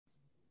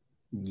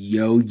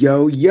Yo,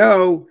 yo,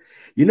 yo.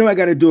 You know, I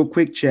got to do a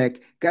quick check.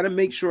 Got to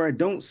make sure I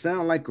don't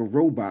sound like a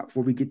robot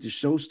before we get the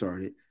show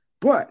started.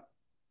 But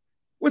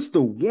what's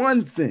the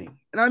one thing,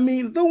 and I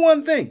mean the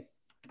one thing,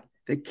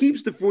 that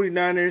keeps the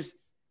 49ers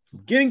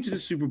from getting to the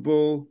Super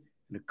Bowl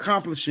and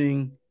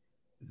accomplishing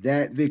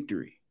that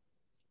victory?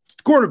 It's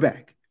the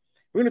quarterback.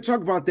 We're going to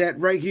talk about that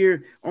right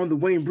here on the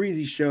Wayne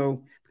Breezy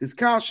Show because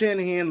Kyle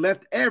Shanahan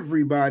left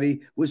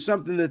everybody with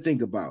something to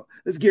think about.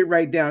 Let's get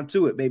right down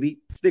to it, baby.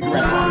 Stick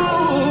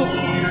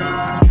around.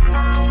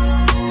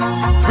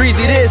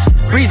 Breezy this,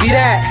 breezy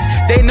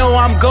that. They know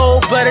I'm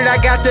gold-blooded.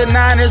 I got the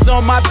Niners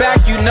on my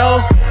back, you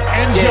know.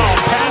 Yeah.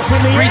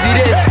 Breezy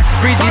this,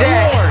 breezy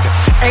that.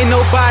 Ain't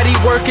nobody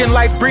working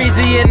like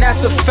Breezy, and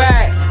that's a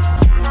fact.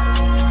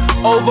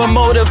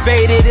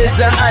 Overmotivated is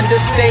an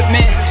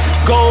understatement.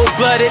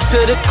 Gold-blooded to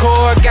the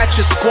core, got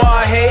your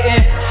squad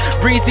hating.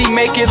 Breezy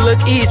make it look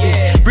easy.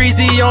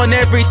 Breezy on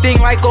everything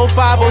like 05,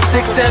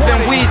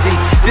 067 Wheezy.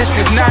 This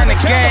is not a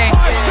game.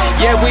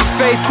 Yeah, we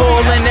faithful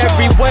in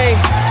every way.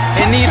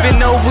 And even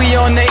though we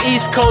on the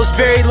East Coast,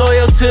 very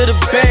loyal to the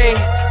Bay.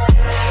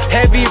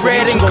 Heavy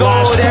red and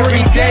gold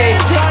every day.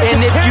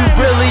 And if you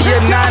really a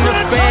Niner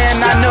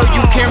fan, I know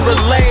you can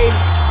relate.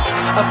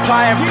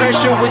 Applying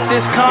pressure with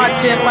this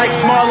content like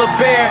Smaller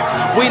Bear.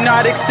 We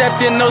not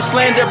accepting no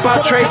slander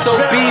about Trey, so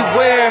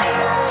beware.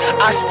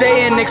 I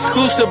stay in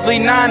exclusively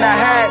Niner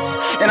hats.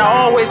 And I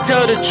always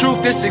tell the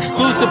truth, this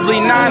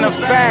exclusively Niner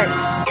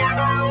facts.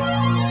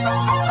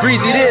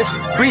 Breezy this,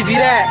 breezy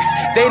that.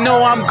 They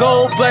know I'm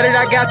gold-blooded.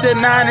 I got the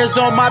Niners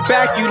on my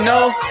back, you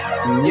know.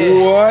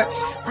 Yeah.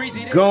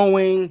 What's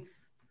going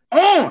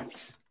on?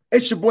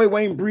 It's your boy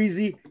Wayne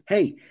Breezy.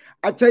 Hey,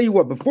 I tell you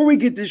what, before we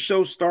get this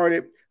show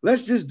started,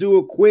 let's just do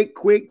a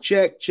quick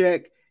check.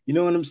 You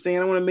know what I'm saying?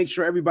 I want to make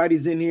sure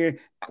everybody's in here.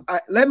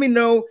 Let me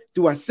know,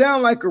 do I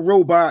sound like a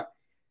robot?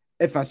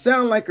 If I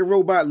sound like a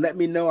robot, let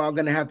me know. I'm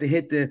going to have to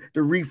hit the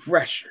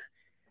refresher.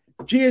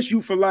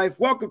 GSU for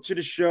life. Welcome to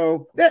the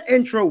show. That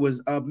intro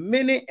was 1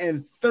 minute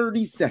and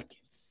 30 seconds.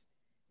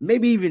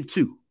 Maybe even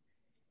 2.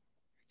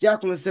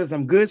 Jacqueline says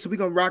I'm good, so we're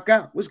going to rock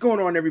out. What's going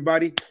on,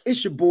 everybody?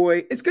 It's your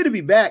boy. It's good to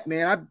be back,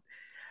 man.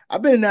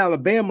 I've been in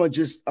Alabama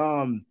just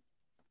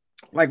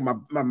like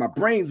my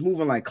brain's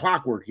moving like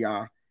clockwork,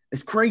 y'all.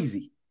 It's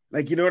crazy.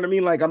 Like, you know what I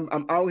mean? Like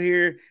I'm out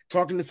here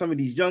talking to some of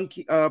these young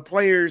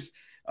players,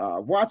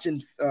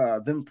 watching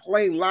them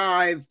play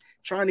live,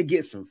 trying to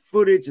get some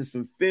footage and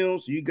some film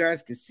so you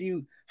guys can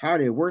see how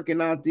they're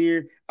working out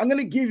there. I'm going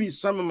to give you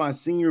some of my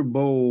Senior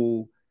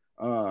Bowl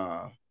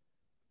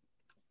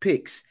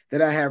picks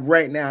that I have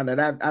right now that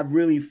I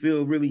really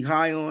feel really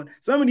high on.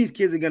 Some of these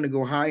kids are going to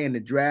go high in the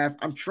draft.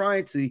 I'm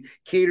trying to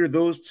cater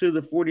those to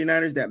the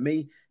 49ers that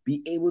may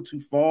be able to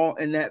fall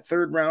in that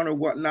third round or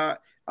whatnot.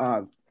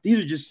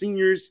 These are just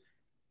seniors,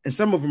 and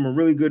some of them are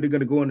really good. They're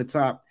going to go in the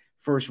top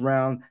first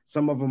round.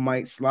 Some of them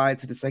might slide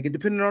to the second,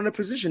 depending on the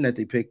position that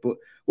they pick. But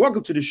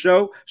welcome to the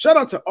show. Shout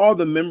out to all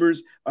the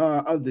members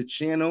of the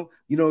channel.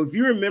 You know, if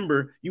you're a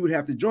member, you would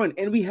have to join.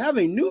 And we have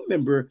a new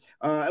member,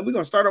 and we're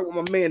going to start out with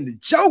my man, the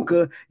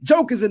Joker.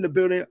 Joker's in the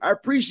building. I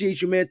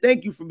appreciate you, man.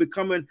 Thank you for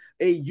becoming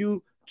a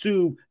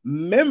YouTube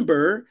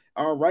member.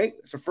 All right,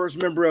 it's the first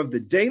member of the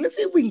day. Let's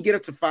see if we can get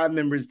up to 5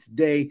 members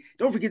today.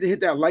 Don't forget to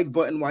hit that like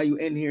button while you're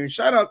in here. And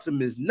shout out to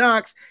Ms.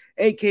 Knox,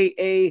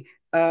 aka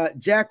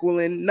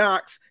Jacqueline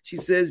Knox. She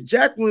says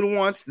Jacqueline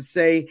wants to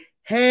say,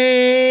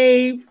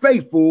 hey,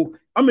 faithful,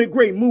 I'm in a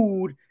great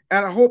mood,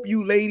 and I hope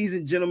you ladies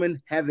and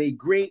gentlemen have a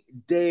great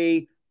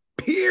day,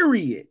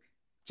 period.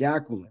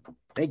 Jacqueline,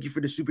 thank you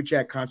for the super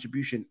chat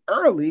contribution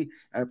early.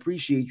 I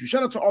appreciate you.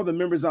 Shout out to all the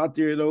members out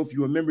there, though. If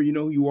you're a member, you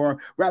know who you are.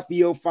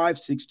 Raphael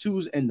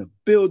 562's in the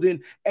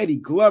building. Eddie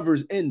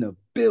Glover's in the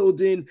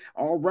building.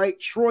 All right.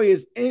 Troy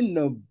is in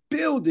the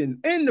building.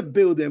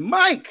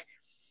 Mike,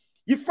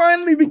 you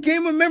finally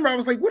became a member. I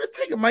was like, what is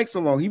taking Mike so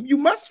long? You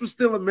must be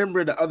still a member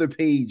of the other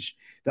page,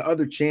 the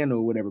other channel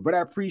or whatever. But I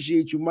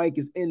appreciate you. Mike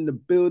is in the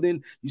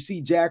building. You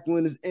see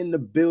Jacqueline is in the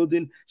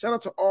building. Shout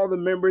out to all the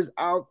members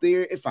out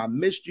there. If I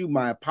missed you,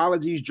 my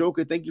apologies.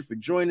 Joker, thank you for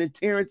joining.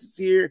 Terrence is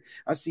here.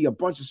 I see a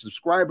bunch of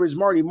subscribers.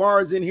 Marty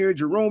Mars in here.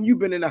 Jerome, you've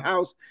been in the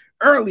house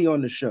early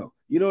on the show.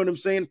 You know what I'm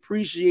saying?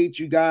 Appreciate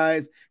you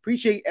guys.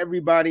 Appreciate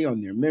everybody on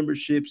their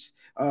memberships.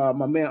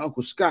 My man,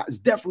 Uncle Scott, is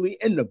definitely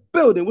in the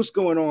building. What's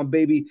going on,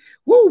 baby?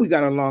 Woo, we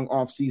got a long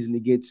off season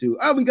to get to.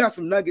 We got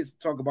some nuggets to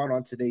talk about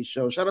on today's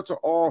show. Shout out to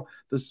all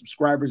the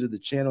subscribers of the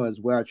channel as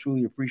well. I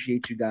truly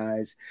appreciate you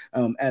guys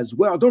as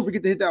well. Don't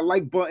forget to hit that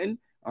like button.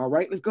 All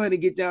right, let's go ahead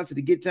and get down to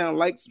the Get Down.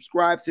 Like,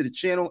 subscribe to the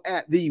channel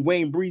at the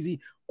Wayne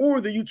Breezy,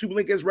 or the YouTube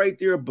link is right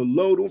there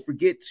below. Don't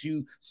forget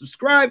to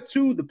subscribe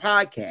to the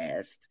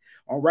podcast.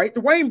 All right,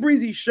 the Wayne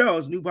Breezy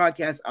Show's new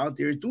podcast out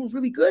there is doing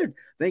really good.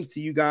 Thanks to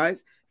you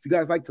guys. If you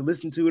guys like to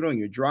listen to it on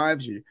your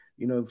drives, you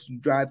know, if you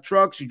drive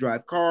trucks, you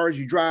drive cars,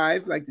 you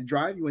like to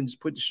drive, you want to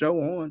just put the show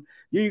on.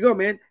 Here you go,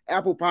 man.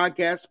 Apple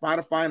Podcasts,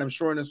 Spotify, and I'm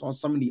sure it's on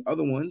some of the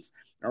other ones.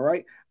 All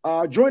right.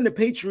 Join the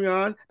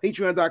Patreon,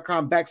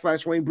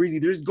 patreon.com/Wayne Breezy.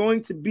 There's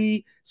going to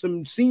be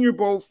some Senior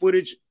Bowl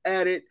footage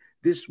added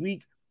this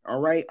week. All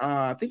right.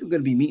 I think I'm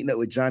going to be meeting up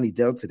with Johnny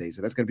Dell today,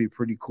 so that's going to be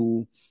pretty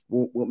cool.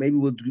 Maybe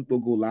we'll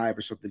go live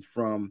or something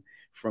from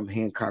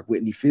Hancock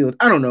Whitney Field.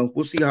 I don't know.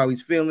 We'll see how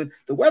he's feeling.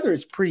 The weather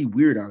is pretty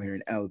weird out here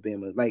in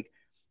Alabama. Like,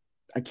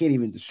 I can't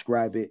even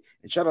describe it.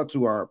 And shout out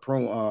to our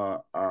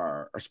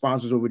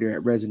sponsors over there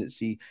at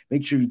Residency.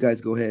 Make sure you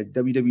guys go ahead,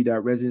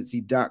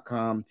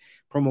 www.residency.com,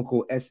 promo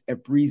code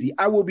SF Breezy.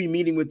 I will be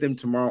meeting with them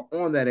tomorrow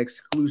on that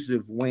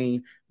exclusive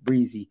Wayne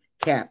Breezy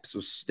cap. So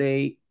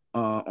stay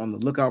on the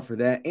lookout for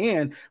that.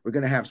 And we're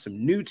going to have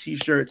some new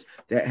t-shirts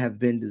that have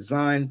been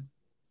designed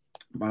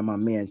by my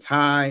man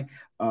Ty.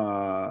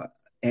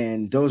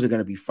 And those are going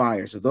to be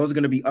fire. So those are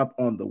going to be up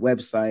on the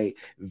website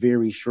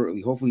very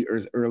shortly, hopefully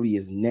as early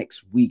as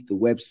next week. The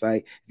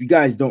website, if you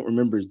guys don't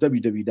remember, is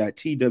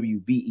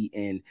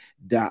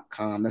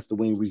www.twben.com. That's the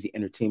Wayne Breezy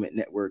Entertainment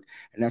Network,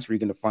 and that's where you're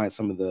going to find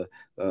some of the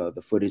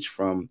footage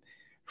from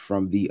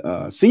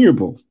the Senior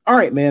Bowl. All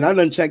right, man, I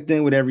done checked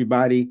in with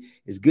everybody.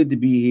 It's good to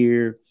be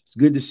here. It's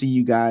good to see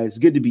you guys. It's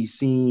good to be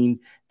seen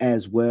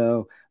as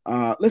well.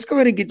 Let's go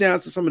ahead and get down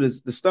to some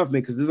of the stuff,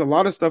 man, because there's a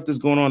lot of stuff that's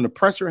going on. The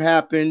presser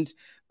happened.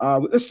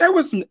 Let's start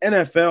with some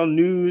NFL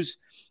news.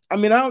 I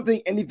mean, I don't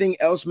think anything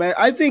else, man.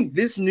 I think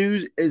this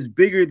news is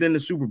bigger than the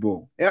Super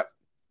Bowl. Yep,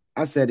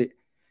 I said it.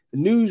 The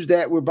news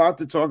that we're about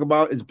to talk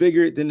about is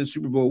bigger than the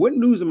Super Bowl. What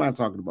news am I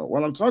talking about?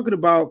 Well, I'm talking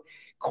about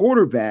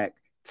quarterback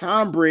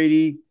Tom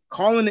Brady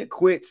calling it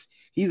quits.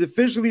 He's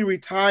officially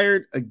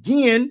retired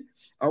again.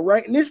 All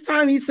right. And this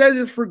time he says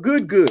it's for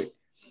good.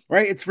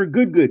 Right? It's for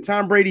good.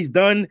 Tom Brady's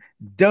done,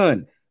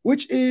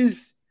 which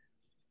is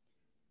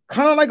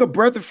kind of like a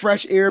breath of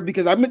fresh air,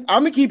 because I'm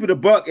gonna keep it a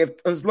buck.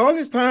 As long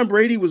as Tom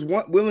Brady was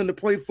willing to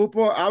play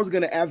football, I was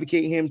gonna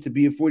advocate him to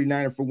be a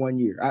 49er for 1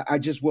 year. I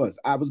just was.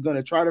 I was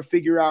gonna try to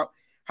figure out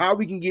how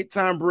we can get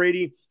Tom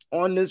Brady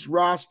on this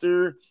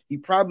roster. He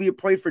probably would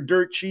play for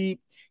dirt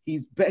cheap.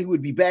 He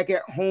would be back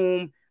at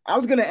home. I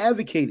was gonna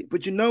advocate it,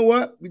 but you know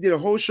what? We did a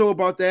whole show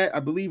about that,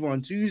 I believe,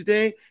 on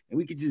Tuesday, and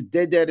we could just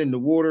dead that in the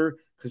water,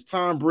 because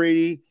Tom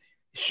Brady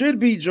should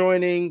be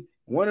joining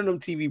one of them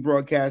TV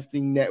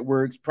broadcasting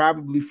networks,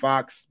 probably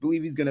Fox. I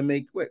believe he's going to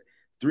make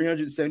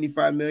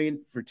 $375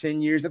 million for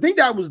 10 years. I think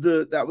that was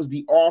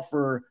the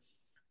offer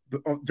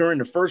during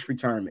the first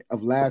retirement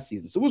of last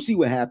season. So we'll see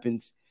what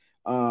happens.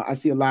 I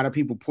see a lot of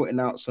people putting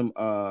out some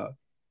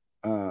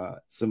quarterbacks,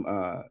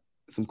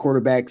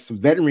 some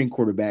veteran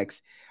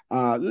quarterbacks.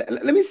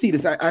 Let me see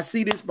this. I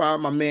see this by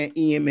my man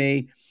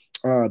EMA.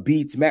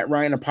 Beats Matt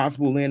Ryan, a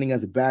possible landing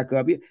as a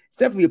backup. Yeah, it's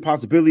definitely a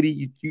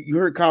possibility. You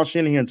heard Kyle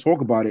Shanahan talk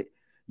about it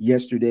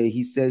yesterday.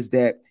 He says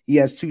that he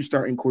has 2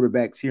 starting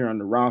quarterbacks here on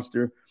the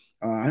roster.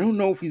 I don't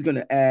know if he's going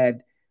to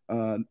add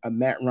a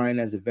Matt Ryan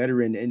as a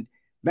veteran. And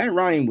Matt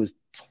Ryan was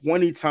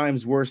 20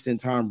 times worse than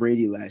Tom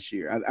Brady last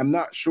year. I'm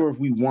not sure if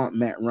we want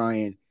Matt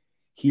Ryan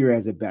here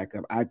as a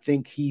backup. I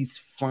think he's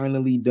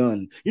finally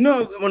done. You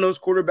know, when those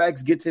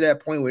quarterbacks get to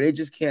that point where they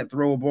just can't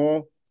throw a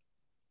ball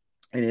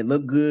and it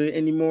looked good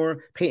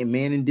anymore. Peyton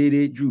Manning did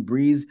it. Drew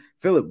Brees,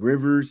 Phillip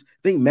Rivers.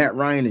 I think Matt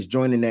Ryan is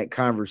joining that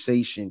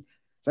conversation.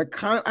 So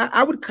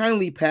I would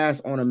kindly pass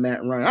on a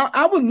Matt Ryan.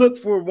 I would look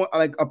for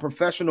like a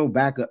professional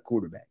backup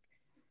quarterback.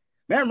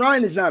 Matt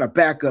Ryan is not a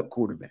backup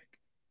quarterback.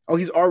 Oh,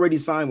 he's already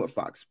signed with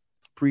Fox.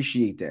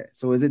 Appreciate that.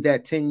 So is it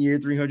that 10-year,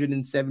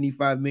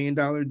 $375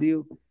 million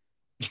deal?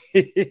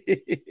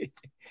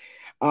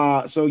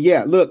 So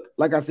yeah, look,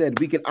 like I said,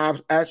 we can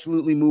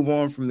absolutely move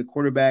on from the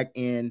quarterback,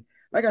 and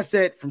like I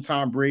said, from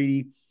Tom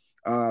Brady,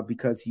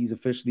 because he's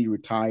officially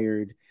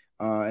retired.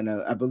 And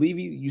I believe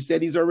you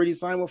said he's already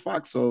signed with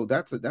Fox, so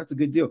that's a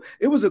good deal.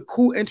 It was a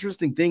cool,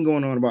 interesting thing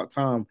going on about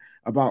Tom,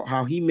 about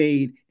how he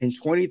made in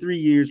 23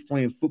 years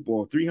playing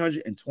football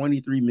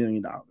 $323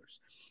 million,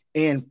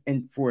 and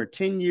for a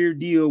 10-year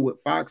deal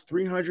with Fox,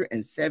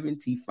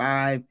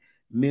 $375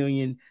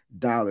 million.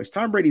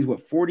 Tom Brady's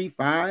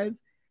 45,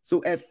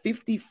 so at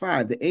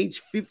 55, the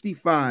age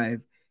 55,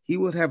 he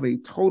would have a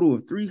total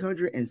of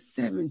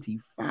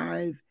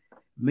 $375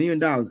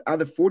 million,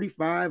 either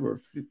 45 or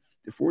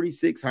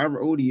 46,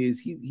 however old he is.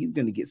 He's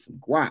going to get some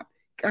guap.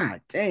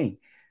 God dang.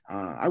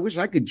 I wish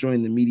I could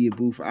join the media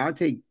booth. I'll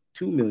take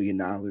 $2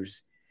 million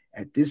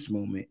at this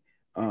moment.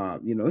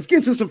 Let's get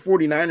into some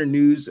 49er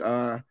news.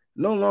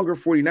 No longer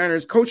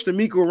 49ers. Coach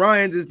DeMeco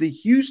Ryans is the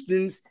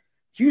Houston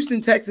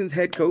Texans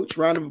head coach.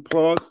 Round of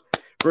applause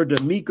for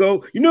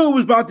DeMeco. It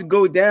was about to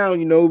go down.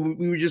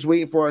 We were just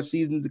waiting for our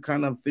season to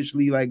kind of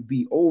officially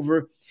be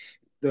over.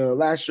 The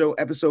last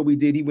episode we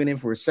did, he went in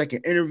for a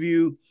second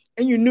interview,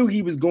 and you knew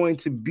he was going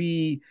to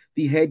be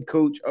the head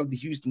coach of the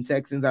Houston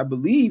Texans. I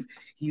believe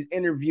he's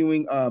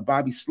interviewing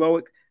Bobby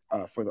Slowick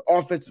for the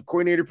offensive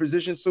coordinator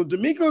position. So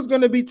DeMeco is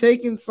going to be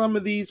taking some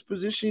of these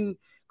position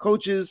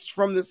coaches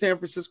from the San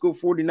Francisco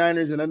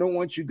 49ers, and I don't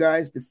want you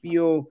guys to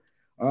feel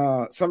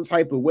some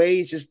type of way.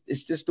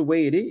 It's just the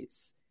way it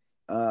is.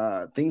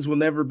 Things will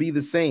never be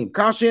the same.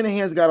 Kyle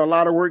Shanahan's got a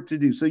lot of work to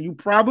do. So you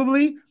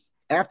probably,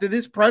 after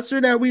this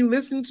presser that we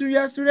listened to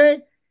yesterday,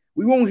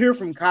 we won't hear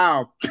from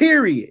Kyle,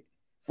 period,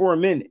 for a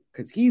minute,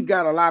 because he's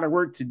got a lot of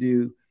work to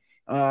do.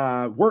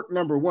 Work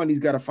number one, he's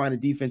got to find a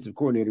defensive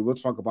coordinator. We'll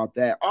talk about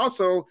that.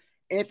 Also,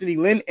 Anthony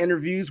Lynn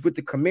interviews with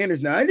the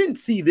Commanders. Now, I didn't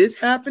see this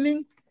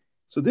happening,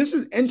 so this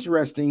is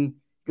interesting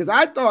because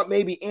I thought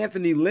maybe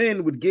Anthony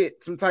Lynn would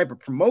get some type of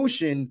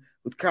promotion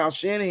with Kyle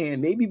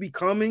Shanahan, maybe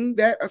becoming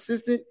that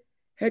assistant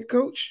head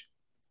coach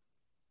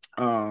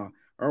or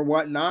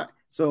whatnot.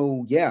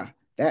 So yeah,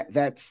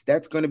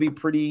 that's going to be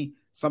pretty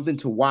something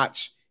to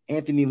watch.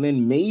 Anthony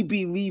Lynn may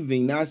be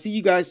leaving. Now I see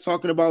you guys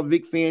talking about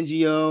Vic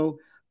Fangio,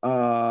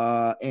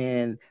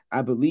 and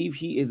I believe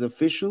he is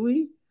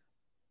officially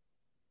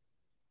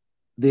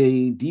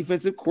the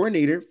defensive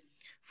coordinator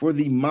for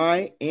the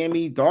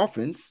Miami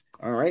Dolphins.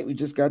 All right, we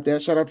just got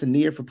that. Shout out to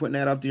Nia for putting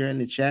that up there in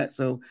the chat.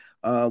 So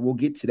we'll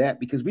get to that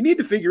because we need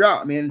to figure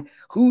out, man,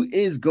 who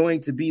is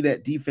going to be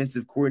that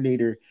defensive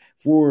coordinator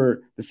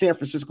for the San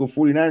Francisco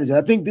 49ers. And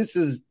I think this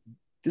is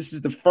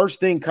the first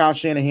thing Kyle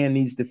Shanahan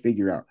needs to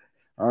figure out.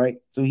 All right,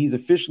 so he's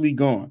officially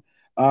gone.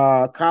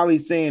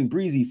 Kylie's saying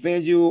Breezy,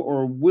 Fangio,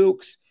 or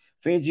Wilkes.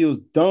 Fangio's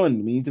done.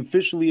 I mean, he's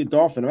officially a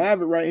Dolphin. I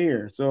have it right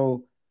here.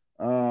 So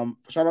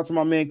shout out to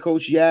my man,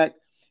 Coach Yak.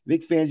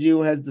 Vic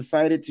Fangio has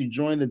decided to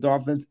join the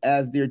Dolphins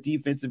as their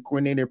defensive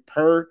coordinator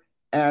per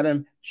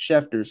Adam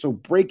Schefter. So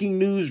breaking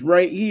news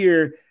right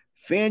here,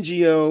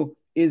 Fangio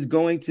is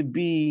going to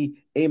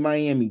be a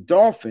Miami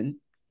Dolphin.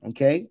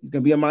 Okay, he's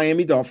going to be a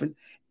Miami Dolphin.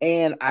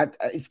 And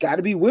it's got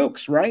to be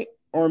Wilkes, right?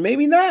 Or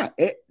maybe not.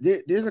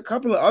 There's a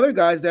couple of other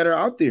guys that are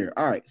out there.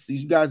 All right, so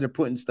you guys are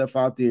putting stuff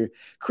out there.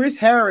 Chris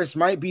Harris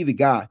might be the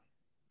guy.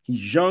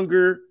 He's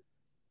younger,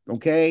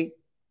 okay?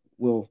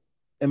 Well,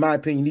 in my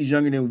opinion, he's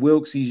younger than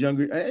Wilkes. He's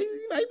younger.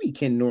 He might be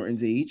Ken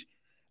Norton's age.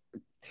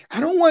 I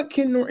don't want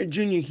Ken Norton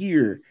Jr.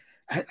 here.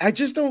 I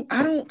just don't.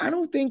 I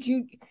don't think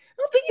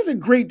he's a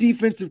great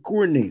defensive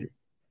coordinator.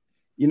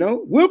 You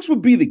know, Wilkes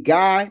would be the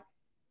guy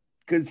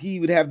because he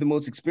would have the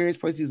most experience.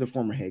 Plus, he's a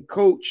former head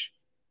coach.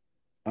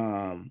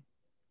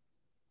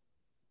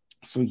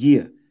 So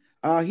yeah,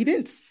 he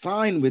didn't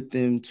sign with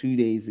them 2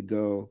 days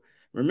ago.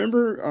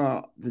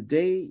 Remember the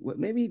day? What?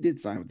 Maybe he did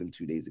sign with them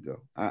 2 days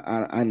ago.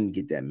 I didn't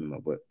get that memo,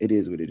 but it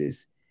is what it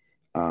is.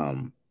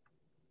 Juan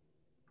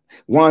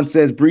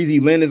says Breezy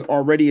Lynn is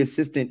already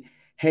assistant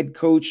head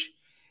coach.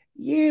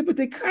 Yeah, but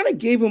they kind of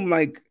gave him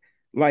like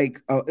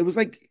it was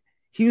like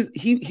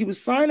he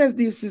was signed as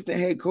the assistant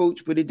head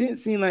coach, but it didn't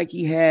seem like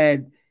he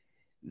had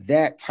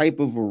that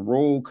type of a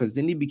role because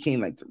then he became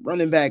like the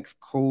running backs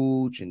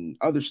coach and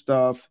other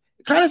stuff.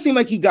 It kind of seemed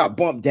like he got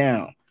bumped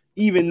down,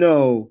 even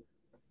though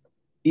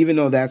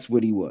that's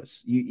what he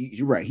was.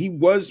 You're right. He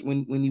was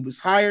when he was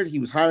hired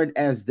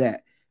as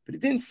that, but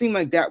it didn't seem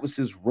like that was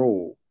his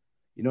role.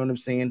 You know what I'm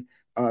saying?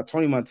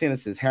 Tony Montana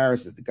says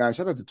Harris is the guy.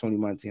 Shout out to Tony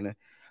Montana,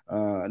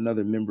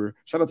 another member.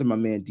 Shout out to my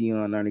man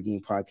Dion 90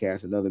 Game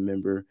Podcast, another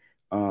member.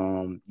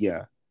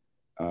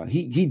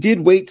 He did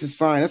wait to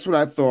sign. That's what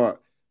I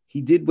thought.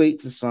 He did wait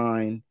to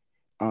sign,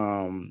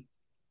 and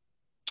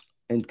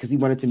because he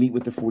wanted to meet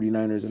with the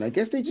 49ers, and I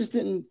guess they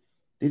didn't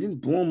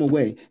blow him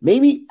away.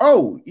 Maybe,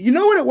 you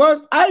know what it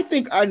was? I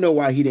think I know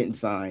why he didn't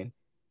sign.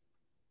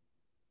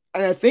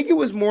 And I think it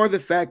was more the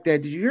fact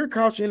that, did you hear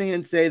Kyle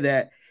Shanahan say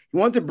that he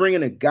wanted to bring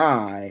in a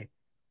guy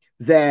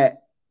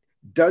that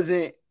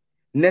doesn't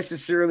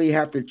necessarily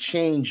have to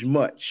change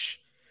much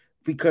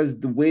because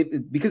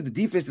the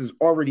defense is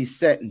already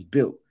set and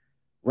built,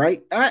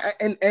 right?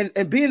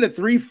 And being a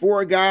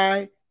 3-4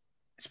 guy,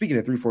 speaking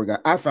of 3-4 guy,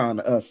 I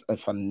found us a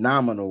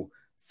phenomenal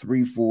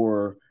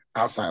 3-4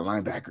 outside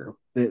linebacker.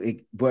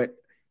 But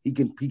he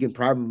can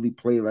probably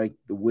play like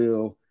the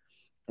Will,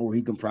 or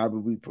he can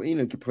probably play,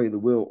 can play the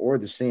Will or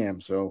the Sam.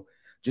 So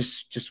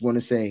just want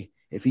to say,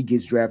 if he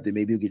gets drafted,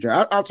 maybe he'll get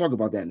drafted. I'll talk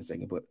about that in a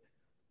second, but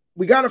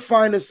we got to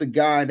find us a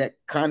guy that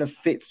kind of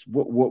fits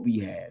what we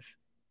have.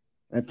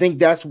 And I think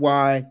that's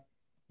why,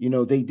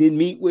 they did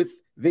meet with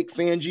Vic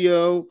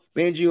Fangio.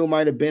 Fangio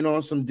might have been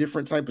on some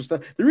different type of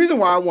stuff. The reason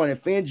why I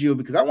wanted Fangio,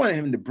 because I wanted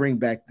him to bring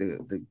back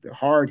the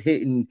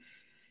hard-hitting,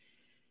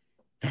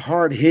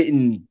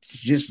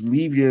 just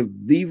leave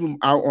him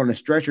out on a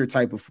stretcher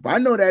type of football. I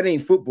know that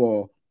ain't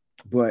football,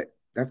 but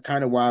that's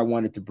kind of why I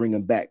wanted to bring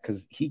him back,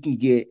 because he can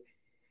get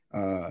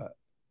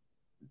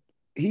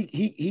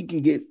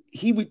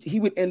he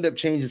would end up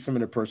changing some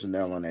of the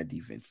personnel on that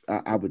defense.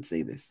 I would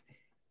say this,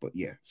 but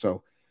yeah.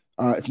 So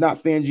it's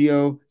not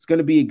Fangio. It's going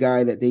to be a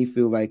guy that they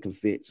feel like can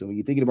fit. So when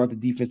you're thinking about the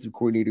defensive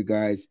coordinator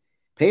guys,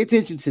 pay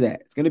attention to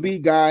that. It's going to be a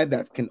guy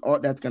that's going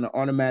to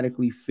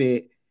automatically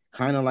fit,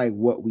 kind of like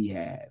what we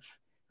have.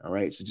 All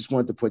right. So just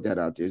wanted to put that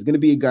out there. It's going to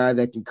be a guy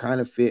that can kind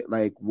of fit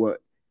like what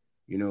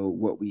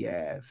we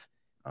have.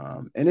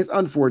 And it's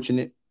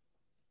unfortunate.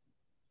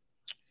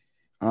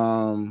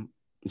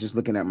 Just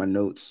looking at my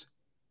notes.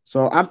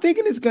 So I'm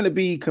thinking it's going to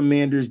be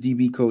Commanders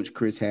DB coach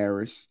Chris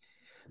Harris.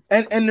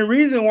 And the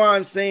reason why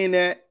I'm saying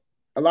that,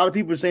 a lot of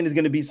people are saying it's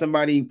going to be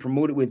somebody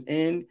promoted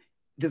within.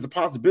 There's a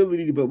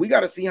possibility, but we got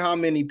to see how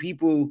many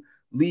people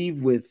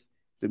leave with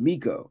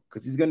D'Amico,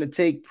 because he's going to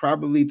take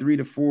probably 3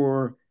 to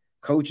 4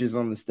 coaches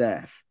on the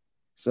staff.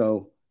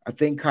 So I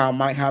think Kyle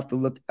might have to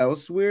look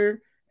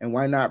elsewhere, and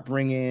why not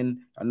bring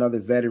in another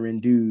veteran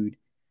dude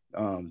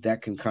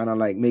that can kind of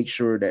like make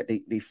sure that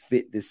they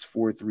fit this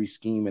 4-3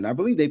 scheme. And I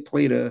believe they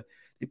play a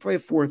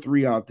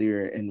 4-3 out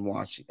there in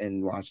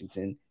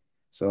Washington.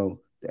 So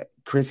that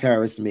Chris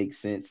Harris makes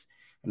sense.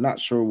 I'm not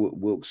sure what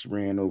Wilkes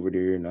ran over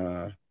there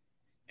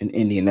in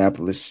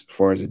Indianapolis as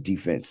far as a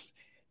defense.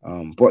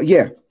 But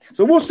yeah,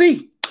 so we'll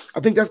see. I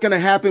think that's going to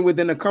happen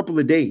within a couple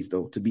of days,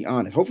 though, to be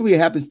honest. Hopefully it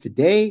happens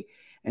today,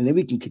 and then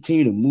we can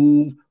continue to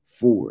move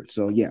forward.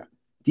 So yeah,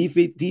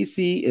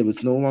 DC, it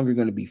was no longer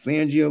going to be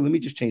Fangio. Let me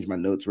just change my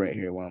notes right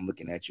here while I'm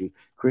looking at you.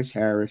 Chris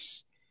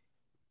Harris,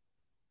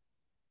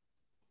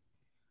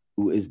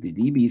 who is the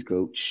DB's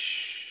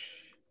coach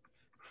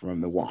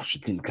from the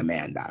Washington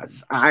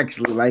Commanders. I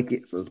actually like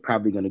it, so it's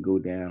probably going to go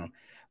down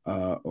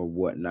or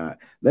whatnot.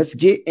 Let's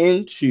get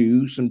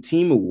into some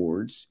team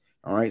awards.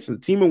 All right, so the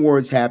team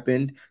awards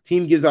happened.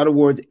 Team gives out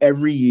awards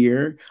every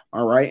year.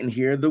 All right, and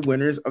here are the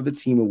winners of the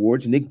team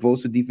awards. Nick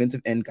Bosa,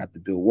 defensive end, got the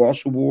Bill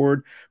Walsh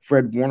Award.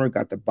 Fred Warner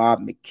got the Bob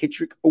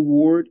McKittrick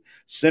Award.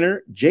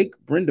 Center Jake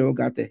Brindle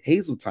got the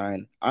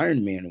Hazeltine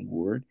Iron Man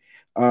Award.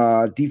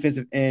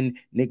 Defensive end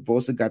Nick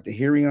Bosa got the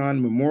Herion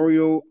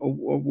Memorial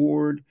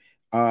Award.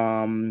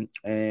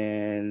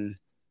 And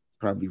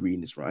probably reading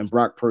this wrong. And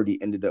Brock Purdy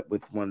ended up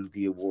with one of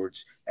the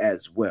awards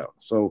as well.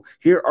 So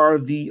here are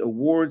the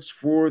awards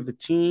for the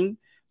team.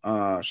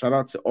 Shout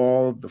out to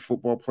all of the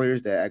football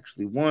players that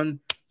actually won.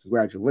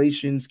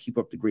 Congratulations. Keep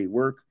up the great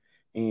work.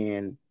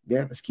 And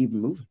yeah, let's keep it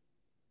moving.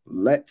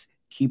 Let's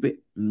keep it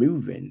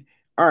moving.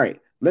 All right.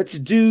 Let's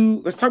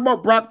talk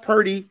about Brock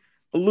Purdy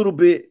a little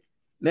bit.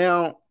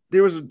 Now,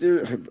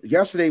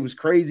 yesterday was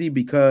crazy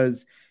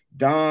because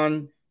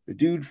Don, the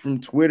dude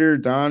from Twitter,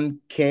 Don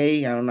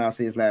K, I don't know how to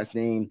say his last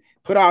name,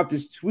 put out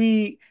this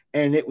tweet,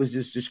 and it was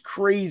just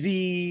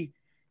crazy,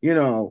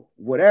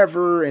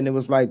 whatever. And it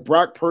was like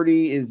Brock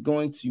Purdy is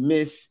going to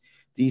miss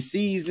the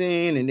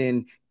season. And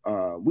then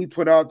we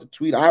put out the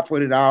tweet. I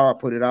put it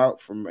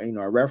out from, I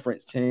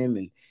referenced him,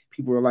 and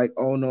people were like,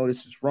 oh no,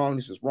 this is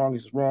wrong.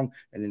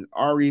 And then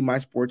Ari, my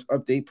sports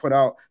update, put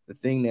out the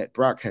thing that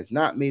Brock has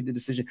not made the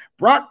decision.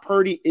 Brock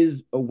Purdy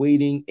is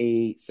awaiting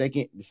a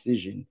second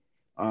decision.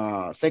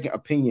 Second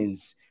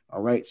opinions.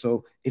 All right.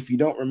 So if you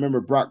don't remember,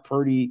 Brock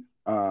Purdy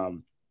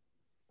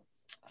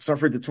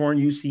suffered the torn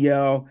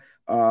UCL.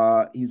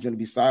 He's going to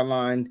be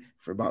sidelined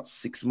for about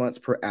 6 months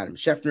per Adam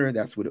Schefter.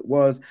 That's what it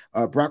was.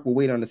 Brock will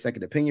wait on the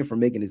second opinion for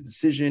making his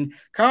decision.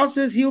 Kyle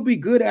says he'll be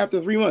good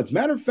after 3 months.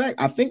 Matter of fact,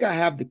 I think I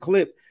have the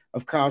clip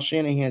of Kyle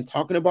Shanahan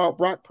talking about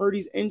Brock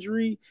Purdy's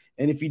injury.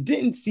 And if you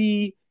didn't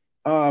see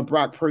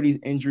Brock Purdy's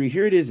injury,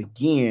 here it is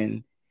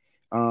again.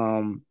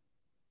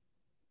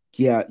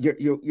 Yeah,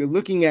 you're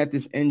looking at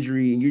this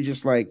injury and you're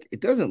just like,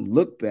 it doesn't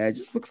look bad. It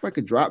just looks like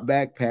a drop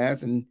back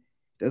pass and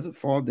doesn't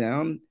fall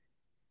down.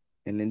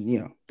 And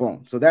then,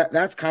 boom. So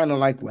that's kind of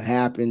like what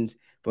happened.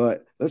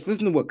 But let's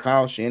listen to what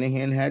Kyle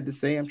Shanahan had to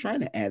say. I'm trying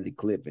to add the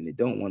clip and they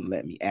don't want to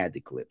let me add the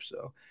clip.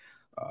 So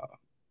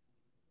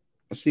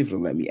let's see if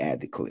it'll let me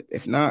add the clip.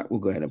 If not,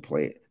 we'll go ahead and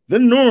play it the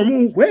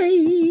normal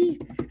way.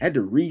 I had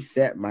to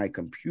reset my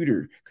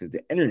computer because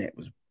the internet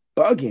was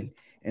bugging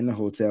in the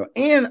hotel.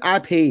 And I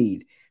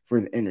paid for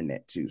the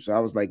internet too. So I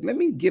was like, let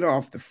me get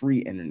off the free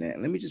internet.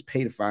 Let me just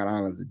pay the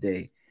 $5 a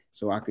day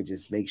so I could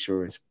just make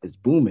sure it's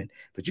booming.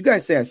 But you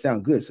guys say I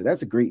sound good. So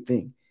that's a great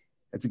thing.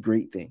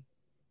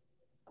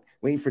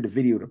 Waiting for the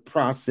video to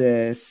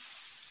process.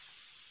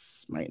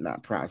 Might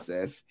not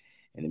process.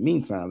 In the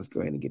meantime, let's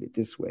go ahead and get it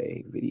this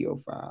way. Video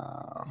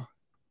file.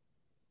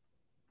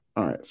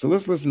 All right. So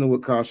let's listen to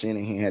what Kyle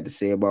Shanahan had to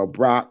say about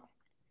Brock.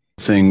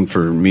 Thing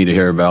for me to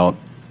hear about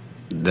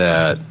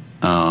that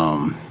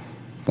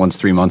once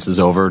 3 months is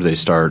over, they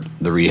start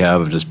the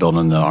rehab of just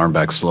building the arm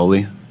back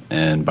slowly.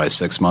 And by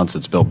 6 months,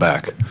 it's built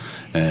back.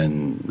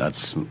 And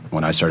that's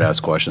when I started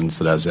asking questions.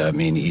 So does that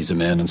mean ease him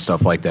in and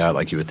stuff like that,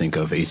 like you would think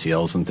of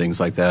ACLs and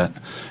things like that?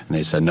 And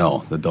they said,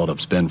 no, the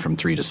build-up's been from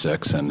 3 to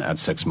 6. And at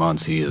 6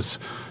 months, he is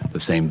the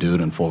same dude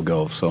in full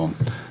go. So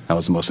that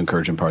was the most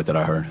encouraging part that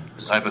I heard.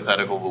 It's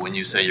hypothetical, but when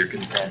you say you're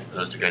content for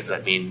those two guys, does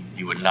that mean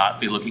you would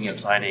not be looking at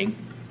signing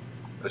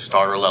a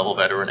starter-level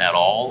veteran at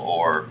all,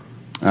 or?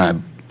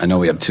 I know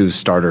we have 2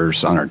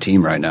 starters on our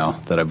team right now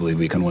that I believe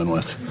we can win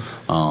with.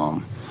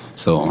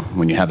 So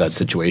when you have that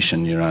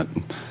situation, you're not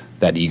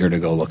that eager to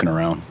go looking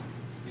around.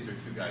 These are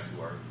 2 guys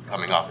who are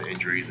coming off of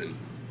injuries, and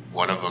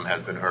one of them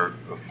has been hurt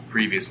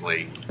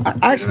previously.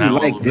 I actually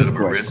like this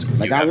question.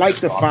 Like, I like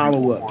the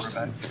follow-ups.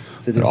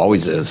 It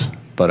always is.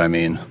 But, I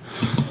mean,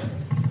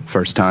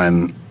 first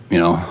time,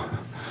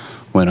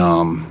 when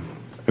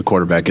a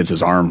quarterback gets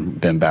his arm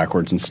bent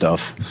backwards and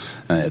stuff,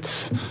 I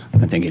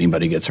think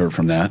anybody gets hurt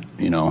from that.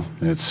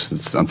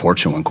 It's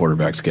unfortunate when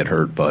quarterbacks get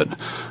hurt, but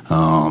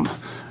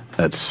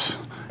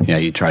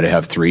you try to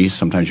have 3.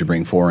 Sometimes you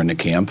bring 4 into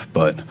camp,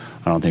 but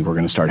I don't think we're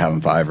going to start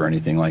having 5 or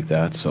anything like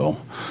that. So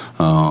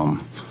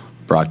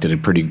Brock did a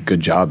pretty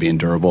good job being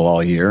durable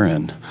all year,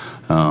 and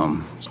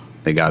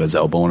they got his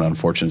elbow in an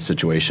unfortunate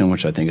situation,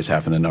 which I think has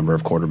happened to a number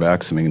of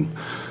quarterbacks. I mean,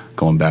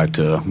 going back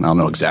to, I don't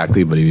know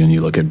exactly, but even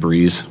you look at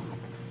Breeze,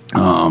 I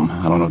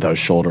don't know if that was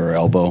shoulder or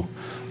elbow.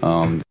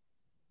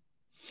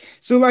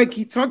 So like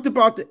he talked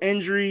about the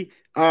injury.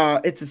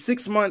 It's a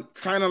 6 month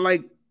kind of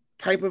like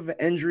type of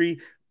injury.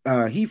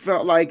 He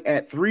felt like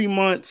at 3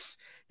 months,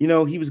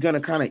 he was gonna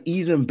kind of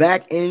ease him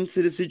back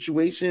into the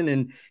situation.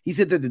 And he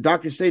said that the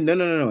doctor said,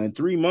 no. In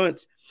 3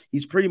 months,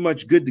 he's pretty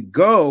much good to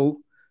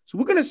go. So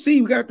we're gonna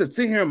see. We got to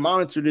sit here and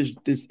monitor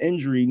this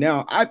injury.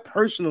 Now, I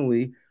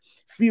personally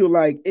feel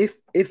like if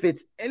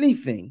it's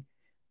anything,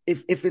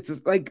 if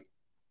it's like,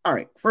 all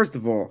right, first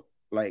of all,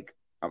 like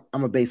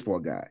I'm a baseball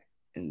guy,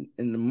 and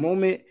in the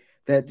moment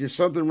that there's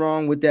something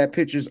wrong with that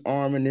pitcher's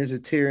arm and there's a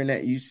tear in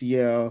that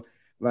UCL,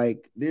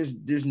 like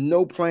there's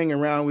no playing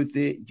around with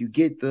it. You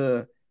get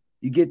the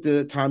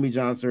Tommy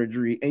John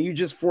surgery and you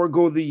just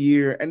forego the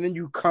year and then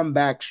you come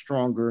back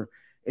stronger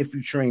if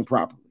you train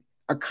properly.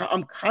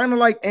 I'm kind of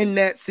like in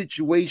that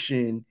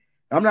situation.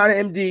 I'm not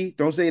an MD.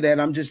 Don't say that.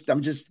 I'm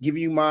just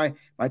giving you my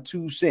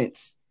 2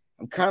 cents.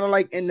 I'm kind of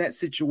like in that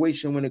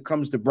situation when it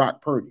comes to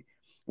Brock Purdy.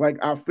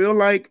 Like I feel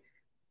like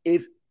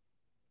if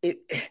it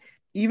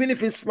even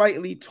if it's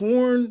slightly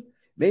torn,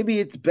 maybe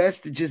it's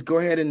best to just go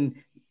ahead and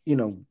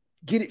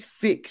get it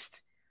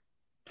fixed,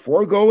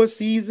 forego a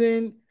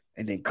season,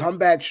 and then come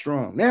back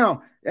strong.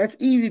 Now, that's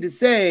easy to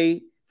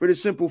say for the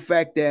simple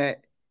fact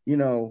that,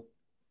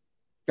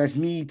 that's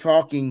me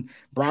talking.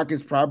 Brock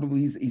is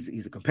probably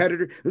he's a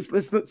competitor.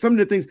 Let's some of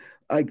the things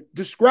like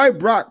describe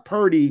Brock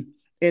Purdy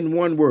in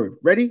one word.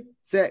 Ready,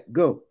 set,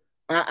 go.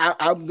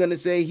 I'm gonna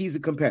say he's a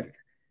competitor,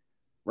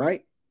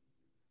 right?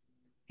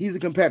 He's a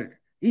competitor.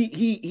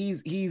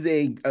 He's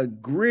a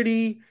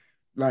gritty,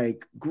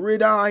 like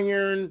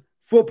gridiron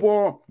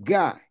football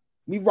guy.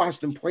 We've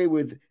watched him play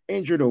with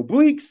injured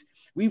obliques.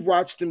 We've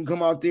watched him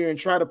come out there and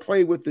try to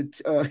play with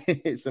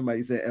the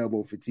somebody said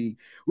elbow fatigue.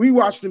 We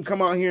watched him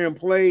come out here and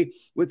play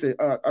with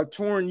a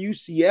torn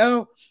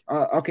UCL.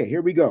 Okay,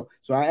 here we go.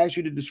 So I asked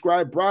you to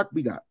describe Brock.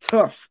 We got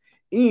tough.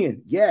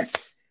 Ian,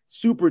 yes,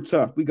 super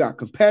tough. We got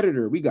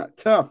competitor. We got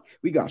tough.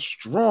 We got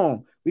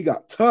strong. We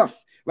got tough.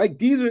 Like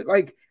these are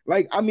like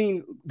I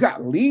mean,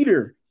 got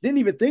leader. Didn't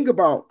even think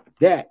about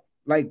that.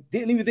 Like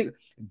didn't even think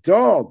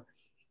dog.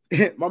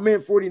 My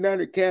man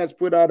 49er Cass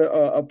put out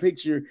a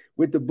picture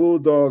with the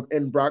Bulldog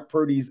and Brock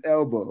Purdy's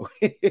elbow.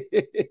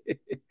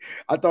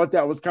 I thought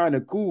that was kind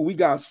of cool. We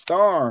got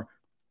star.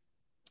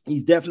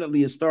 He's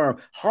definitely a star.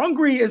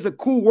 Hungry is a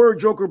cool word,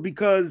 Joker,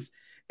 because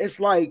it's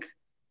like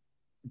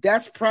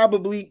that's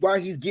probably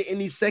why he's getting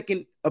these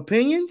second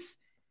opinions.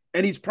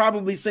 And he's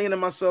probably saying to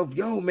myself,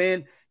 yo,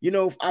 man,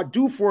 if I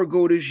do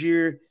forego this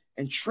year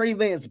and Trey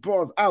Lance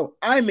balls out,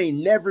 I may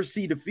never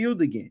see the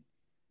field again.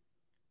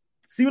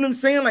 See what I'm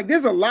saying? Like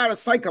there's a lot of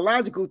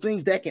psychological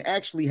things that can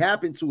actually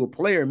happen to a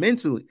player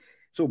mentally.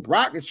 So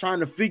Brock is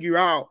trying to figure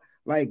out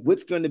like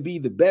what's going to be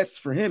the best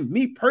for him.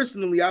 Me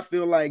personally, I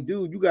feel like,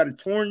 dude, you got a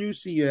torn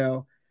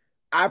UCL.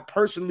 I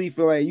personally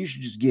feel like you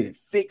should just get it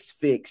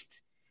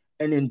fixed,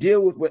 and then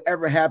deal with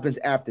whatever happens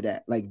after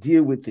that. Like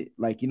deal with it.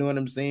 Like, you know what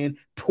I'm saying?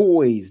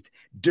 Poised,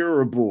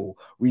 durable,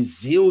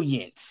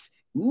 resilience.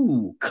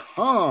 Ooh,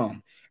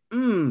 calm.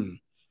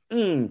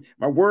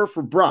 My word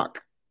for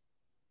Brock.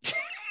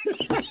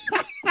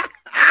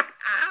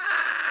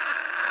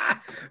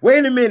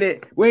 Wait a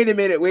minute. We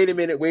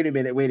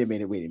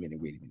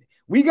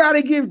got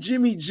to give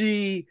Jimmy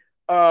G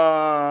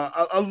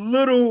a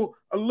little,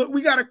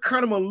 we got to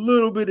cut him a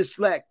little bit of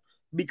slack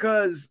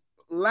because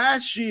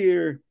last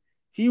year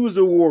he was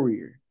a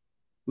warrior.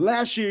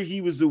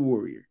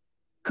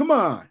 Come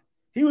on.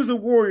 He was a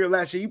warrior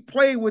last year. He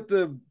played with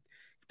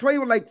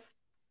like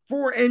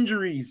 4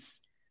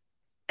 injuries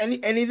and he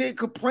didn't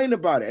complain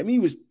about it. I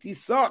mean, he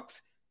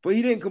sucked, but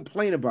he didn't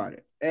complain about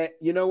it. And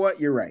you know what?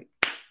 You're right.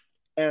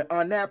 And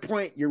on that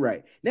point, you're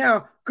right.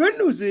 Now, good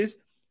news is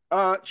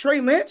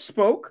Trey Lance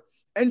spoke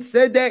and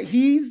said that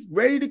he's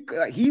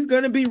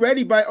going to be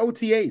ready by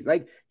OTAs.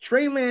 Like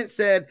Trey Lance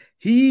said,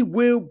 he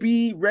will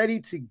be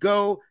ready to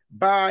go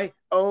by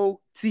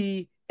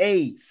OTAs.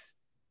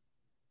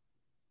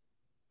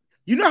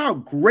 You know how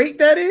great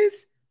that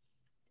is?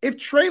 If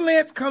Trey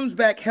Lance comes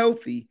back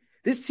healthy,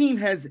 this team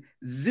has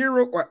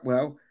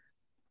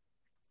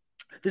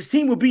this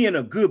team will be in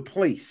a good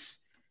place.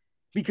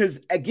 Because,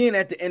 again,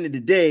 at the end of the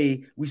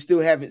day, we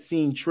still haven't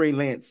seen Trey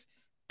Lance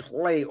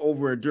play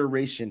over a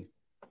duration,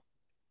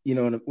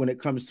 when it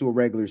comes to a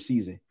regular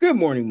season. Good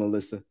morning,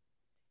 Melissa.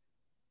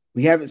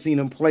 We haven't seen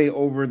him play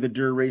over the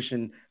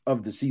duration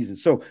of the season.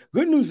 So,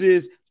 good news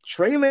is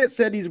Trey Lance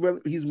said he's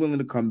willing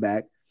to come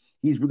back.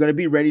 We're going to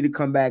be ready to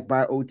come back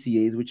by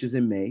OTAs, which is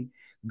in May.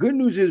 Good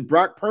news is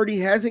Brock Purdy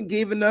hasn't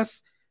given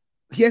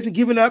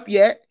up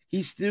yet.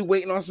 He's still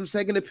waiting on some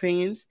second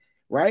opinions.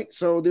 Right.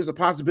 So there's a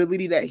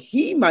possibility that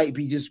he might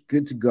be just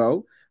good to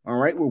go. All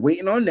right. We're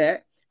waiting on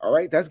that. All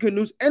right. That's good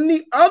news. And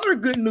the other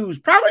good news,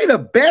 probably the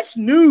best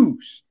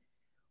news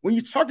when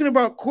you're talking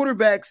about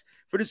quarterbacks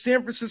for the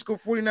San Francisco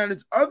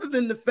 49ers, other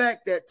than the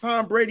fact that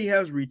Tom Brady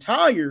has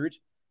retired,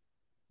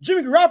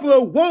 Jimmy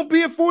Garoppolo won't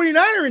be a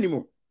 49er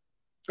anymore.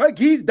 Like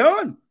he's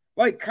done.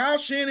 Like Kyle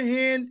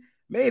Shanahan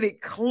made it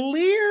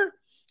clear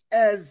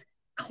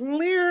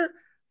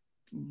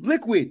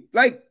liquid.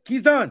 Like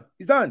he's done.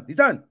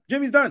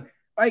 Jimmy's done.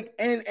 Like,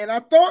 and I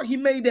thought he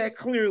made that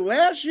clear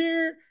last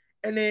year,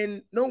 and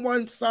then no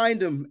one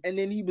signed him, and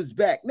then he was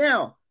back.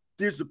 Now,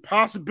 there's a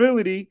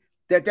possibility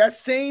that that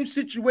same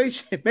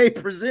situation may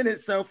present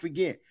itself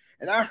again.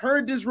 And I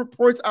heard there's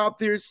reports out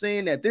there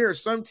saying that there are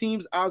some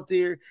teams out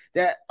there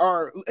that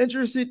are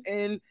interested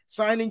in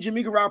signing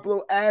Jimmy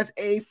Garoppolo as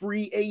a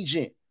free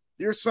agent.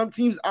 There are some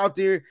teams out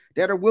there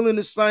that are willing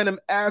to sign him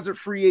as a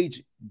free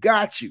agent.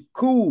 Got you.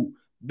 Cool.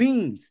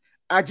 Beans.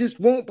 I just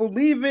won't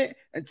believe it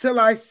until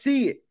I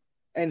see it.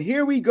 And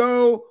here we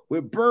go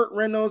with Burt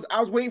Reynolds. I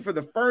was waiting for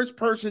the first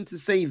person to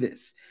say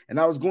this, and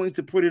I was going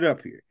to put it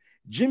up here.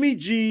 Jimmy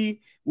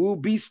G will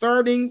be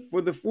starting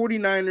for the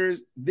 49ers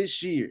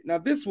this year. Now,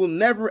 this will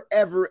never,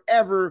 ever,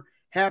 ever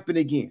happen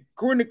again.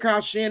 According to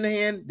Kyle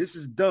Shanahan, this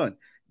is done.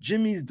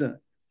 Jimmy's done.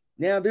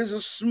 Now, there's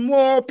a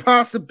small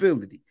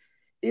possibility.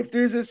 If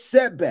there's a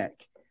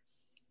setback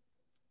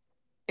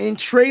in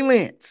Trey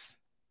Lance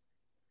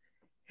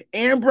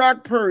and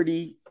Brock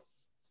Purdy,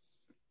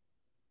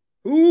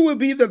 who would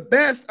be the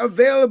best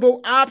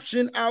available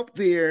option out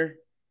there?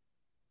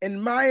 In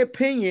my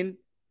opinion,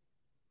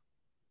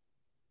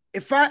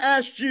 if I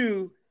asked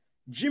you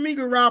Jimmy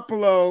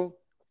Garoppolo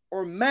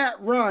or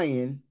Matt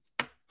Ryan,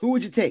 who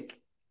would you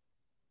take?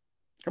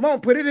 Come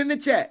on, put it in the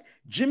chat.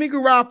 Jimmy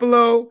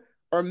Garoppolo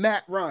or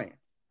Matt Ryan?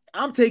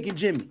 I'm taking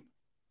Jimmy.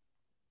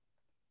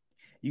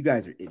 You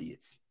guys are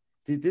idiots.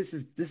 This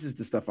is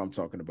the stuff I'm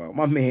talking about.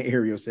 My man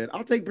Ariel said,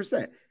 I'll take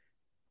Brissett.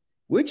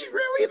 Would you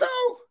really,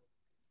 though?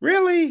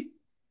 Really?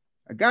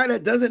 A guy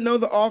that doesn't know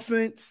the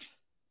offense?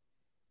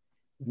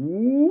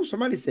 Ooh,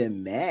 somebody said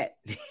Matt.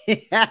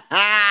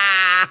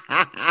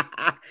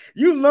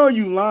 You know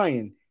you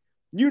lying.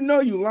 You know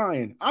you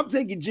lying. I'm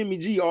taking Jimmy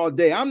G all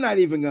day. I'm not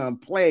even going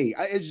to play.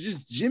 It's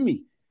just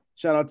Jimmy.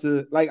 Shout out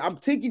to, I'm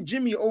taking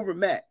Jimmy over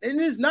Matt. And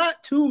there's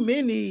not too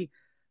many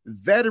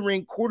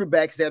veteran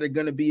quarterbacks that are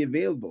going to be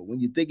available when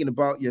you're thinking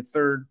about your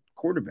third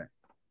quarterback.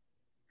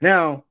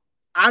 Now,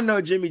 I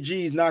know Jimmy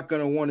G is not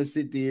going to want to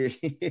sit there.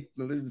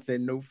 Melissa said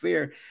no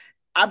fair.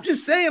 I'm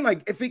just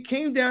saying, if it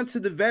came down to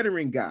the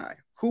veteran guy,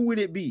 who would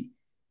it be?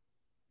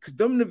 Because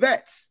them the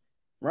vets,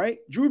 right?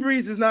 Drew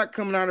Brees is not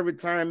coming out of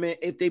retirement.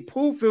 If they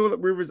pull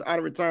Phillip Rivers out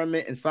of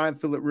retirement and sign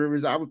Phillip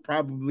Rivers, I would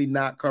probably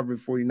not cover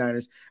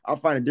 49ers. I'll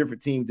find a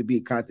different team to be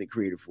a content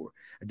creator for.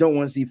 I don't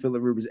want to see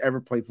Phillip Rivers ever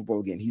play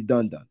football again. He's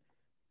done.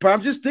 But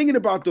I'm just thinking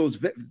about those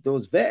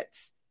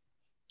vets.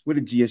 What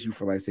did GSU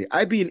for life say?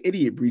 I'd be an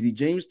idiot, Breezy.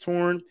 James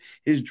torn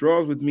his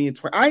draws with me in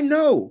twice. I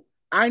know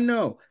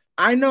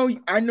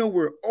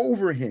we're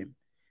over him.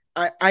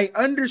 I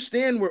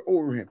understand we're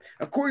over him.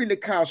 According to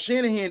Kyle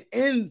Shanahan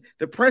and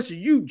the presser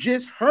you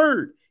just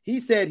heard, he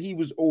said he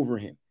was over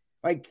him.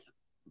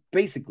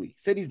 Basically,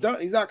 said he's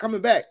done. He's not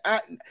coming back.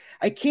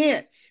 I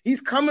can't.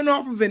 He's coming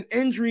off of an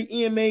injury,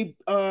 EMA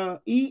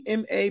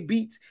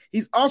beats.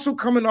 He's also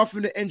coming off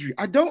of an injury.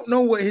 I don't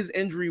know what his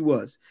injury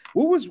was.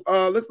 What was,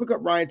 let's look up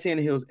Ryan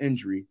Tannehill's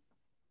injury.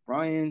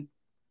 Ryan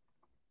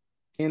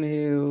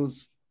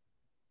Tannehill's,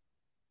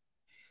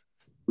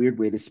 weird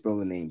way to spell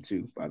the name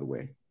too, by the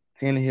way.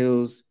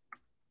 Tannehill's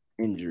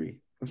injury.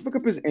 Let's look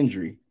up his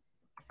injury.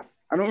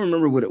 I don't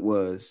remember what it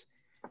was.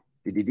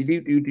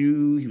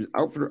 He was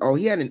out for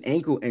he had an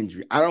ankle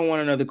injury. I don't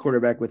want another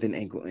quarterback with an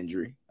ankle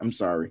injury. I'm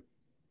sorry.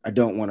 I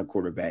don't want a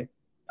quarterback.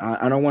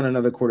 I don't want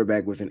another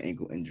quarterback with an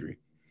ankle injury.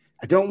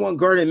 I don't want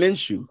Gardner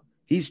Minshew.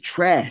 He's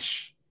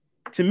trash.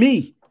 To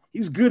me, he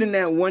was good in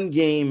that one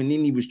game, and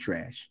then he was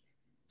trash.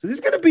 So this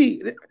is going to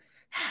be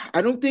 –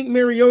 I don't think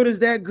Mariota's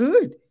that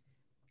good.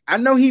 I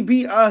know he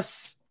beat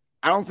us.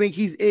 I don't think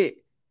he's it.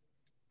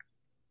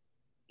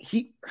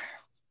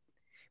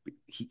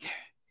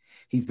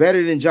 He's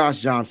better than Josh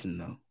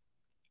Johnson,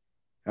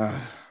 though.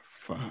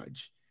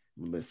 Fudge,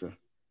 Melissa.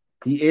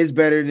 He is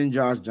better than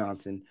Josh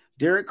Johnson.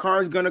 Derek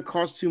Carr is going to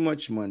cost too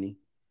much money.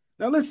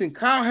 Now, listen,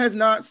 Kyle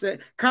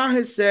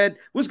has said,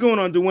 what's going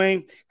on,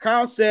 Dwayne?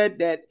 Kyle said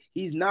that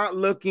he's not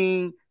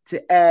looking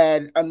to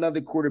add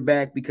another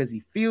quarterback because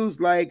he feels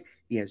like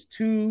he has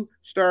two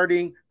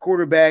starting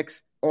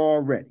quarterbacks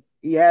already.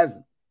 He has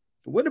them.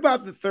 But what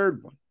about the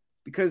third one?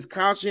 Because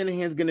Kyle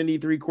Shanahan's going to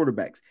need three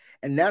quarterbacks.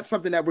 And that's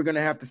something that we're going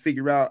to have to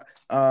figure out,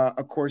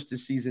 of course,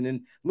 this season.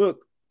 And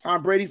look,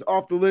 Tom Brady's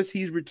off the list.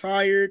 He's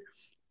retired.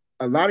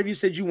 A lot of you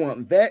said you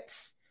want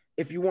vets.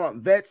 If you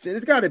want vets, then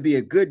it's got to be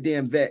a good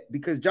damn vet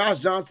because Josh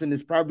Johnson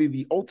is probably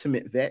the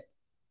ultimate vet.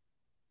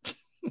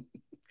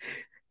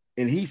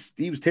 And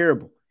he was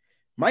terrible.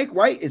 Mike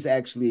White is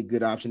actually a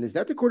good option. Is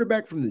that the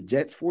quarterback from the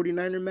Jets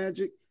 49er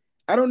Magic?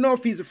 I don't know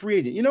if he's a free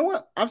agent. You know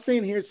what? I'm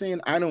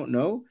saying I don't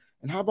know.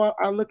 And how about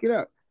I look it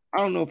up? I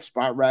don't know if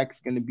Spot Rack is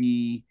going to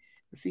be.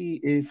 Let's see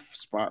if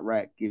Spot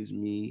Rack gives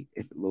me,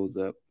 if it loads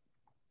up.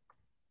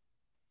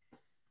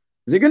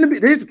 Is it going to be?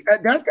 That's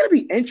going to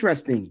be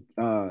interesting,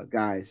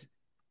 guys.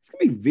 It's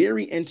going to be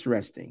very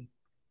interesting.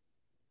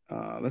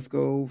 Let's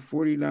go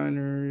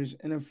 49ers,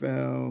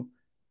 NFL,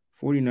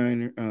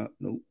 49er.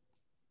 Nope.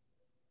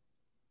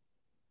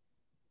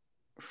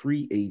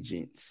 Free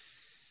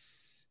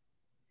agents.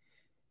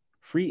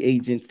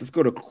 Let's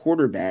go to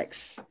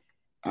quarterbacks.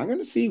 I'm going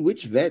to see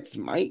which vets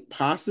might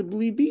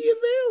possibly be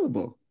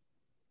available.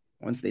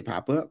 Once they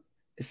pop up,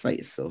 this site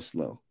is so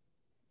slow.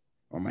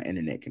 Or my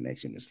internet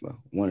connection is slow.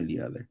 One or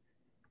the other.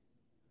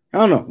 I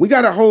don't know. We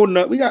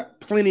got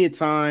plenty of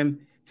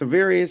time.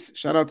 Tavares,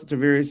 shout out to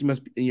Tavares. You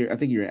must be, I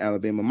think you're in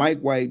Alabama. Mike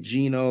White,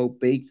 Geno,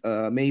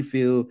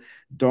 Mayfield,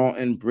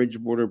 Dalton,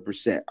 Bridgewater,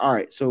 Brissett. All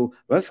right, so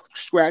let's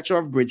scratch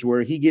off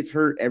Bridgewater. He gets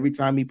hurt every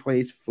time he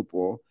plays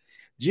football.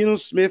 Geno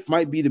Smith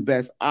might be the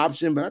best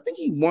option, but I think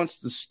he wants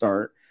to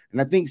start, and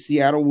I think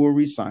Seattle will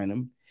re-sign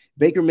him.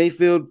 Baker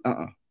Mayfield,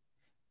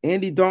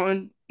 Andy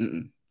Dalton,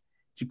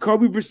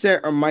 Jacoby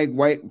Brissett or Mike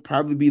White would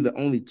probably be the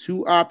only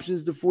two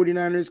options the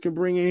 49ers can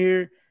bring in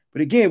here.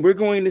 But again, we're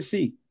going to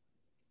see.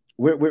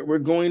 We're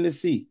going to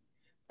see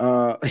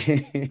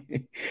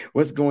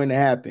what's going to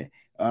happen.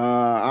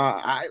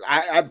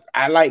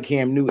 I like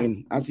Cam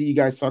Newton. I see you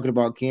guys talking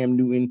about Cam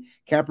Newton.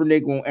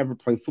 Kaepernick won't ever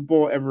play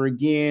football ever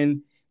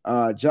again.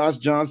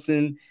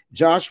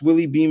 Josh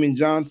Willie Beeman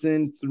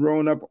Johnson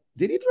throwing up.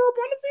 Did he throw up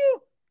on the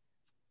field?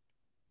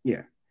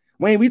 Yeah.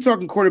 Wayne, we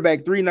talking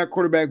quarterback 3, not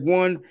quarterback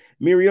 1.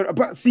 Mariota.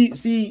 But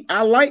see,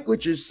 I like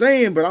what you're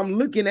saying, but I'm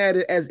looking at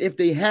it as if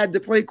they had to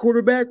play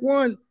quarterback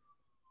 1.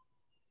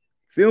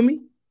 Feel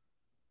me?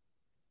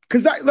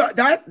 Because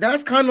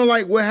that's kind of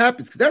like what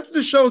happens. Because that's what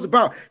the show's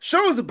about.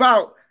 Show's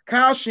about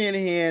Kyle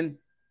Shanahan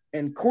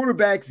and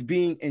quarterbacks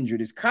being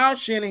injured. Is Kyle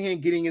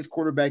Shanahan getting his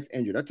quarterbacks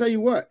injured? I tell you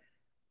what,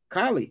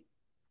 Kylie,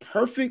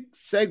 perfect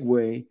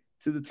segue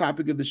to the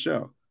topic of the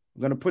show.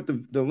 I'm going to put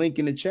the link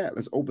in the chat.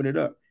 Let's open it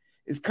up.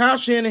 Is Kyle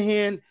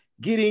Shanahan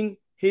getting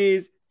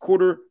his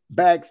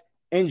quarterbacks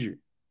injured?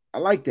 I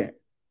like that.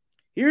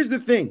 Here's the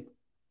thing.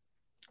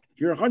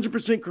 You're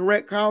 100%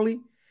 correct,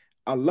 Kylie.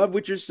 I love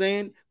what you're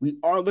saying. We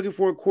are looking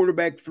for a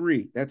quarterback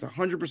 3. That's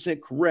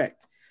 100%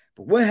 correct.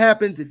 But what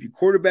happens if your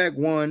quarterback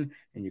 1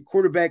 and your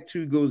quarterback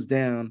 2 goes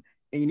down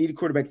and you need a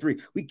quarterback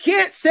 3? We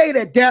can't say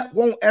that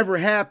won't ever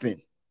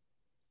happen.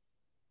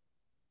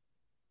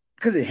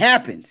 Because it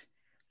happened.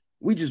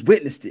 We just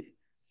witnessed it.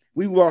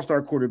 We lost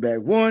our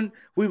quarterback 1.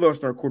 We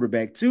lost our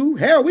quarterback 2.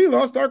 Hell, we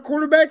lost our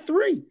quarterback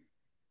 3.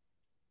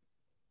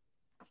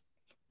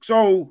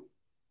 So,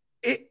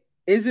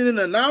 is it an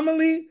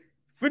anomaly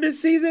for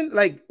this season?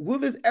 Like, will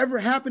this ever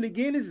happen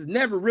again? This has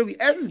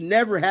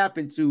never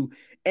happened to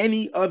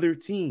any other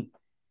team.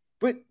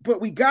 But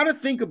we got to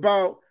think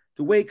about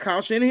the way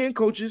Kyle Shanahan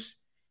coaches,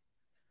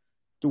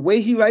 the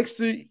way he likes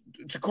to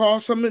call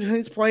some of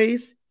his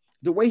plays,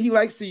 the way he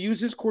likes to use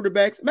his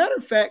quarterbacks. Matter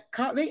of fact,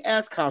 they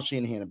asked Kyle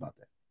Shanahan about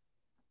that.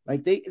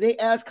 Like, they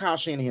asked Kyle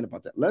Shanahan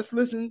about that. Let's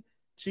listen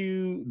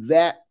to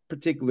that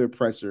particular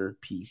presser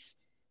piece.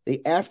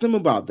 They asked him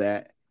about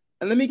that.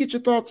 And let me get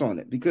your thoughts on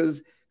it,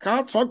 because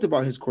Kyle talked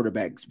about his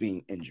quarterbacks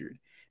being injured.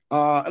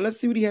 And let's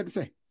see what he had to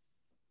say.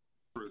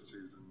 For a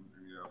season,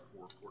 and you have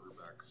 4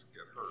 quarterbacks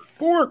get hurt.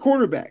 4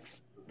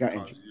 quarterbacks got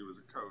injured. You as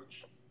a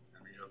coach,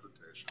 any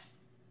hesitation?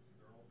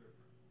 They're all different.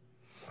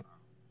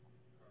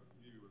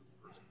 You as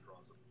the person who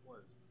draws up the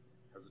plays,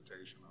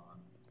 hesitation on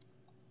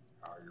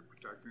how you're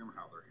protecting them,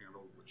 how they're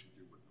handled, what you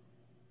do with them.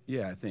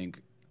 Yeah, I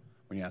think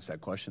when you ask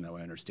that question that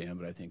way, I understand.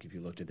 But I think if you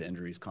looked at the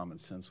injuries, common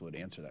sense would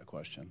answer that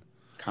question.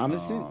 Common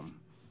sense?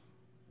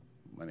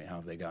 I mean, how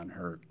have they gotten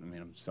hurt? I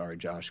mean, I'm sorry,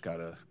 Josh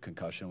got a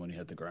concussion when he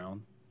hit the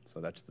ground.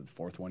 So that's the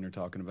 4th one you're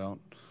talking about.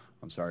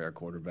 I'm sorry, our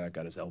quarterback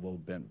got his elbow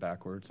bent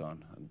backwards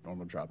on a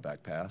normal drop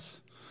back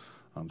pass.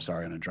 I'm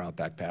sorry, on a drop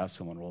back pass,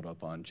 someone rolled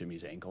up on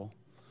Jimmy's ankle.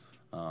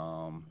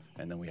 And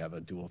then we have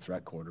a dual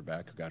threat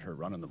quarterback who got hurt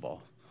running the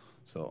ball.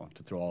 So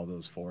to throw all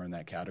those 4 in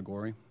that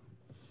category,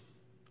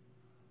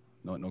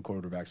 no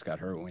quarterbacks got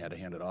hurt when we had to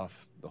hand it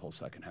off the whole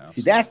second half.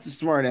 See, that's the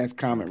smart ass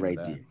comment right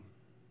there.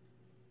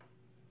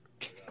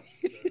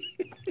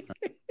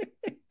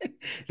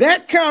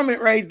 That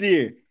comment right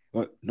there.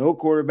 Well, no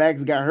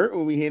quarterbacks got hurt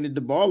when we handed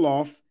the ball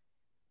off.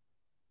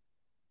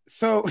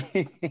 So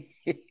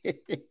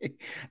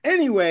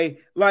anyway,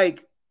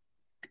 like,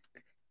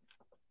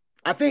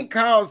 I think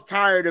Kyle's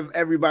tired of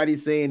everybody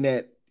saying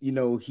that, you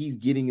know, he's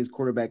getting his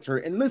quarterbacks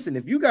hurt. And listen,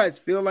 if you guys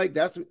feel like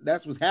that's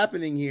what's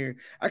happening here,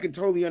 I can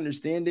totally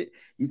understand it.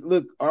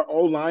 Look, our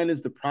O-line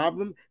is the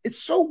problem. It's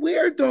so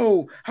weird,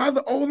 though, how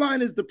the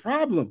O-line is the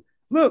problem.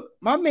 Look,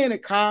 my man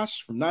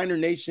Akash from Niner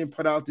Nation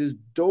put out this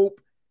dope.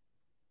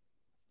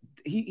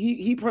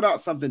 He put out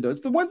something, though.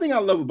 It's the one thing I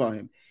love about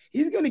him.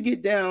 He's going to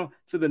get down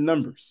to the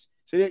numbers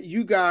so that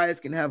you guys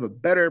can have a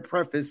better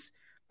preface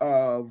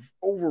of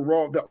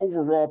the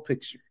overall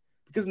picture,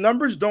 because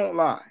numbers don't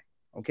lie.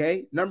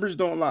 Okay, numbers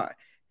don't lie.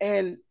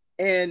 And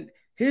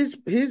his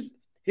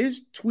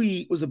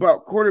tweet was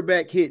about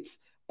quarterback hits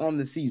on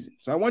the season.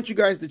 So I want you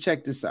guys to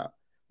check this out.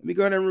 Let me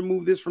go ahead and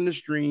remove this from the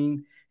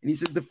stream. And he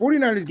says the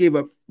 49ers gave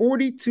up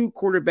 42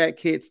 quarterback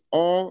hits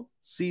all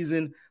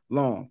season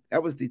long.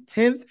 That was the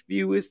 10th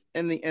fewest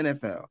in the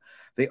NFL.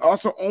 They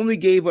also only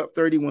gave up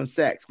 31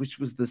 sacks, which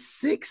was the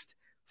 6th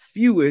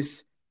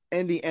fewest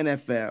in the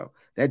NFL.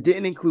 That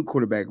didn't include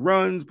quarterback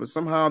runs, but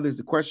somehow there's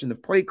a question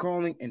of play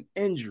calling and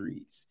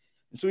injuries.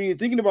 And so when you're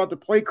thinking about the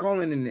play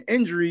calling and the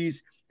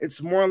injuries,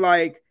 it's more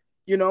like,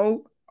 you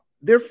know,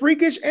 they're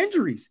freakish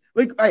injuries.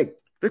 Like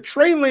the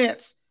Trey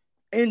Lance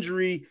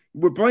injury,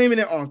 we're blaming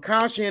it on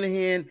Kyle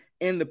Shanahan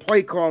and the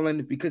play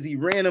calling because he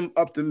ran him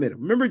up the middle.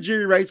 Remember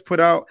Jerry Rice put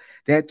out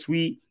that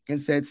tweet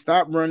and said,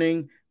 stop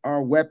running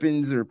our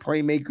weapons or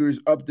playmakers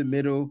up the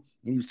middle.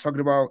 And he was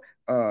talking about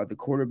the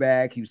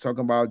quarterback. He was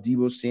talking about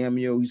Deebo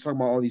Samuel. He was talking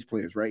about all these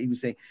players, right? He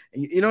was saying,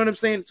 and you know what I'm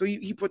saying? So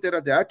he put that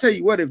out there. I tell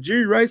you what, if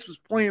Jerry Rice was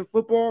playing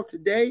football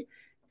today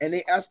and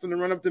they asked him to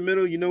run up the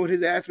middle, you know what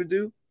his ass would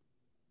do?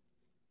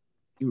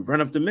 He would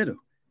run up the middle.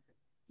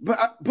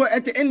 But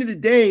at the end of the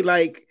day,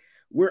 like,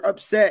 we're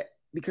upset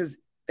because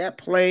that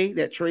play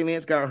that Trey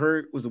Lance got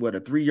hurt was a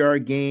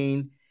 3-yard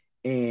gain,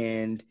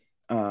 and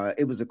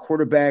it was a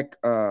quarterback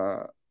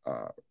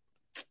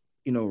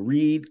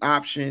read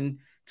option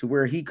to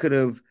where he could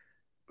have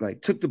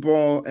like took the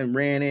ball and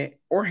ran it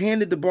or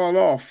handed the ball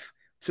off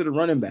to the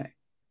running back.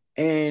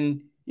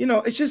 And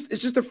it's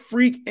just a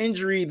freak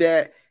injury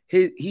that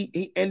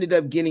he ended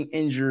up getting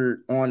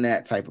injured on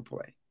that type of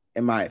play,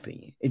 in my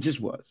opinion. It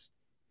just was.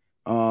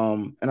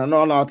 And I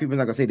know a lot of people are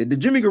not gonna say that. The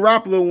Jimmy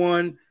Garoppolo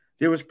one,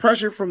 there was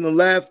pressure from the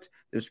left,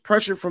 there's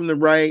pressure from the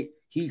right.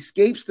 He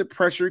escapes the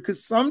pressure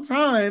because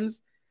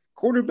sometimes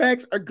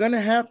quarterbacks are gonna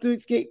have to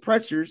escape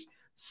pressures.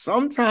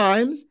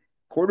 Sometimes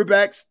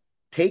quarterbacks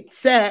take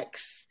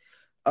sacks,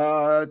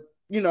 to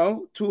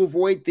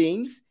avoid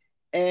things.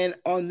 And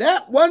on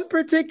that one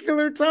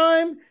particular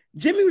time,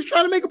 Jimmy was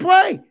trying to make a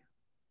play,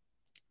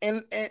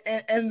 and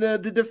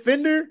the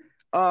defender,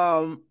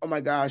 oh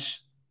my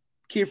gosh,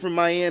 kid from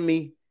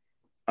Miami.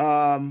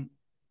 The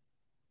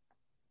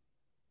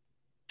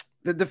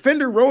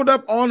defender rolled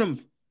up on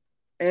him,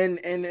 and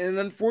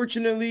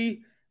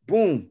unfortunately,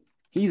 boom,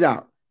 he's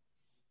out.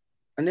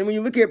 And then when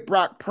you look at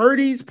Brock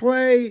Purdy's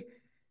play,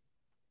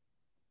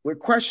 we're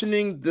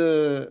questioning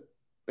the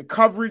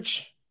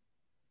coverage.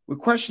 We're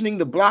questioning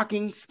the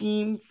blocking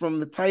scheme from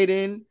the tight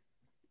end.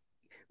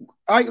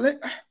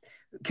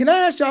 Can I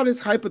ask y'all this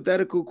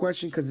hypothetical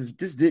question? Because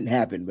this didn't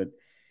happen, but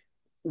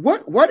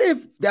what if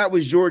that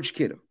was George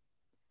Kittle?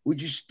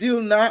 Would you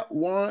still not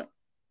want,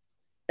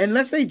 and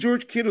let's say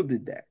George Kittle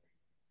did that,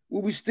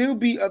 would we still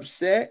be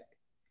upset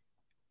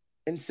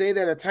and say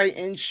that a tight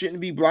end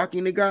shouldn't be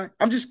blocking the guy?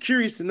 I'm just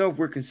curious to know if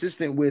we're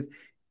consistent with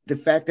the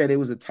fact that it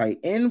was a tight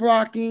end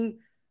blocking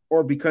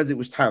or because it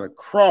was Tyler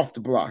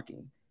Kroft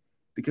blocking.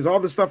 Because all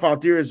the stuff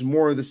out there is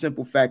more of the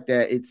simple fact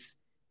that it's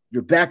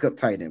your backup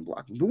tight end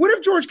blocking. But what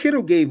if George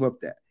Kittle gave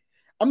up that?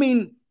 I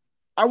mean,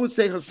 I would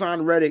say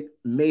Hassan Reddick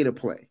made a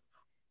play.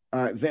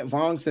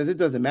 Vaughn says it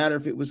doesn't matter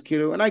if it was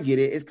Kittle, and I get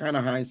it. It's kind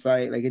of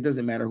hindsight. Like, it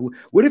doesn't matter who.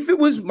 What if it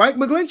was Mike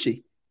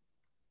McGlinchey?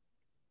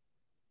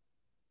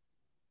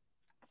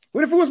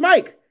 What if it was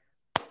Mike?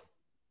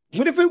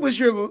 What if it was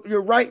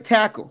your right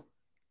tackle?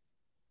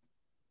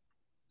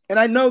 And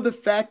I know the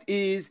fact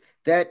is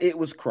that it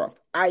was Kroft.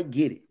 I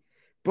get it.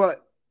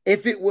 But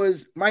if it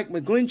was Mike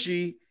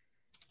McGlinchey,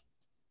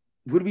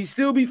 would we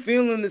still be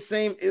feeling the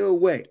same ill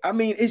way? I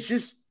mean, it's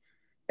just,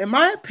 in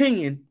my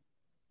opinion,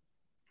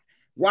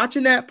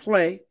 watching that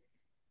play,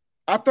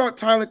 I thought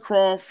Tyler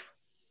Kroft,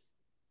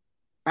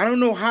 I don't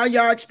know how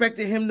y'all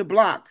expected him to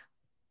block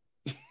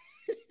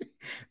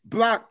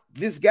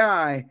this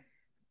guy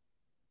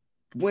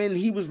when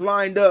he was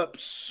lined up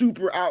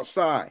super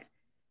outside.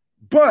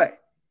 But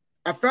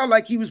I felt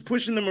like he was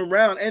pushing him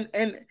around,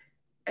 and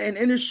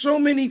there's so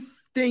many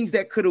things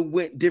that could have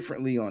went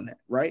differently on that,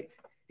 right?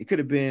 It could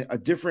have been a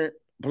different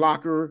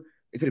blocker.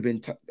 It could have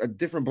been a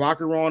different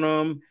blocker on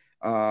him.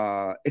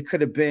 It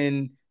could have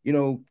been,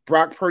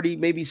 Brock Purdy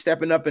maybe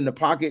stepping up in the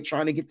pocket,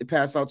 trying to get the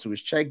pass out to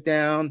his check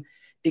down.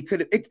 It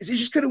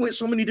just could have went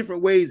so many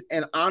different ways.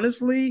 And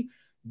honestly,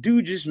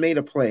 dude just made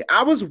a play.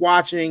 I was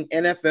watching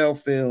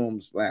NFL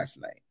films last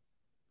night,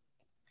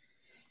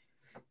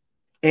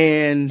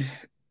 and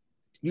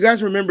you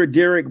guys remember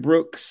Derrick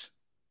Brooks?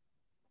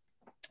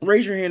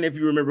 Raise your hand if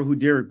you remember who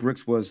Derrick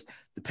Brooks was,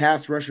 the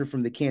pass rusher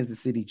from the Kansas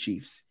City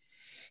Chiefs.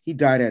 He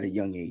died at a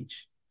young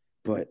age,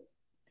 but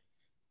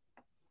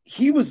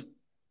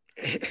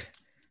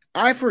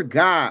I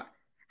forgot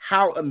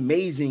how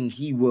amazing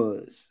he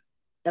was.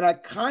 And I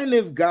kind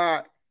of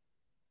got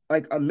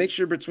like a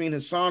mixture between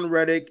Hassan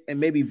Reddick and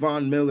maybe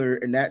Von Miller,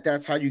 and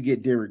that's how you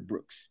get Derrick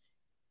Brooks.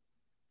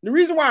 The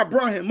reason why I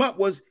brought him up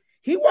was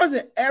he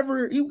wasn't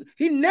ever,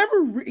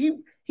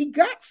 he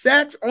got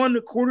sacks on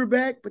the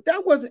quarterback, but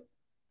that wasn't,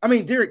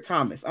 Derek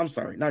Thomas. I'm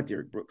sorry, not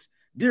Derrick Brooks.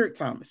 Derek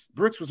Thomas.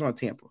 Brooks was on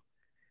Tampa.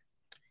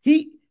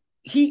 He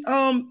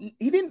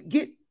didn't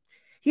get,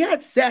 he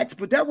had sacks,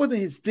 but that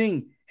wasn't his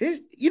thing.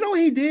 You know what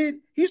he did?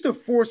 He used to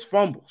force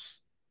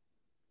fumbles.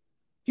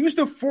 The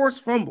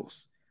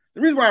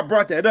reason why I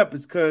brought that up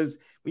is because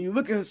when you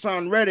look at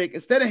Hassan Reddick,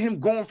 instead of him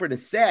going for the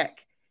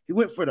sack, he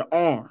went for the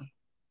arm.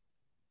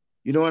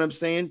 You know what I'm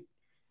saying?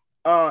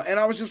 And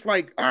I was just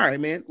like, all right,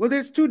 man. Well,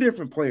 there's two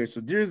different players. So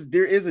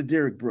there is a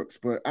Derrick Brooks,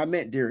 but I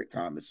meant Derek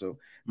Thomas. So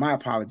my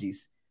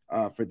apologies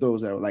for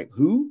those that are like,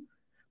 who?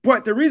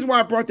 But the reason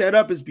why I brought that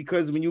up is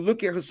because when you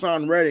look at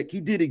Hassan Reddick,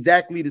 he did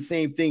exactly the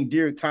same thing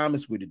Derek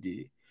Thomas would have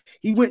did.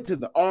 He went to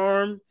the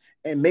arm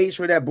and made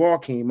sure that ball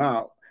came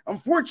out.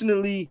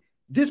 Unfortunately,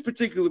 this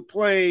particular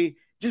play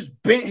just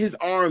bent his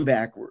arm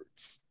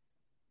backwards.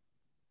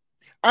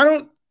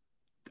 I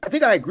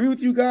think I agree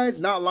with you guys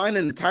not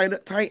lining the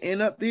tight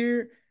end up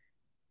there.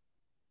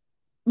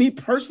 Me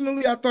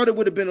personally, I thought it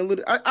would have been a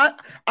little.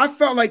 I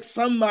felt like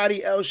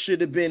somebody else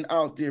should have been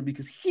out there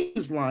because he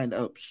was lined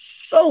up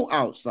so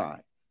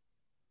outside.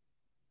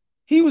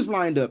 He was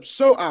lined up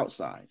so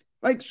outside,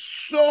 like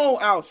so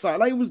outside.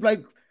 Like it was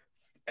like,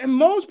 and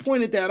Mose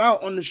pointed that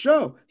out on the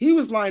show. He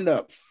was lined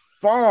up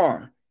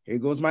far. Here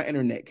goes my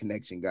internet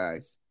connection,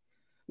 guys.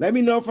 Let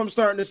me know if I'm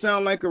starting to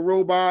sound like a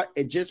robot.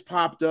 It just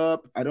popped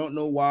up. I don't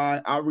know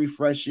why. I'll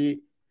refresh it.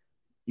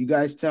 You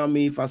guys tell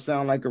me if I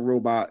sound like a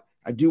robot.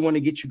 I do want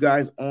to get you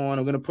guys on.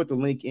 I'm going to put the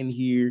link in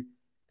here.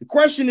 The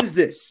question is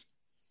this.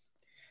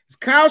 Is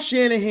Kyle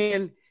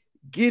Shanahan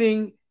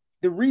getting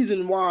the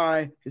reason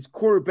why his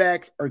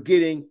quarterbacks are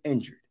getting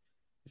injured?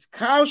 Is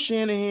Kyle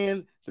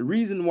Shanahan the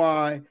reason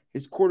why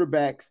his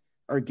quarterbacks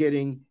are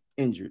getting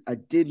injured? I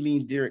did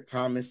mean Derek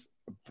Thomas.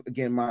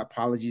 Again, my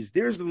apologies.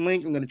 There's the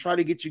link. I'm going to try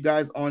to get you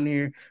guys on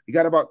here. We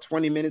got about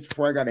 20 minutes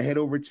before I got to head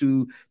over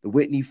to the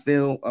Whitney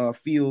Field,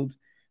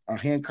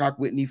 Hancock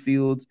Whitney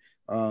Field,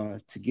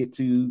 to get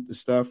to the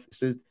stuff. It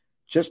says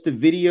just the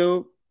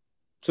video.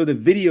 So the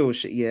video,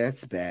 yeah,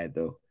 that's bad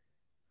though.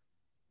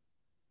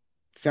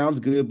 Sounds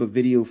good, but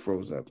video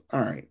froze up.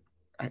 All right.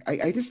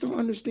 I just don't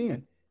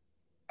understand.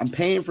 I'm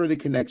paying for the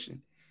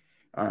connection.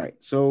 All right.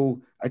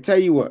 So I tell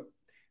you what,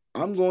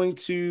 I'm going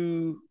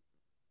to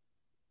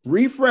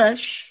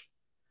refresh.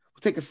 We'll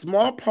take a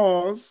small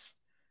pause.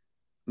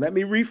 Let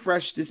me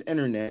refresh this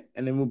internet,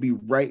 and then we'll be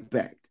right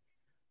back.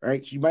 All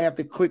right. So you might have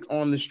to click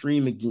on the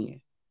stream again.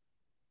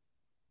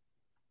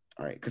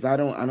 All right, because I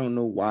don't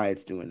know why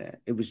it's doing that.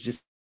 It was just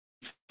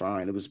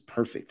fine. It was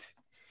perfect.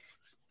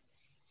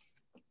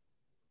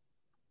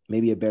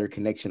 Maybe a better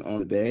connection on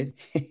the bed.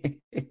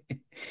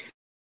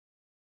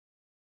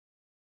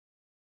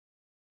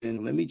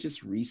 And let me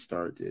just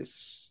restart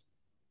this.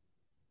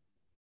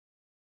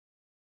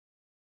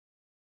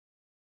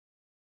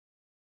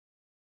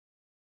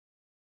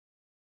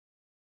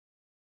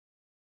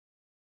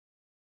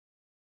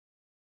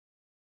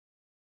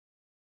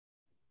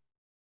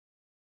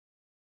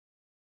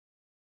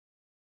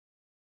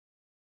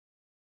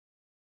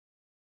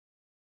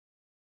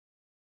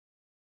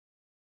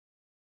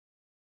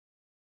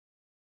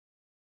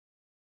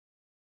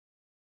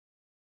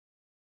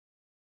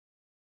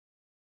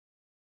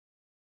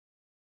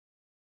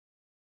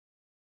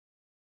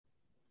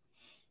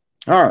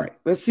 All right,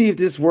 let's see if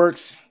this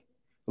works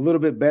a little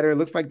bit better. It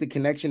looks like the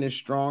connection is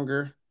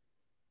stronger.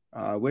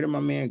 Where did my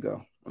man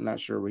go? I'm not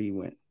sure where he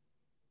went.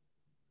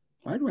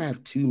 Why do I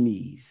have two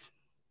me's?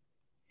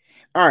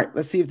 All right,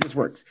 let's see if this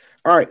works.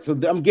 All right, so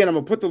again, I'm going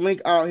to put the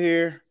link out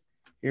here.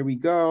 Here we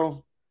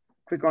go.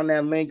 Click on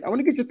that link. I want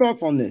to get your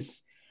thoughts on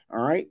this.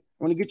 All right,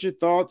 I want to get your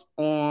thoughts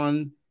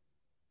on,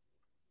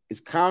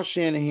 is Kyle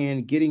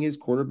Shanahan getting his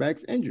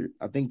quarterbacks injured?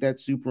 I think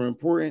that's super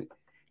important.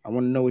 I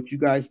want to know what you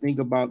guys think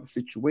about the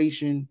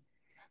situation.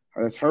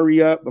 Let's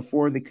hurry up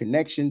before the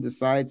connection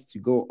decides to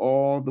go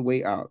all the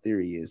way out. There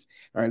he is.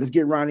 All right, let's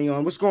get Ronnie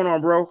on. What's going on,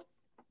 bro?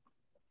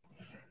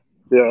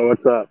 Yo,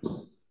 what's up?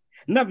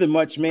 Nothing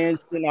much, man.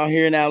 Sitting out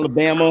here in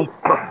Alabama.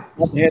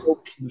 I'll head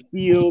over to the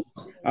field.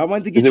 I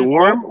wanted to get Is it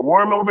warm?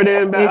 Warm over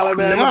there in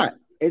Alabama?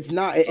 It's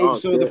not.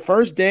 So good. the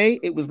first day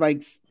it was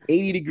like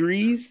 80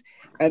 degrees,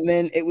 and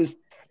then it was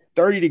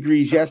 30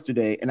 degrees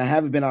yesterday, and I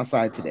haven't been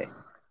outside today.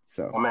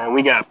 So, oh man,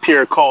 we got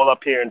pure cold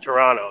up here in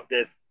Toronto.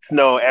 There's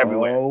snow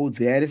everywhere. Oh,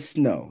 that is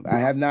snow. I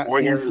have not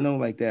seen snow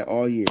like that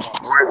all year.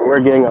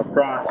 We're getting a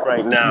frost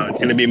right now. It's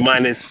going to be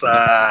minus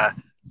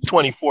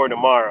 24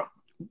 tomorrow.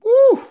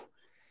 Woo!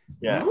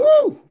 Yeah.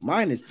 Woo!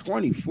 Minus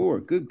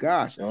 24. Good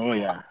gosh. Oh,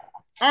 yeah.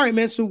 All right,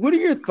 man. So what are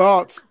your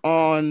thoughts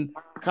on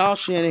Kyle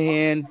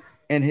Shanahan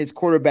and his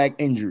quarterback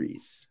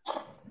injuries?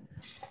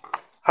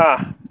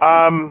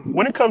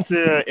 When it comes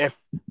to if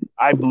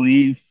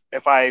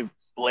I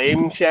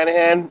blame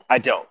Shanahan, I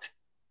don't.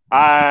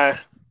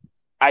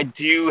 I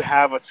do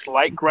have a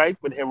slight gripe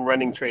with him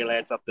running Trey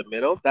Lance up the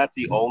middle. That's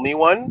the only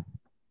one.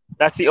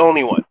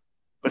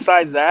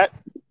 Besides that,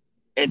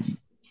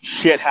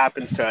 shit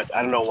happens to us.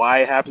 I don't know why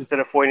it happens to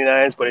the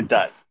 49ers, but it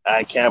does.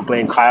 I can't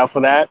blame Kyle for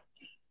that.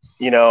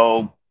 You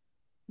know,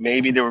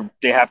 maybe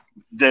they have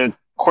the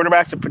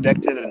quarterbacks are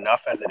protected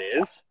enough as it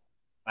is.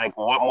 Like,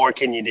 what more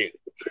can you do?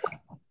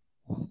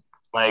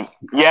 Like,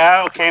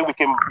 yeah, okay, we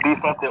can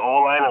beef up the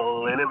O-line a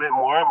little bit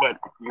more, but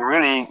you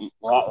really,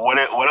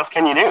 what else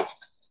can you do?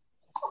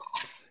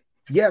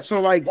 Yeah, so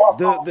like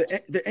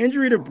the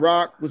injury to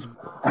Brock was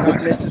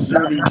not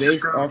necessarily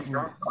based off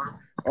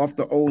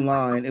the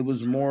O-line. It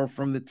was more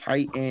from the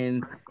tight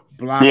end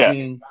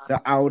blocking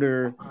the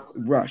outer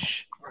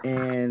rush.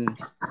 And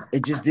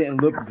it just didn't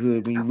look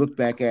good when you look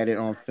back at it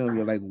on film.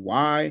 You're like,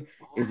 why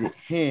is it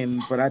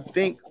him? But I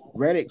think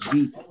Reddick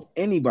beats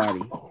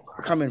anybody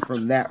coming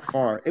from that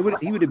far. He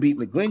would have beat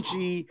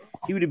McGlinchey.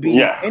 He would have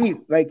beat any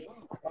like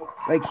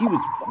he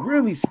was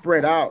really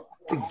spread out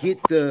to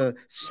get the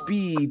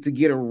speed to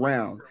get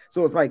around.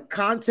 So it's like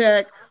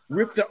contact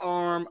rip the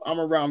arm, I'm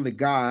around the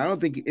guy. I don't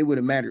think it would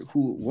have mattered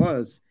who it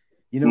was.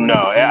 You know what No,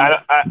 I'm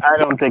saying? I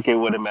don't think it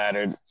would have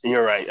mattered.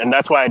 You're right, and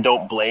that's why I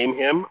don't blame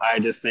him. I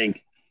just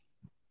think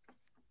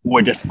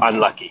we're just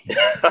unlucky.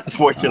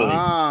 Unfortunately,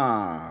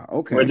 we're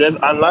Okay. just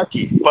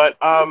unlucky. But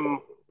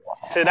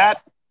to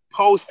that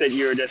post that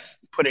you're just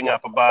putting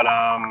up about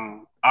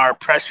our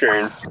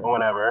pressures or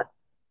whatever,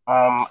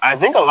 I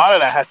think a lot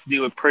of that has to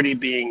do with Purdy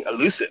being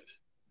elusive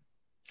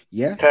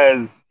Yeah.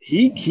 because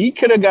he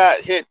could have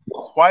got hit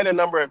quite a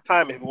number of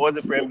times if it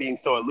wasn't for him being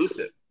so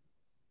elusive.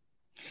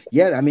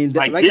 Yeah. I mean,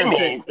 Like like I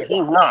said, Jimmy,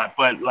 he's not,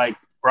 but like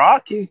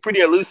Brock, he's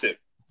pretty elusive.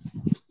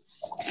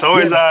 So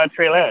yeah. is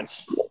Trey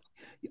Lance.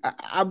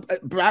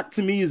 Brock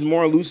to me is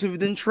more elusive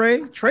than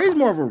Trey. Trey's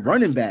more of a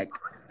running back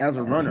as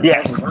a runner,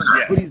 Yes, but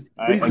yes, he's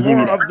I give you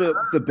more that.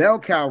 of the bell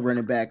cow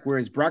running back,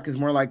 whereas Brock is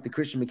more like the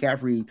Christian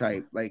McCaffrey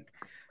type. Like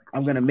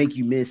I'm gonna make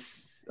you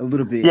miss a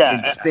little bit and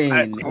Yeah,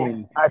 spin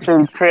and I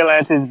think Trey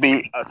Lance is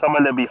be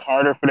someone that'd be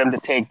harder for them to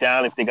take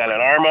down if they got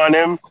an arm on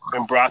him,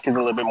 and Brock is a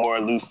little bit more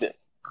elusive.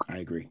 I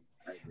agree.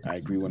 I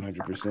agree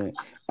 100%.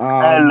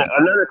 And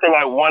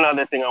one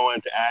other thing I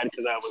wanted to add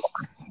because I was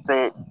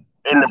saying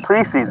in the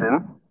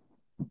preseason,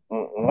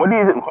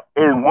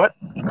 what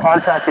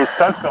contract is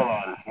Sudfeld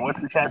on?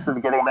 What's the chances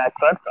of getting back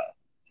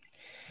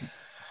Sudfeld?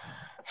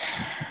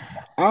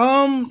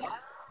 Um,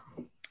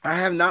 I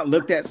have not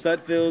looked at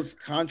Sudfeld's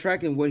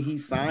contract and what he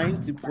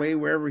signed to play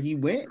wherever he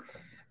went.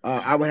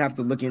 I would have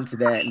to look into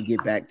that and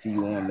get back to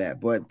you on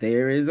that. But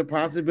there is a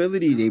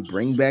possibility they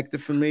bring back the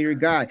familiar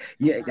guy.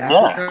 Yeah, that's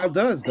what Yeah, Kyle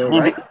does, though, he,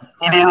 right?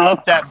 he didn't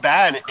look that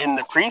bad in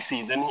the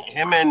preseason.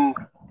 Him and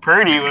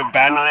Purdy were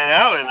battling it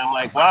out, and I'm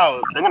like,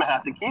 wow, they're gonna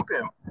have to keep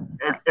him.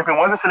 If it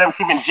wasn't for them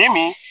keeping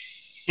Jimmy,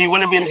 he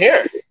wouldn't have been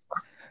here.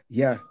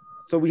 Yeah.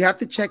 So we have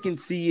to check and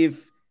see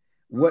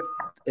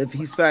if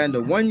he signed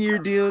a 1 year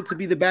deal to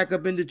be the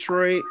backup in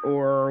Detroit,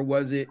 or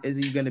is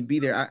he going to be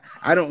there?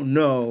 I don't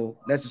know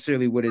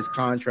necessarily what his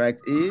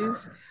contract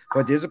is,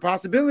 but there's a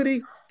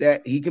possibility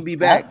that he can be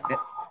back.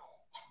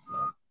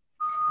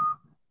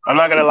 I'm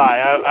not gonna lie.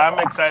 I'm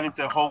excited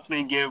to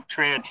hopefully give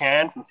Trey a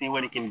chance and see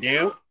what he can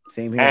do.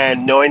 Same here.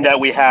 And knowing that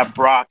we have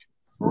Brock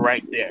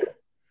right there,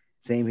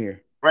 Same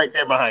here. right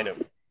there behind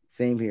him.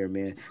 Same here,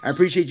 man. I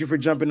appreciate you for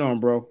jumping on,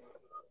 bro.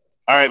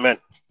 All right, man.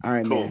 All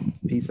right, Cool. man.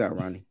 Peace out,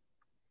 Ronnie.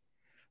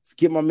 Let's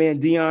get my man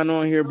Dion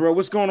on here, bro.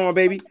 What's going on,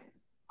 baby?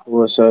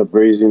 What's up,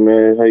 Breezy,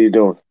 man? How you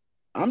doing?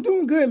 I'm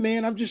doing good,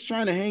 man. I'm just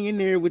trying to hang in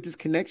there with this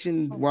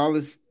connection while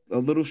it's a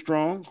little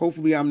strong.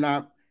 Hopefully, I'm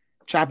not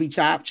choppy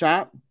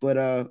chop,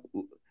 but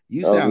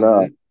you Oh sound no,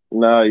 good.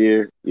 no,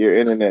 your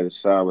internet is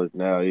solid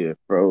now. You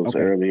froze Okay.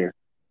 earlier.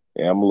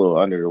 Yeah, I'm a little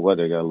under the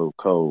weather. Got a little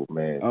cold,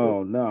 man. But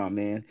Oh no,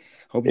 man.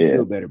 Hope you yeah,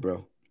 feel better,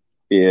 bro.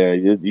 yeah.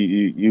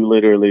 You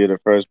literally the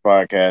first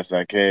podcast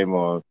I came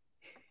on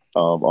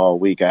all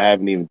week. I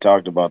haven't even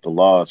talked about the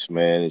loss,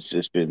 man. It's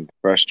just been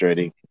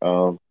frustrating.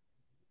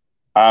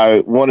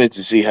 I wanted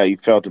to see how you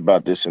felt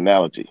about this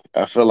analogy.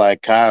 I feel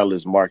like Kyle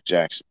is Mark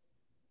Jackson.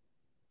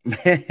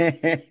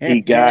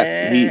 He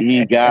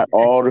got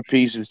all the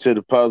pieces to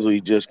the puzzle.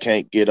 He just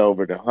can't get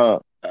over the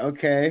hump.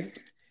 Okay.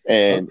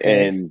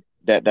 Okay. And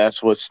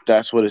that's what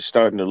it's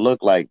starting to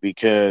look like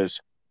because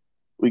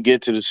we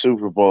get to the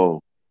Super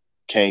Bowl,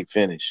 can't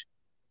finish.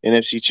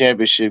 NFC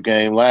Championship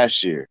game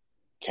last year,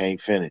 can't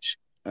finish.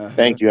 Uh-huh.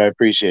 Thank you. I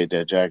appreciate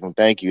that, Jacqueline.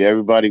 Thank you.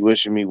 Everybody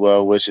wishing me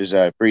well wishes.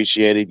 I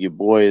appreciate it. Your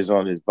boy is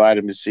on his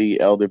vitamin C,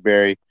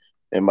 elderberry,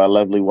 and my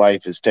lovely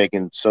wife is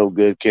taking so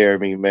good care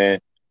of me, man.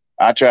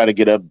 I try to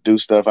get up, do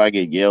stuff. I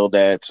get yelled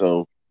at.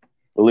 So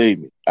believe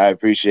me, I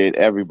appreciate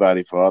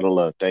everybody for all the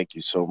love. Thank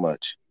you so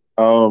much.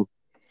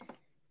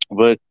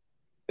 But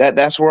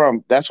that's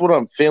what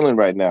I'm feeling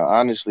right now.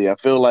 Honestly, I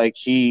feel like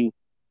he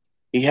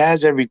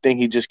has everything.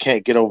 He just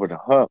can't get over the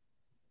hump.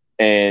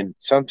 And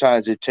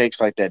sometimes it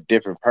takes like that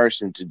different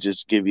person to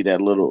just give you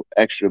that little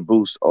extra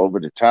boost over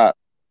the top.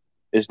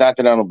 It's not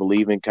that I don't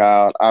believe in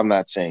Kyle. I'm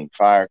not saying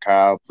fire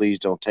Kyle. Please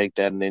don't take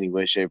that in any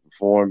way, shape, or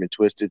form and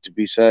twist it to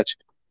be such.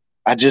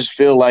 I just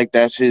feel like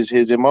that's his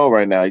MO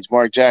right now. He's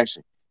Mark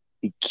Jackson.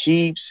 He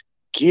keeps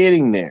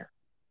getting there.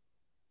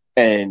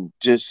 And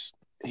just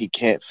he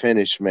can't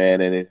finish,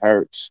 man, and it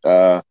hurts.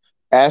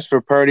 As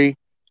for Purdy,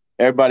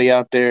 everybody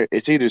out there,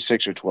 it's either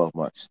 6 or 12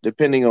 months,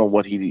 depending on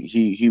what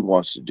he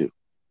wants to do.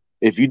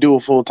 If you do a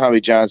full Tommy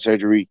John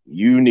surgery,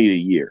 you need a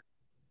year.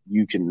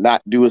 You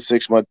cannot do a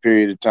 6 month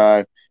period of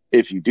time.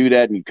 If you do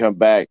that and you come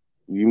back,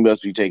 you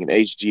must be taking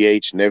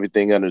HGH and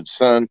everything under the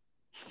sun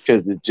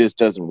because it just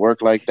doesn't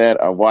work like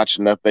that. I watch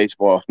enough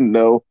baseball to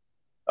know.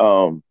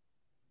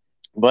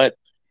 But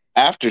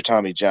after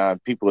Tommy John,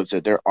 people have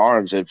said their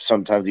arms have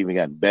sometimes even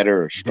gotten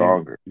better or Better.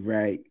 stronger.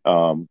 Right.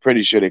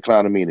 Pretty sure they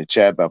clowning me in the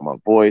chat about my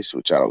voice,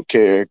 which I don't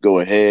care. Go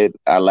ahead.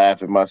 I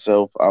laugh at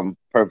myself. I'm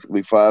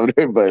perfectly fine with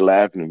everybody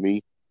laughing at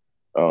me.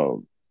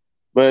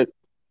 But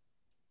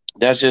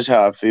that's just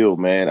how I feel,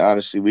 man.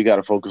 Honestly, we got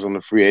to focus on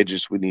the free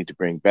agents we need to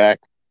bring back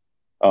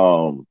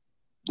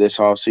this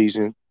off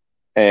season.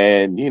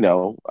 And,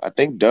 I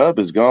think Dub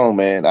is gone,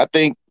 man. I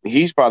think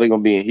he's probably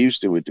going to be in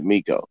Houston with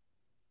D'Amico.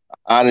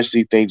 I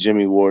honestly think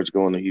Jimmy Ward's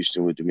going to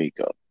Houston with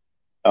D'Amico.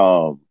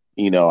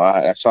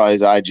 I saw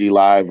his IG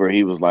live where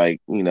he was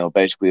like,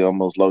 basically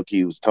almost low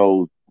key was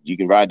told you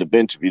can ride the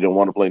bench if you don't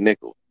want to play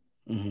nickel.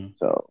 Mm-hmm.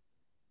 So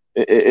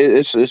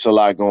it's a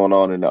lot going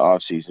on in the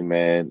offseason,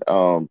 man.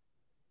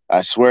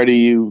 I swear to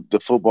you,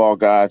 the football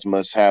guys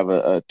must have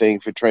a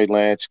thing for Trey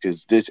Lance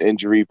because this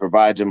injury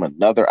provides him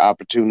another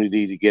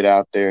opportunity to get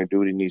out there and do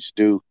what he needs to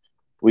do.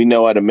 We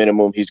know at a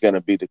minimum he's going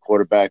to be the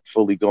quarterback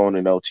fully going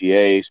in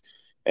OTAs.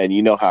 And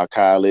you know how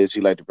Kyle is. He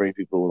like to bring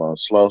people along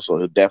slow, so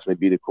he'll definitely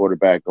be the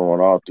quarterback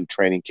going all through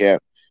training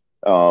camp,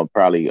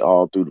 probably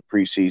all through the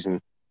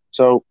preseason.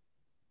 So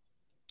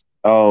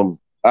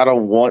I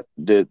don't want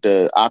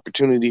the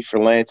opportunity for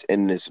Lance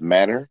in this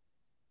manner,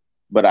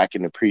 but I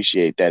can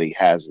appreciate that he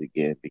has it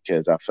again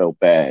because I felt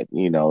bad.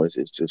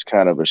 It's just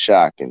kind of a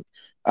shock. And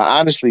I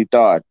honestly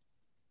thought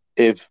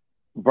if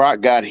Brock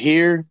got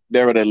here,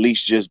 there would at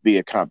least just be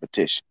a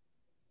competition.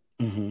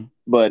 Mm-hmm.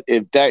 But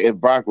if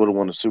Brock would have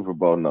won the Super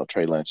Bowl, no,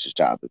 Trey Lance's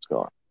job is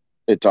gone.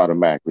 It's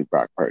automatically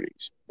Brock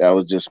Purdy's. That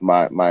was just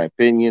my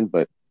opinion,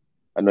 but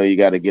I know you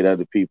got to get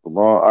other people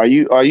on. Are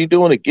you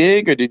doing a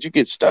gig or did you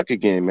get stuck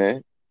again,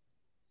 man?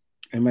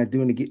 Am I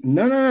doing it?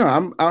 No.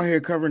 I'm out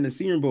here covering the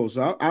Senior Bowl,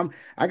 so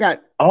I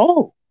got.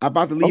 Oh, I'm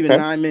about to leave in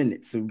okay. 9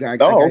 minutes, so I Oh, got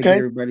to get okay.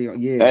 everybody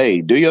on. Yeah,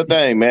 Hey, do your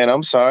thing, man.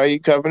 I'm sorry you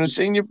covering the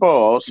Senior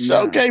Bowl.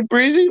 nah, Okay,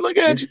 Breezy, look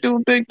at you this.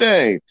 doing big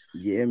thing.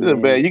 Yeah, Look,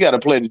 man, man. you got to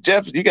play the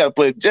Jefferson. You got to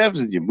play the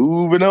Jefferson. You're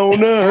moving on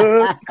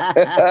up.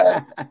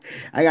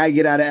 I gotta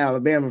get out of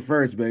Alabama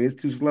first, but it's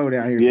too slow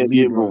down here for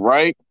me, Yeah, bro.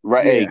 right.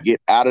 Hey, Yeah,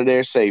 get out of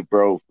there safe,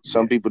 bro. yeah.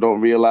 Some people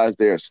don't realize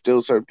there are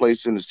still certain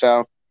places in the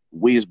South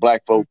we as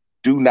black folk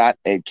do not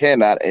and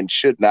cannot and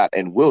should not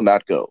and will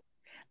not go.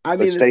 I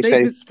But mean, the stay safe.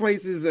 safest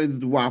places is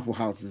the Waffle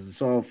Houses.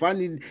 So if I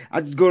need, I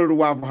just go to the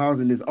Waffle House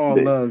and it's all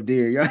There, love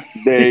there.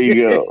 there you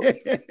go.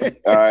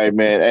 All right,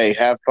 man. Hey,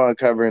 have fun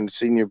covering the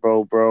Senior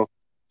Bowl, bro.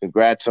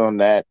 Congrats on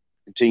that.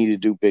 Continue to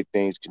do big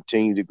things.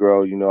 Continue to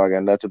grow. I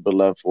got nothing but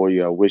love for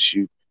you. I wish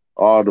you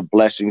all the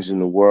blessings in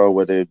the world,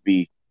 whether it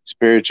be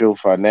spiritual,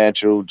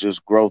 financial,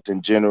 just growth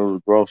in general,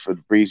 growth for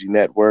the Breezy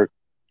Network,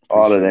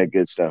 all of Appreciate that it.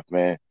 good stuff,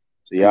 man.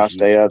 So y'all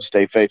stay Appreciate you. up,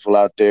 stay faithful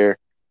out there.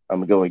 I'm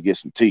gonna go and get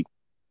some tea.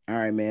 All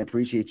right, man.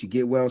 Appreciate you.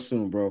 Get well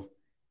soon, bro.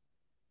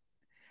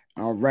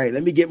 All right.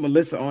 Let me get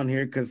Melissa on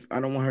here because I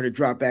don't want her to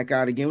drop back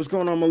out again. What's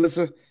going on,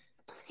 Melissa?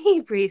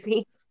 Hey,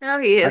 Breezy. How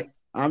are you?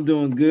 I'm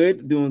doing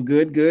good. Doing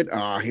good. Good.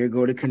 Ah, here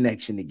go the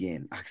connection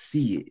again. I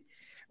see it.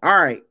 All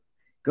right.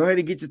 Go ahead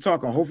and get your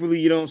talk on. Hopefully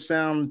you don't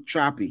sound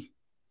choppy.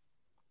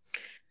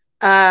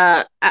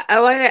 I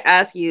wanted to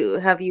ask you,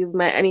 have you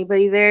met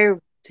anybody there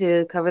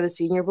to cover the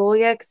Senior Bowl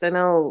yet? Because I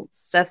know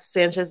Steph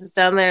Sanchez is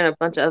down there and a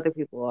bunch of other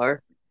people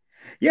are.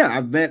 Yeah,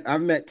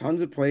 I've met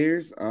tons of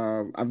players.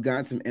 I've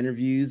gotten some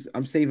interviews.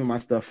 I'm saving my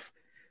stuff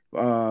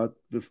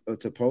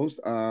to post.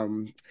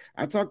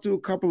 I talked to a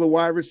couple of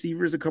wide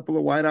receivers, a couple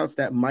of wideouts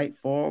that might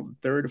fall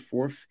third or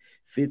fourth,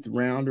 fifth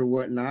round or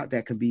whatnot.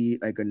 That could be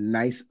like a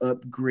nice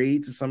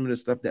upgrade to some of the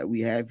stuff that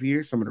we have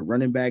here. Some of the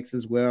running backs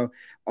as well,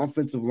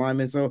 offensive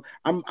linemen. So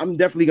I'm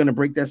definitely gonna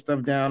break that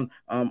stuff down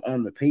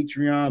on the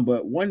Patreon.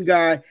 But one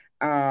guy.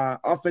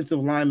 Offensive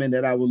lineman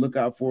that I would look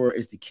out for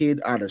is the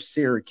kid out of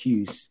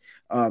Syracuse,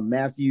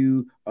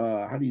 Matthew.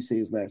 How do you say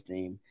his last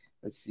name?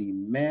 Let's see,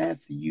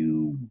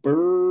 Matthew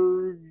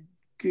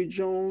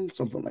Jones,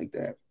 something like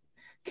that.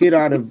 Kid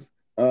out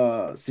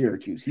of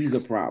Syracuse. He's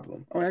a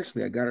problem. Oh,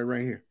 actually, I got it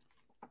right here.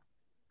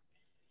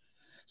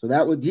 So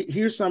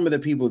here's some of the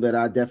people that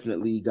I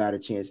definitely got a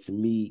chance to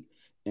meet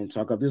and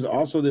talk up. There's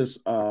also this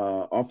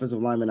offensive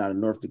lineman out of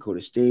North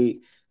Dakota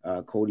State,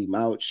 Cody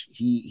Mouch.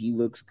 He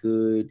looks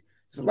good.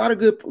 There's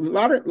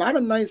a lot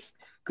of nice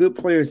good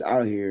players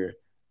out here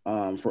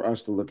for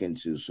us to look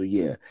into. So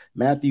yeah,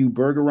 Matthew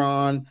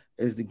Bergeron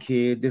is the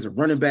kid. There's a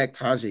running back,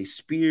 Tajay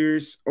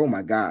Spears. Oh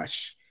my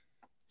gosh,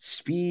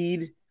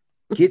 speed,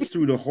 gets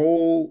through the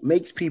hole,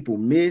 makes people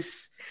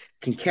miss,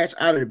 can catch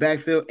out of the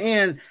backfield,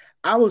 and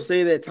I would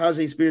say that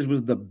Tajay Spears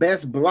was the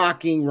best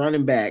blocking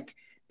running back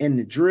in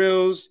the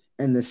drills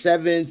and the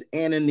sevens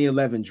and in the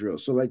 11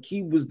 drills. So like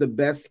he was the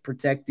best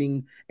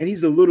protecting, and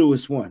he's the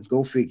littlest one.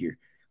 Go figure.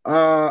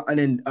 And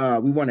then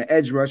we want an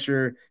edge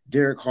rusher,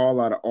 Derek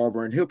Hall out of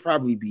Auburn. He'll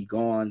probably be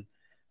gone.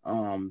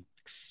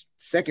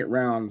 Second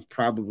round,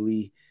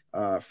 probably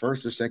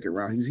first or second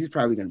round. He's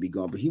probably going to be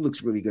gone, but he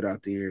looks really good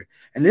out there.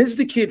 And this is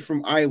the kid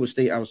from Iowa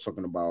State I was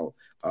talking about,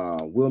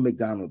 Will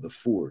McDonald the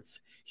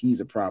fourth.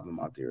 He's a problem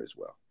out there as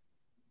well.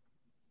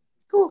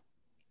 Cool.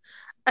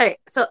 All right.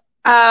 So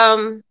I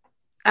want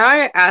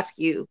to ask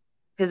you,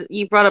 because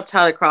you brought up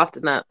Tyler Croft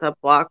in that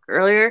block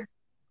earlier.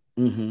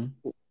 Mm-hmm.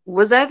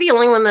 Was that the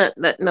only one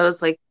that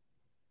noticed, like,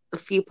 a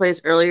few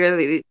plays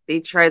earlier, they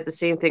tried the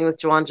same thing with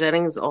Juwan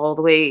Jennings all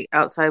the way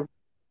outside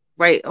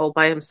right all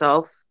by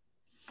himself,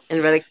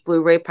 and Reddick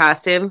blew right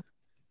past him?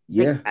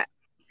 Yeah.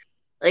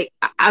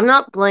 I'm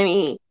not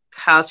blaming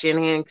Kyle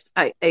Shanahan, because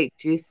I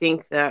do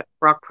think that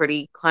Brock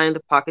Purdy climbed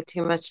the pocket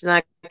too much in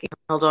that game,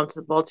 held on to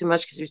the ball too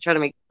much because he was trying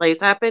to make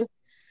plays happen.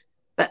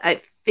 But I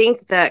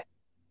think that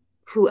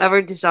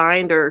whoever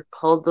designed or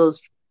called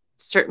those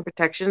certain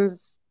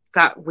protections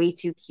got way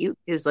too cute.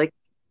 Is like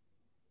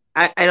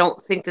I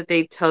don't think that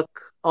they took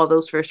all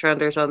those first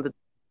rounders on the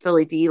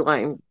Philly D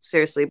line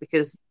seriously,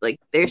 because like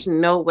there's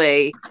no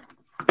way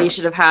they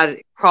should have had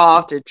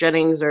Croft or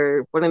Jennings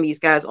or one of these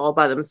guys all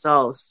by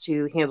themselves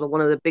to handle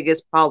one of the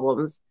biggest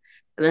problems,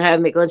 and then have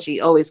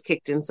McGlinchey always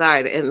kicked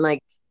inside and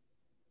like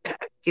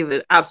give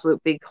an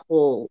absolute big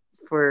hole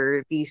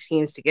for these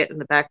teams to get in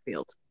the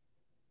backfield.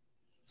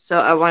 So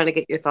I wanted to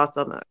get your thoughts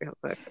on that real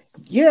quick.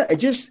 Yeah, it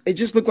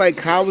just looked like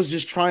Kyle was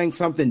just trying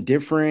something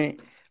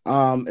different,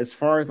 as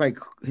far as like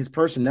his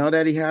personnel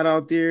that he had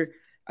out there.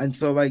 And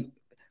so like,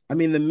 I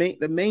mean,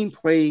 the main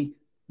play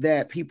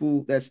that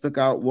people that stuck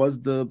out was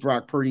the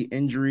Brock Purdy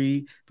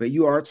injury, but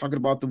you are talking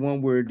about the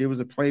one where there was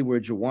a play where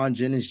Jawan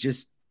Jennings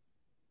just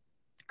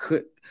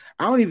could,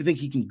 I don't even think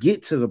he can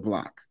get to the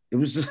block. It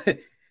was just,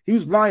 he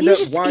was lined up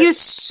wide, He was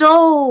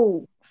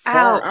so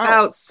far out.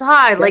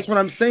 outside. That's Like what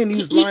I'm saying. He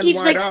was he lined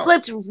just wide like out.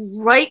 slipped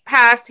right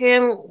past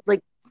him, like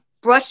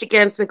brushed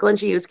against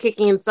McGlinchey. He was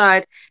kicking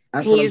inside,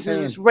 That's and what he I'm was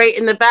saying. just right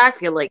in the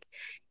backfield. Like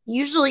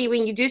usually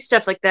when you do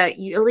stuff like that,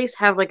 you at least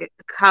have like a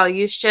Kyle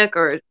Juszczyk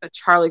or a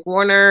Charlie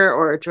Warner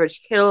or a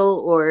George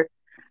Kittle or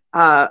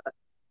uh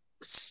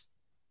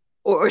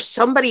or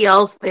somebody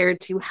else there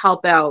to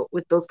help out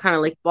with those kind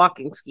of like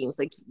blocking schemes.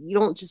 Like you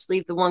don't just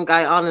leave the one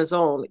guy on his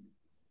own.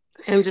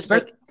 And just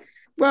But like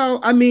well,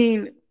 I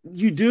mean,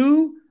 you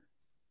do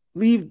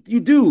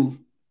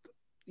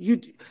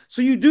you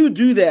so you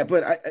do that,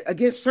 but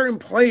against certain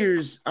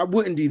players, I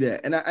wouldn't do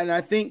that. And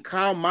I think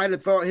Kyle might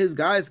have thought his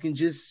guys can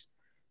just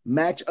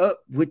match up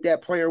with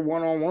that player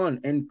one on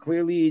one, and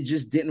clearly it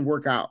just didn't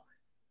work out.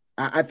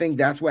 I think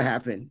that's what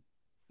happened.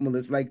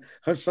 Melissa, like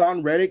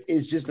Hassan Reddick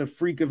is just a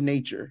freak of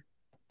nature.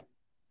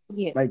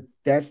 yeah. Like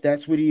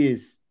that's what he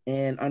is.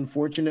 And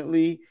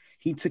unfortunately,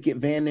 he took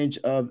advantage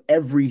of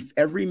every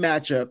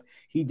matchup.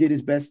 He did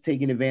his best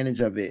taking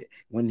advantage of it.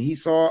 When he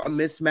saw a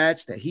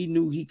mismatch that he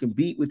knew he can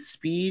beat with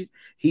speed,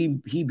 he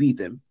beat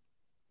them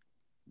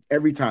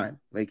every time.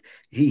 Like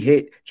he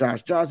hit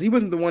Josh Johnson. He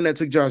wasn't the one that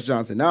took Josh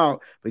Johnson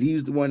out, but he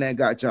was the one that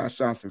got Josh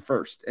Johnson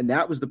first. And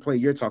that was the play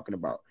you're talking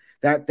about.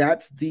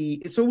 That's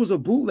the so it was a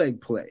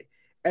bootleg play.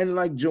 And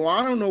like Juwan,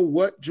 I don't know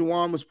what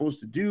Juwan was supposed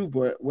to do,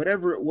 but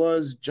whatever it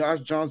was, Josh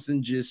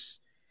Johnson just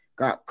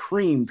got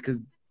creamed because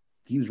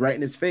he was right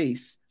in his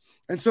face.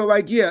 And so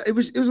like, yeah, it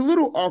was a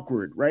little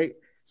awkward, right?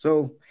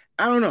 So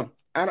I don't know.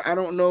 I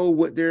don't know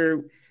what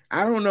they're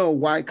I don't know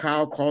why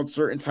Kyle called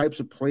certain types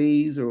of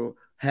plays or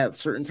have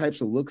certain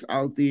types of looks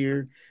out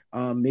there.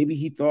 Maybe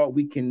he thought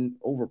we can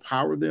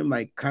overpower them,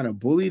 like kind of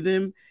bully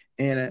them.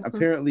 And Mhm.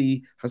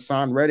 apparently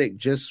Hassan Reddick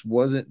just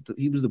wasn't,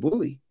 he was the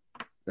bully.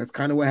 That's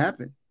kind of what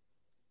happened.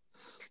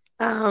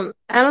 I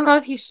don't know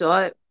if you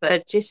saw it,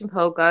 but Jason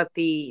Poe got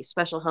the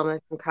special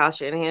helmet from Kyle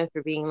Shanahan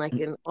for being like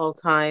an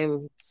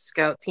all-time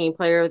scout team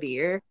player of the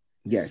year.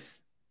 Yes.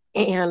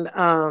 And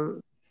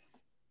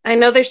I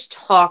know there's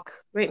talk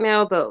right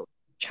now about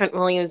Trent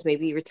Williams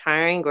maybe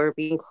retiring or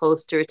being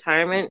close to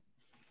retirement,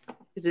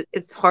 because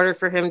it's harder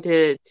for him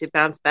to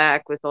bounce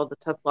back with all the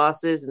tough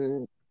losses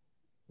and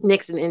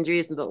nicks and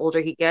injuries and the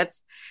older he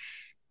gets.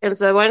 And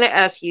so I wanted to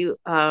ask you,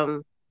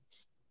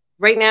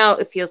 right now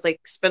it feels like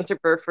Spencer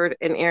Burford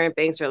and Aaron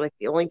Banks are like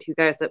the only two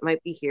guys that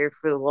might be here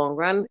for the long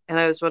run. And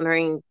I was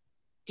wondering,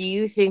 do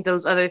you think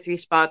those other three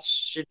spots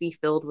should be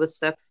filled with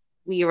stuff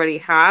we already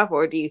have,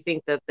 or do you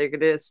think that they're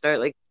gonna start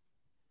like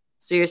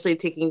seriously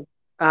taking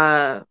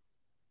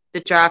the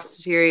draft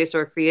serious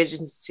or free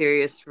agency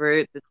serious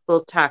for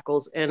both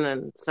tackles and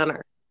then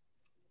center?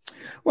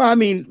 Well, I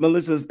mean,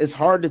 Melissa, it's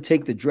hard to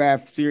take the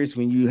draft serious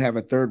when you have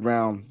a third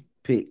round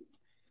pick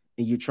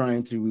and you're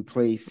trying to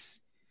replace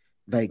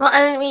like Well,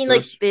 I didn't mean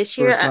like first this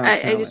year. first round I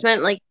just talent.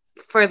 meant like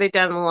further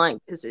down the line,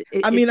 because I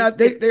it mean, just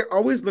it's they're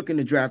always looking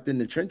to draft in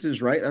the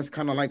trenches, right? That's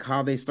kind of like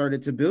how they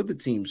started to build the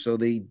team. So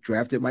they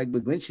drafted Mike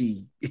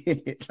McGlinchey,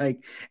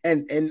 like,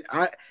 and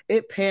I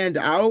it panned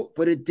out,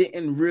 but it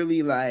didn't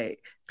really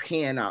like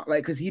pan out,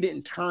 like because he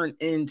didn't turn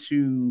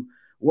into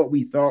what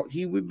we thought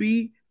he would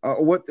be,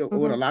 or what a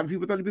mhm. lot of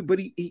people thought he'd be. But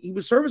he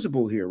was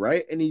serviceable here,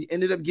 right? And he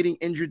ended up getting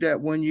injured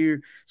that one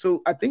year.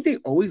 So I think they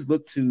always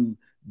look to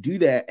do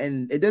that,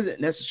 and it doesn't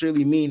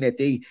necessarily mean that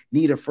they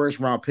need a first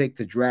round pick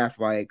to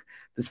draft like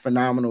this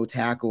phenomenal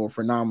tackle or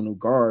phenomenal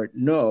guard.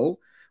 No,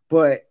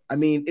 but I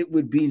mean, it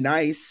would be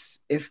nice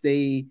if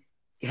they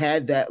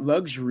had that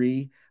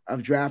luxury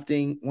of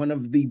drafting one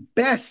of the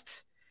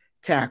best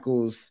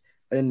tackles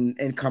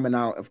and coming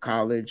out of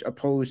college,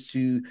 opposed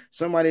to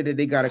somebody that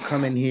they got to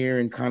come in here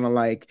and kind of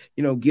like,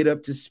 get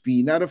up to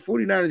speed. Now, the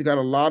 49ers got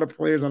a lot of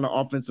players on the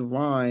offensive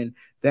line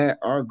that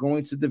are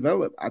going to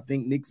develop. I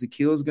think Nick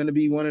Zakil is going to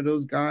be one of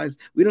those guys.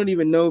 We don't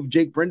even know if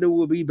Jake Brendel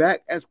will be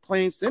back as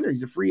playing center.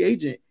 He's a free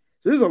agent.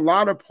 So there's a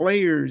lot of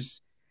players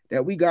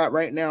that we got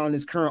right now in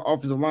this current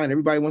offensive line.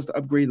 Everybody wants to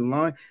upgrade the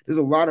line. There's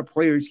a lot of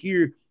players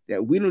here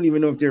that we don't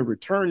even know if they're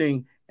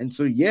returning. And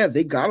so, yeah,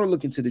 they got to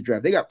look into the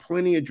draft. They got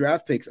plenty of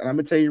draft picks. And I'm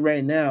going to tell you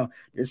right now,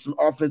 there's some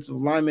offensive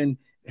linemen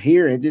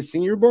here at this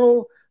Senior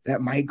Bowl that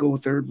might go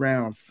third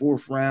round,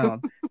 fourth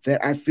round,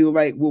 that I feel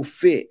like will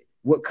fit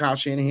what Kyle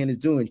Shanahan is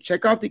doing.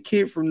 Check out the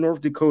kid from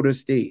North Dakota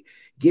State.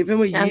 Give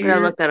him a year. I'm gonna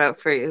look that up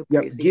for you.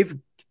 Yep.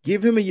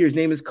 Give him a year. His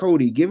name is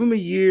Cody. Give him a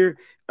year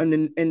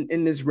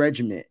in this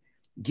regiment.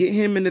 Get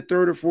him in the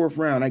 3rd or 4th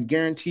round. I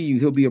guarantee you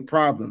he'll be a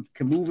problem.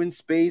 Can move in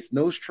space.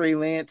 Knows Trey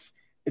Lance.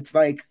 It's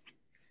like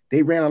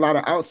they ran a lot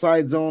of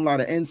outside zone, a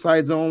lot of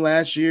inside zone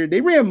last year.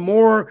 They ran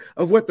more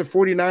of what the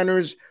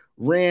 49ers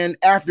ran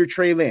after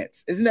Trey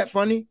Lance. Isn't that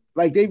funny?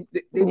 Like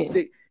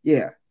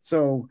yeah.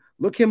 So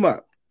look him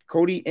up.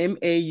 Cody,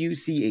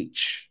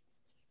 Mauch.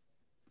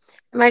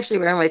 I'm actually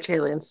wearing my Trey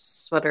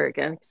Lance sweater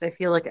again because I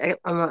feel like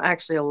I'm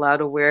actually allowed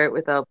to wear it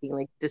without being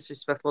like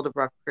disrespectful to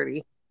Brock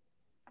Purdy.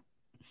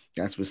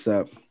 That's what's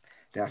up.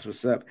 That's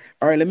what's up.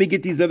 All right, let me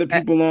get these other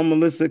people on,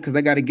 Melissa, because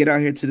I got to get out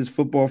here to this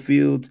football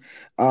field.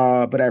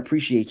 But I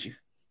appreciate you.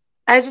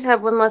 I just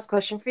have one last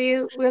question for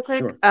you, real quick.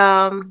 Sure.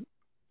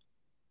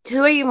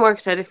 Who are you more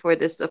excited for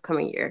this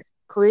upcoming year?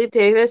 Khalid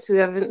Davis, who we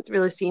haven't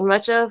really seen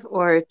much of,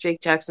 or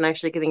Drake Jackson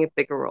actually getting a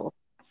bigger role?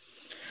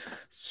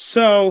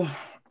 So,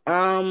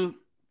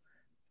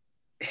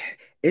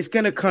 it's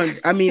gonna come.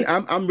 I mean,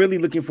 I'm really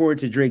looking forward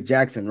to Drake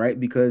Jackson, right?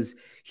 Because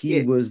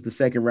he was the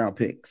 2nd round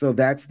pick. So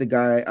that's the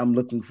guy I'm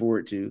looking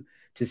forward to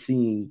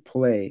seeing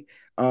play.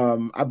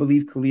 I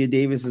believe Khalid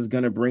Davis is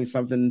going to bring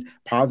something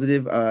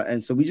positive.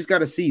 And so we just got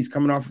to see. He's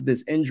coming off of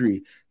this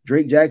injury.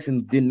 Drake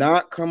Jackson did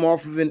not come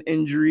off of an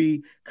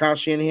injury. Kyle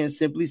Shanahan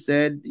simply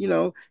said,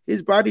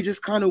 his body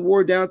just kind of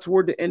wore down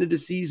toward the end of the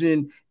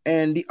season,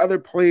 and the other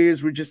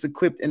players were just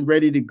equipped and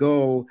ready to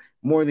go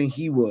more than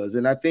he was.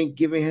 And I think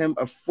giving him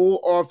a full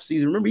off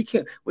season. Remember, he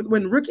can't.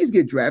 When rookies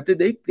get drafted,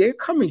 they're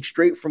coming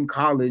straight from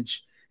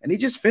college. And he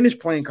just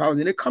finished playing college,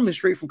 and they're coming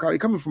straight from college,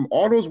 coming from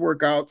all those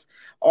workouts,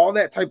 all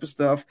that type of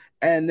stuff,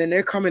 and then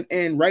they're coming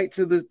in right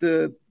to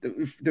the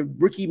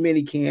rookie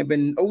mini camp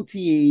and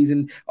OTAs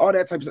and all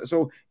that type of stuff.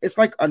 So it's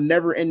like a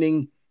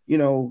never-ending,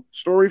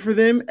 story for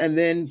them. And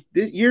then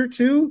this year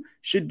 2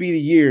 should be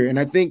the year. And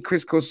I think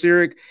Chris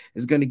Kosirik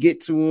is going to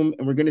get to him,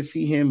 and we're going to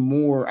see him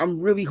more. I'm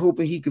really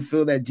hoping he could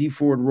fill that D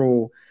Ford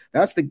role.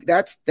 That's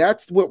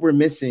what we're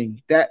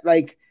missing.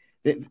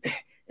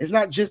 It's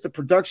not just the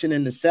production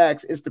and the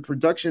sacks, it's the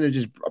production of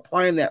just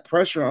applying that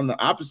pressure on the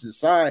opposite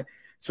side.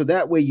 So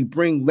that way you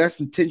bring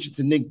less attention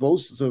to Nick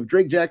Bosa. So if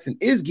Drake Jackson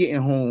is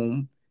getting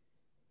home,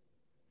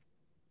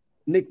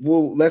 Nick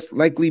will less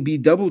likely be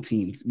double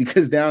teamed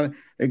because now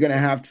they're going to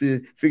have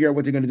to figure out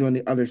what they're going to do on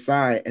the other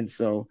side. And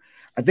so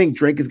I think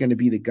Drake is going to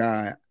be the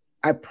guy.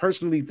 I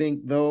personally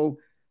think, though,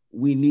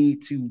 we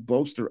need to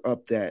bolster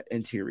up that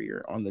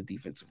interior on the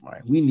defensive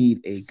line. We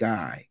need a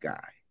guy.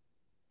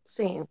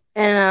 Same.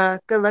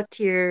 And good luck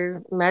to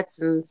your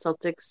Mets and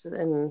Celtics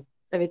and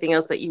everything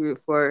else that you root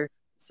for.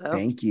 So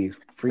thank you.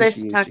 It's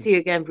nice to talk to you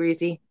again,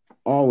 Breezy.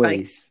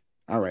 Always.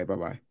 Bye. All right.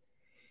 Bye-bye.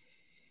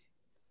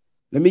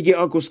 Let me get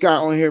Uncle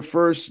Scott on here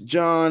first,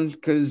 John,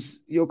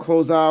 because you'll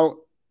close out.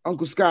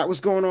 Uncle Scott,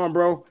 what's going on,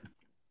 bro?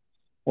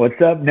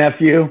 What's up,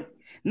 nephew?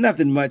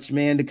 Nothing much,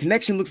 man. The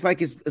connection looks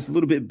like it's a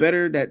little bit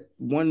better.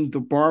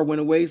 The bar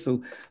went away.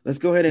 So let's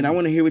go ahead and I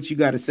want to hear what you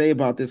got to say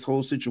about this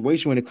whole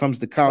situation when it comes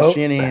to Kyle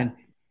Shanahan.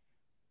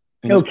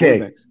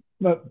 Okay,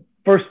 but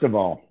first of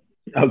all,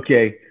 I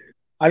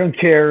don't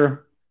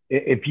care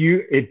if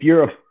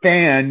you're a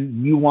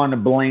fan, you want to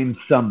blame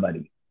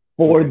somebody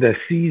for the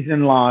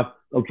season loss.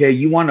 Okay,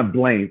 you want to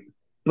blame,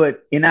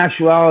 but in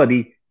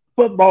actuality,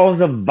 football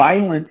is a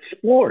violent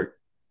sport.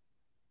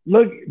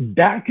 Look,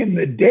 back in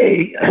the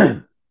day,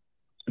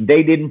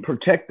 they didn't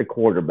protect the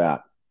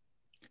quarterback.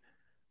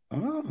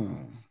 Oh,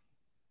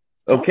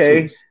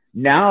 okay.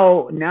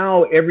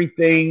 Now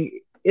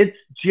everything. It's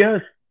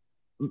just.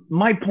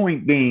 My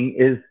point being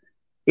is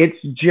it's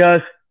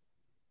just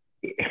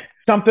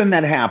something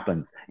that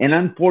happens. And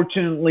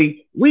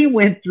unfortunately, we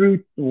went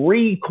through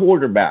 3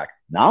 quarterbacks,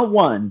 not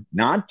 1,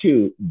 not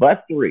 2,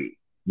 but 3.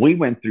 We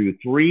went through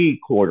 3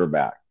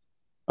 quarterbacks.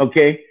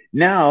 Okay.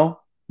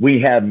 Now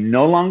we have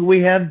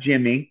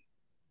Jimmy.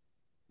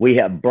 We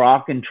have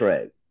Brock and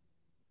Trey.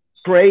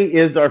 Trey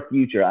is our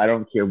future. I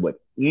don't care what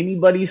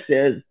anybody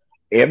says.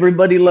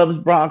 Everybody loves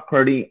Brock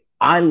Purdy.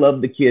 I love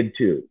the kid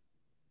too.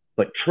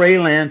 But Trey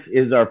Lance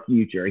is our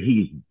future.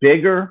 He's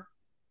bigger.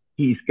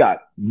 He's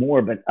got more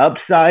of an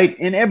upside,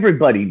 and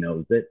everybody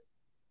knows it.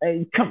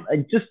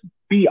 Just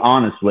be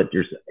honest with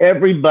yourself.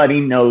 Everybody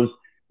knows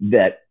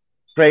that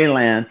Trey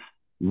Lance,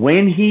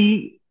 when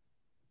he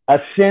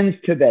ascends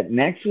to that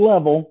next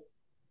level,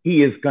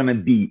 he is going to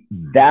be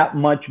that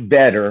much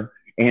better,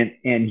 and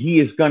he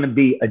is going to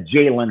be a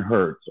Jalen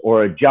Hurts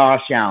or a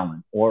Josh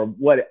Allen or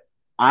what.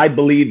 I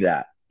believe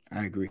that.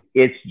 I agree.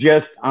 It's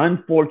just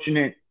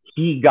unfortunate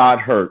he got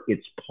hurt.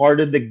 It's part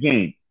of the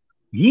game.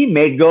 He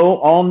may go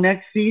all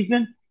next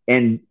season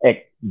and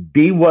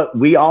be what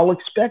we all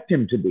expect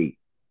him to be,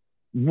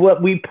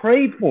 what we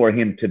prayed for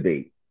him to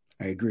be.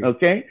 I agree.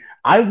 Okay?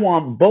 I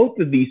want both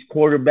of these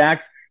quarterbacks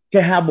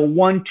to have a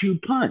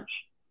 1-2 punch.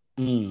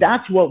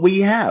 That's what we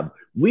have.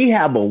 We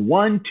have a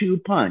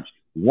 1-2 punch.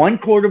 One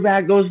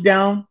quarterback goes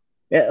down.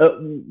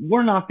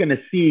 We're not going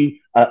to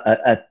see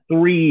a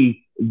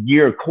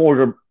 3-year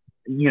quarter,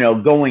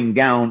 going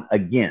down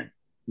again.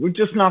 We're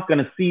just not going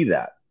to see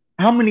that.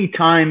 How many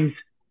times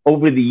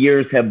over the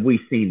years have we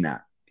seen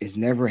that? It's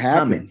never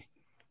happened.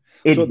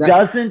 It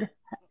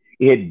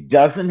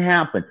doesn't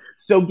happen.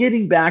 So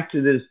getting back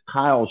to this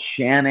Kyle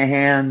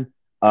Shanahan,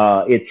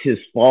 it's his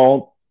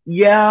fault.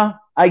 Yeah,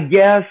 I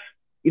guess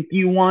if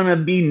you want to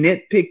be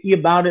nitpicky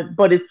about it,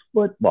 but it's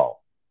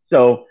football.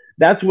 So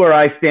that's where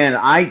I stand.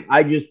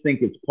 I just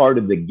think it's part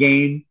of the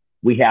game.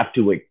 We have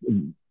to,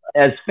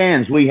 as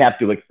fans, we have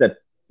to accept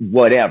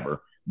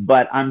whatever.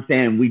 But I'm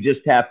saying we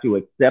just have to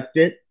accept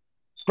it.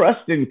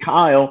 Trust in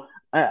Kyle.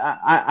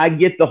 I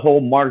get the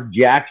whole Mark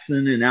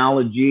Jackson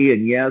analogy,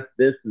 and yes,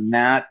 this and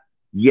that.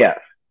 Yes.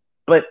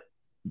 But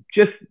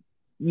just,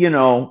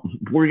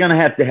 we're going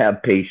to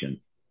have patience.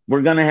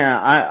 We're going to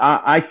have,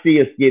 I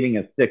see us getting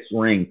a 6th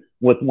ring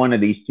with one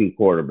of these two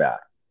quarterbacks.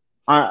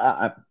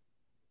 I've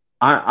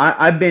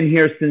been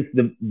here since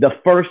the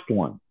first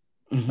one.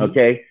 Mm-hmm.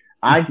 Okay.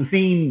 I've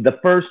seen the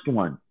first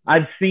one.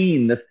 I've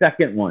seen the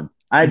second one.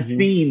 I've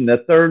seen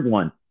the third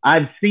one.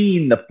 I've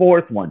seen the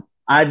 4th one.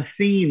 I've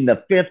seen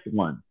the 5th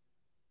one.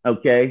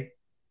 Okay.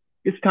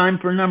 It's time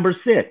for number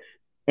 6.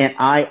 And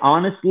I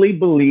honestly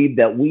believe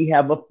that we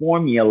have a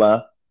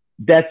formula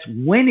that's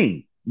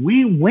winning.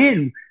 We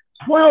win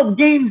 12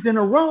 games in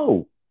a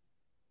row.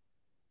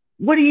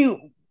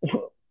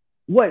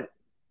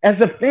 As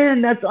a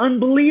fan, that's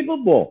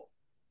unbelievable.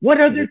 What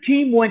other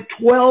team went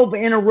 12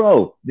 in a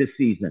row this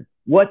season?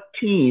 What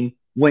team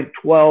went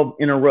 12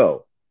 in a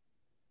row?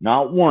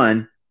 Not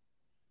one.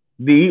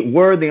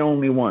 We're the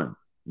only ones.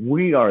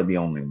 We are the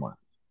only ones.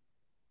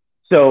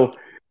 So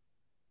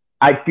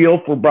I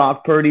feel for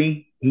Brock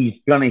Purdy. He's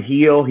going to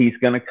heal. He's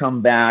going to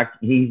come back.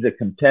 He's a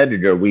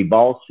competitor. We've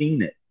all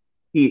seen it.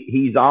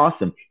 He's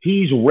awesome.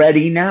 He's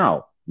ready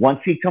now.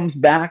 Once he comes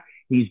back,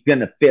 he's going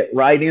to fit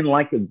right in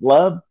like a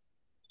glove.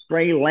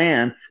 Trey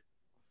Lance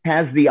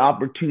has the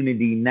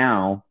opportunity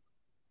now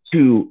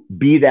to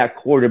be that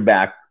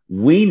quarterback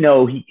we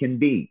know he can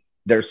be.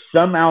 There's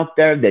some out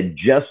there that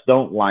just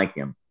don't like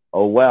him.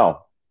 Oh,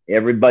 well,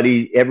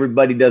 everybody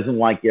doesn't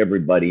like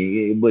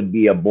everybody. It would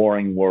be a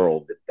boring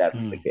world if that's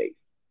the case.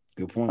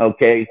 Good point.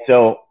 Okay,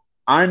 so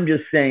I'm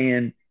just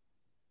saying,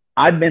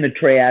 I've been a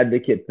Trey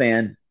Advocate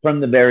fan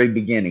from the very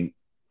beginning.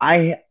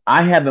 I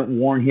haven't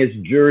worn his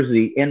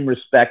jersey in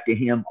respect to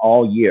him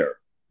all year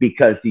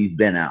because he's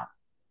been out.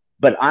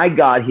 But I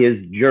got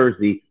his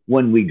jersey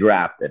when we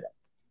drafted him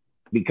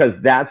because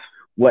that's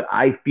what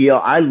I feel.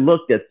 I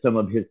looked at some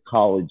of his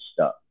college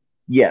stuff.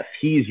 Yes,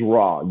 he's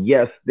raw.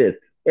 Yes, this.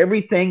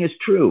 Everything is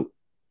true.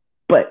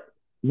 But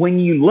when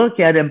you look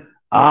at him,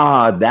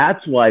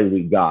 that's why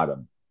we got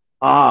him.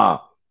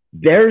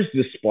 There's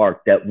the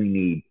spark that we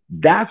need.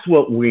 That's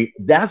what we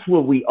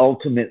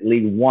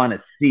ultimately want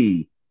to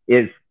see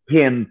is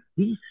him.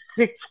 He's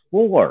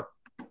 6'4".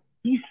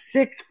 He's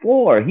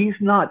 6'4". He's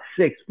not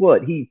 6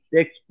 foot. He's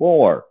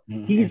 6'4".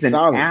 He's an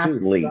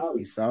athlete. Too.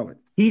 He's solid.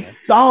 He's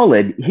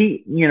solid.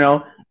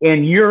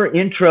 And your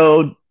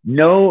intro,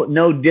 no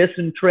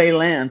dissing Trey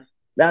Lance.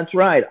 That's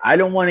right. I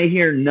don't want to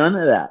hear none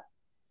of that.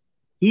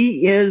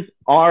 He is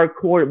our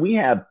quarter. We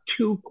have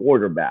 2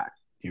 quarterbacks.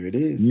 Here it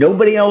is.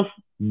 Nobody else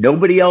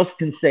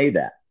can say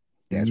that.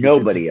 That's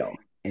nobody else.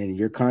 And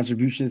your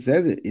contribution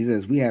says it. It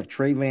says we have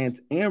Trey Lance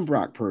and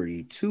Brock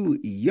Purdy,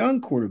 2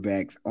 young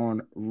quarterbacks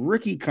on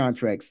rookie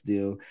contracts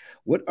still.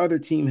 What other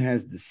team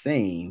has the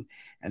same?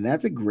 And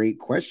that's a great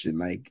question.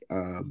 Like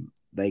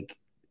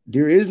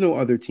there is no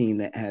other team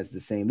that has the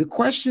same. The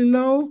question,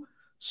 though,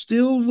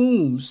 still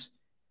looms.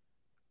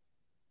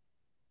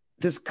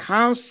 Does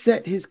Kyle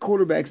set his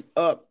quarterbacks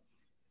up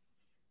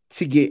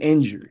to get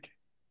injured?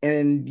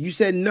 And you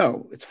said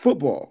no. It's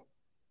football.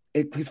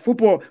 Because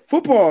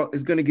football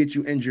is going to get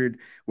you injured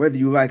whether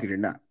you like it or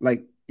not.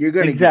 Like you're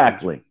going to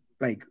get injured.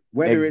 Like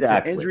whether it's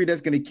an injury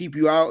that's going to keep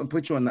you out and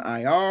put you on the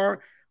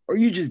IR, or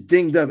you just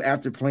dinged up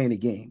after playing a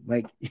game.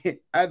 Like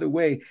either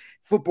way,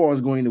 football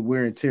is going to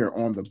wear and tear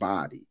on the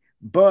body.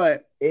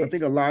 But I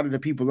think a lot of the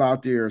people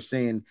out there are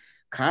saying,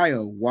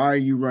 Kyle, why are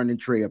you running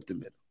Trey up the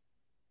middle?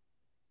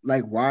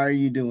 Like, why are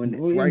you doing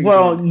this?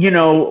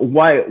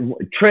 Why,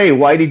 Trey,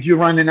 why did you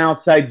run an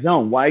outside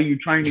zone? Why are you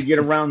trying to get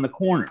around the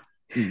corner?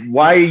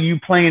 Why are you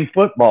playing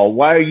football?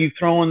 Why are you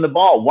throwing the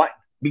ball? Why?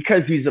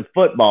 Because he's a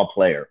football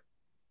player.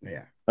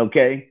 Yeah.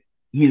 Okay?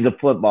 He's a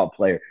football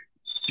player.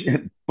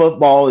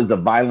 Football is a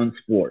violent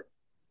sport.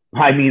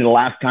 I mean, the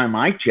last time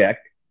I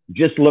checked,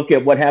 just look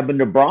at what happened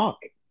to Brock.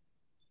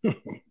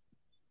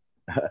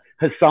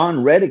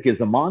 Hassan Reddick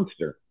is a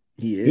monster.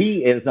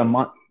 He is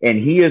and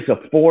he is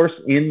a force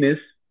in this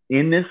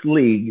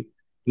league.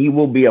 He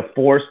will be a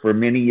force for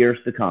many years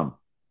to come.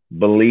 I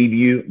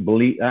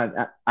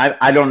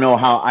don't know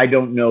how. I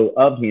don't know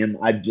of him.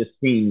 I've just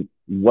seen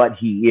what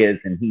he is,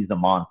 and he's a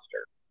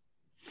monster.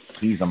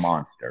 He's a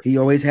monster. He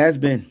always has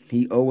been.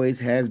 He always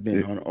has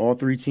been on all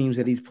 3 teams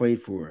that he's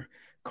played for: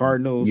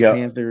 Cardinals,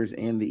 Panthers,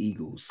 and the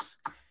Eagles.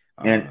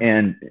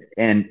 And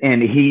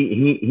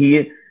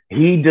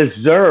he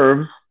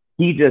deserves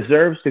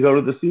to go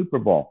to the Super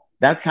Bowl.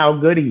 That's how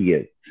good he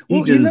is.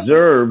 He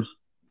deserves.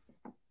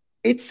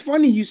 It's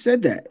funny you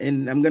said that,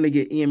 and I'm gonna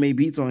get EMA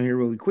beats on here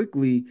really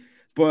quickly.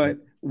 But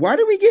why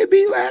did we get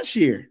beat last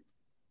year?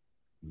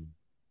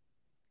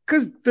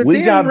 Because the We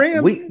damn got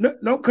Rams, we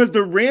no, because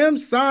the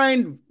Rams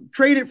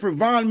traded for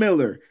Von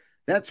Miller.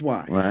 That's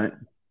why. right,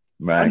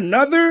 right.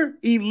 Another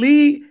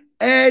elite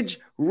edge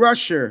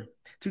rusher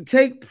to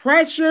take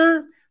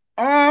pressure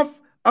off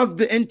of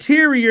the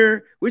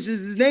interior, which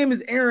is his name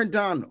is Aaron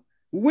Donald.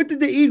 What did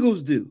the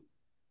Eagles do?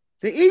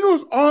 The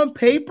Eagles on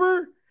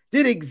paper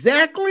did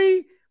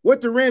exactly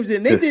what the Rams did.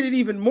 And they Just did it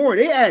even more.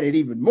 They added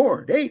even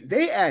more.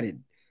 They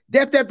added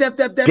depth,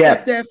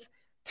 depth,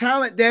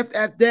 talent depth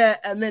at that,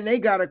 and then they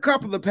got a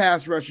couple of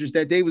pass rushers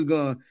that they was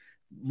gonna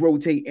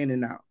rotate in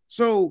and out.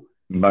 So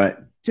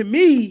but to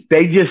me,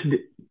 they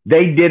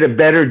did a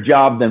better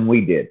job than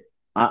we did.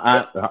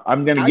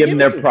 I'm going to I give them give it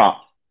their to them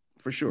props.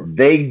 for sure.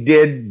 They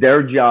did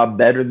their job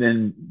better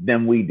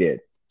than we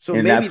did, So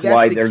and maybe that's that's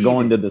why the they're key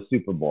going to then. the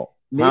Super Bowl.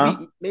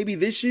 Maybe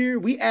this year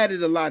we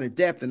added a lot of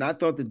depth, and I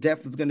thought the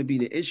depth was going to be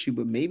the issue,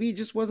 but maybe it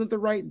just wasn't the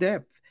right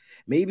depth.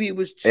 Maybe it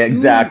was too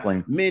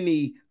Exactly.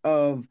 many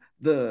of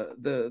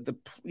the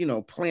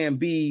plan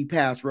B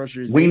pass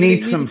rushers. We Maybe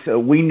they need needed.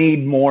 we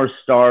need more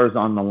stars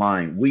on the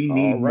line. We All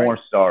need more right,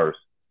 stars.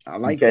 I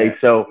like Okay,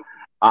 that. so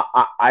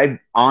I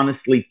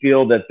honestly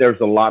feel that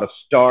there's a lot of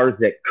stars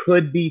that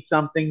could be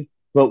something,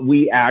 but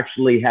we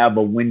actually have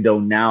a window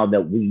now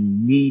that we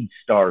need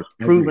stars,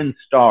 proven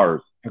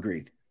stars,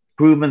 Agreed.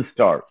 proven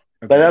stars.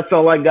 But that's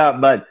all I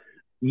got. But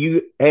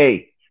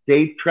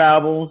safe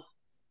travels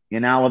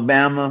in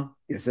Alabama.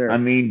 Yes, sir. I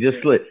mean, just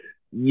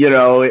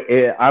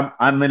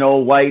I'm an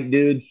old white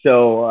dude,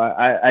 so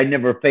I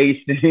never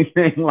faced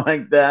anything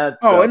like that.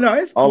 Oh So no,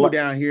 it's cool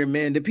down here,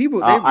 man. The people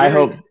they're I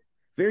hope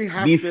very be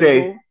hospitable.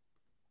 safe.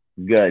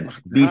 Good.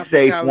 The Be safe,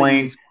 hospitality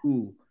Wayne. is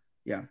cool.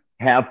 Yeah.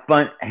 Have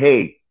fun.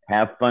 Hey,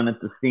 have fun at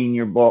the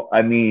Senior Bowl.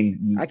 I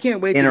mean, I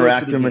can't wait to go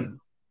to the game.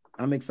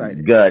 I'm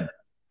excited. Good.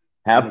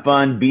 Have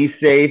fun. Be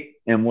safe,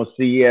 and we'll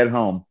see you at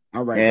home.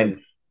 All right, and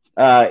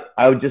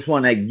I just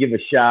want to give a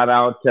shout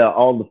out to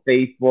all the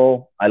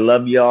faithful. I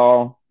love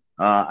y'all.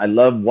 I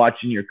love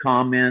watching your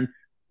comments.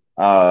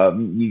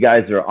 You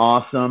guys are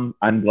awesome.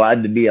 I'm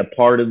glad to be a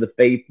part of the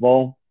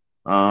faithful.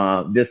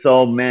 This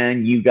old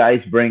man, you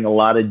guys bring a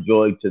lot of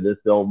joy to this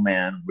old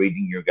man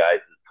reading your guys'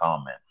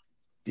 comments.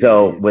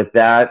 So with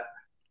that,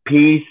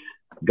 peace.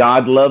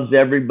 God loves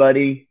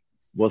everybody.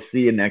 We'll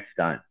see you next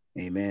time.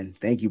 Amen.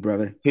 Thank you,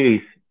 brother.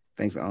 Peace.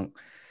 Thanks, Unc.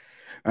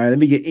 All right, let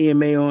me get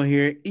EMA on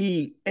here.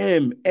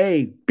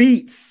 EMA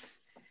Beats.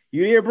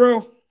 You there,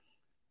 bro?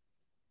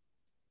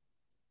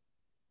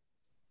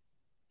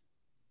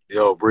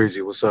 Yo,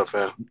 Breezy, what's up,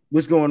 fam?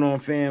 What's going on,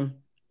 fam?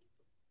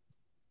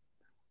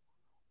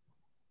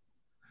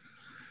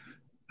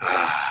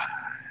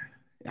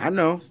 I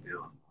know.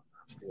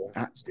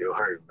 Still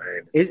hurt,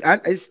 man.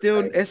 It's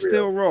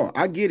still raw.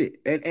 I get it.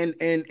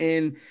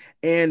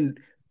 And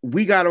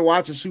we gotta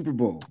watch a Super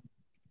Bowl.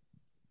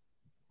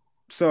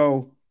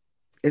 So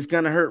it's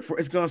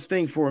gonna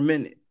sting for a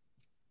minute.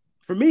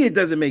 For me, it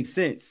doesn't make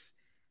sense,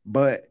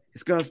 but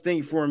it's gonna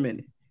sting for a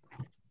minute.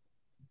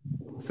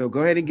 So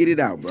go ahead and get it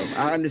out, bro.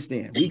 I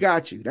understand. We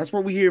got you. That's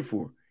what we're here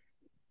for.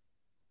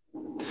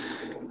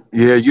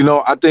 Yeah,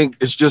 I think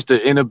it's just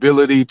the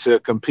inability to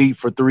compete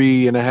for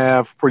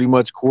 3.5 pretty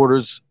much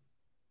quarters,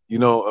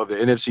 of the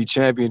NFC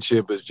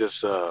Championship is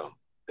just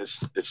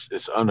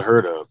it's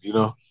unheard of,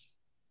 Yeah.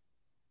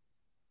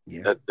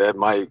 That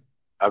might,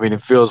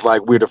 it feels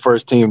like we're the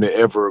first team to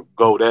ever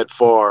go that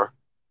far.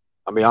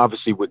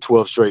 Obviously with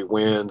 12 straight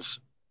wins,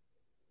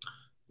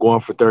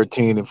 going for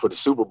 13 and for the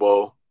Super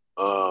Bowl,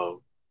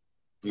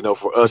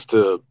 for us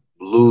to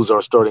lose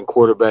our starting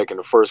quarterback in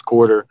the first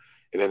quarter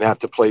and then have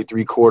to play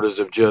 3 quarters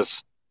of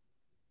just,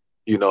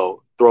 throw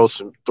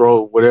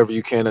whatever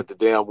you can at the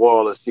damn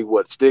wall and see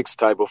what sticks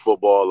type of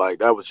football. Like,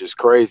 that was just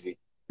crazy.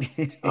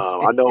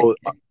 I know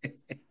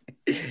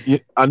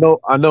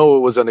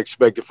it was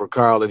unexpected for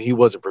Kyle, and he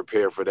wasn't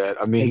prepared for that.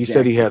 He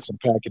said he had some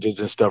packages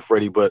and stuff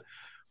ready, but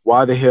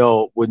why the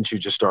hell wouldn't you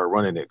just start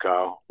running it,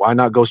 Kyle? Why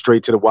not go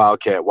straight to the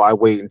Wildcat? Why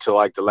wait until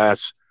like the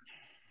last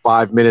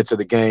 5 minutes of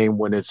the game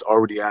when it's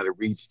already out of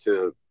reach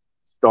to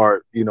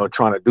start,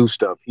 trying to do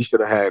stuff? He should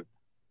have had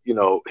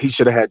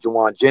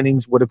Juwan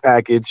Jennings with a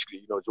package.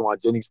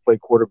 Juwan Jennings played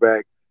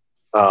quarterback.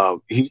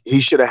 He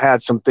should have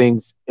had some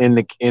things in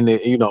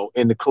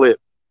the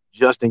clip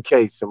just in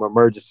case, some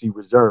emergency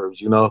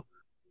reserves,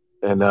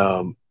 And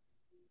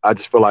I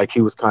just feel like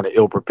he was kind of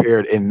ill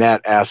prepared in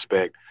that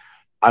aspect.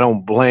 I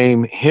don't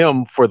blame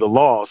him for the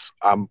loss.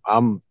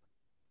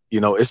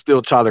 It's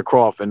still Tyler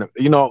Croft, and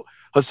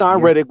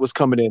Hassan Reddick was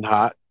coming in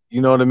hot.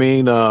 You know what I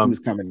mean? He was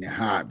coming in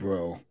hot,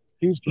 bro.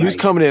 He was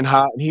coming in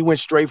hot, and he went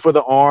straight for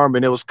the arm,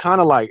 and it was kind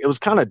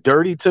of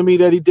dirty to me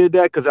that he did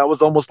that, because that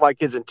was almost like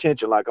his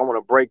intention, like, I want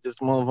to break this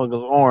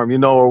motherfucker's arm,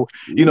 or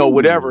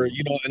whatever,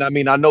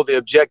 And I know the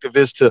objective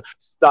is to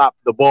stop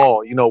the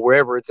ball,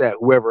 wherever it's at,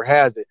 whoever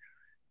has it,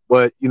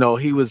 but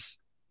he was,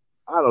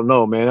 I don't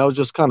know, man. That was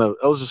just kind of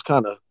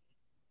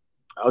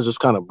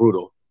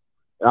brutal,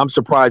 I'm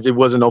surprised it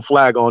wasn't no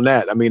flag on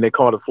that. I mean, they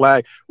called a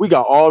flag. We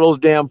got all those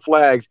damn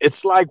flags.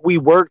 It's like we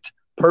worked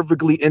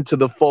perfectly into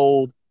the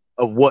fold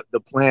of what the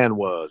plan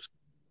was,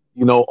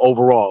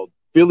 overall.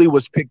 Philly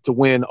was picked to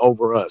win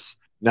over us.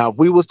 Now, if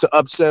we was to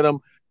upset them,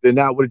 then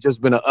that would have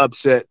just been an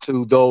upset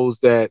to those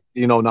that,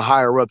 the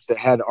higher ups that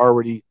had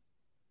already,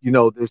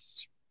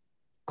 this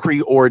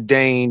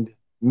preordained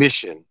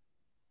mission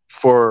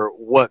for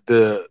what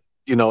the,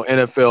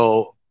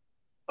 NFL,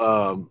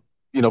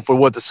 for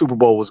what the Super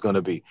Bowl was going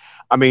to be.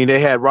 I mean, they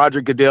had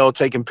Roger Goodell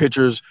taking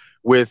pictures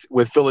with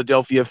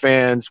Philadelphia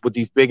fans with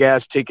these big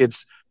ass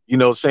tickets,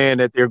 saying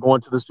that they're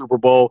going to the Super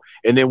Bowl.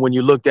 And then when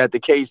you looked at the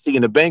KC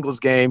and the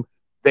Bengals game,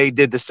 they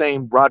did the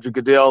same Roger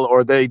Goodell,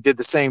 or they did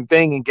the same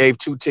thing and gave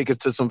 2 tickets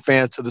to some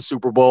fans to the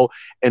Super Bowl,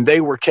 and they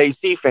were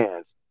KC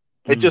fans.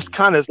 It just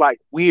kind of is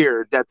like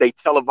weird that they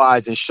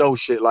televise and show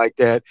shit like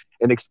that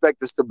and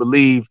expect us to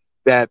believe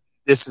that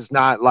this is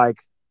not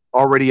like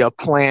already a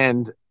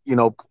planned,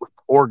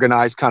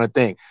 organized kind of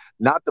thing.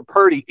 Not the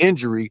Purdy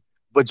injury,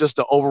 but just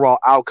the overall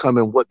outcome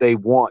and what they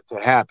want to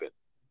happen.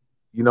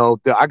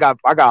 I got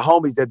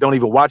homies that don't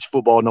even watch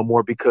football no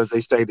more because they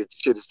say that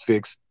shit is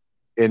fixed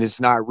and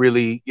it's not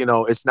really,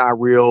 it's not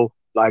real.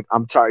 Like,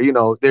 I'm tired.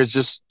 There's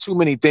just too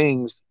many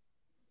things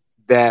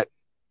that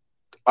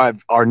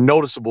are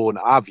noticeable and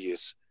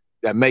obvious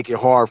that make it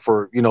hard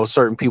for,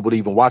 certain people to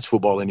even watch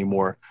football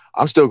anymore.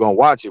 I'm still going to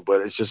watch it,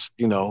 but it's just,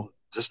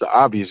 just the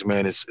obvious,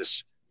 man. It's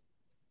just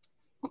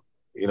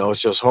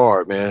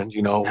hard, man.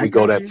 We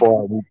go that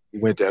far. We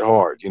went that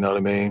hard. You know what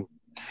I mean?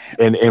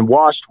 And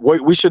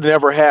we should have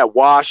never had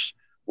Wash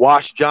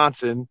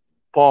Johnson,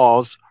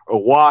 pause,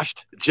 or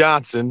Washed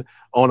Johnson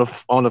on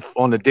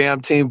the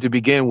damn team to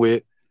begin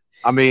with.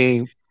 I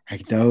mean,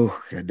 I know.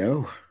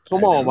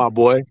 Come on, my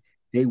boy.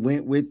 They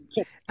went with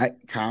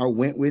Kyle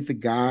went with the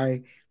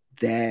guy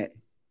that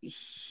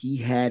he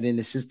had in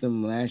the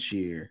system last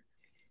year,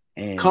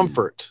 and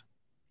comfort.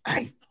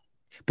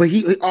 But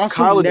he also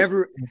Kyle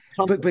never.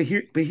 But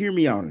hear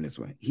me out on this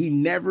one. He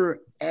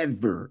never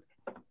ever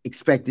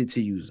expected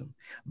to use him.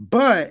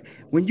 But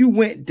when you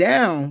went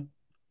down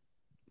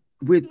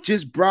with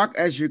just Brock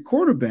as your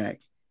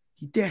quarterback,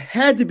 there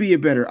had to be a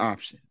better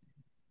option,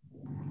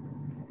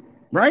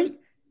 right?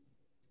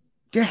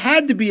 There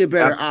had to be a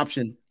better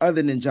option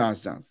other than Josh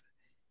Johnson.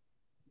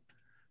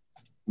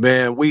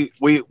 Man, we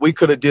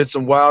could have did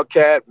some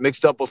wildcat,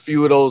 mixed up a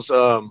few of those,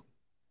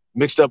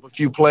 mixed up a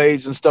few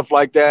plays and stuff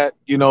like that.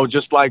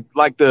 Just like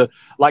the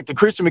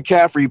Christian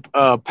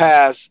McCaffrey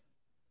pass,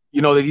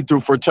 that he threw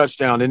for a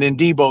touchdown, and then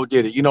Debo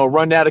did it.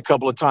 Run that a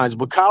couple of times,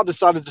 but Kyle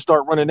decided to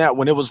start running that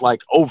when it was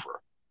like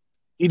over.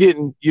 He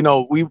didn't,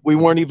 we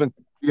weren't even,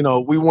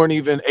 we weren't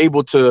even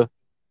able to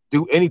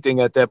do anything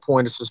at that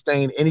point to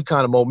sustain any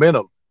kind of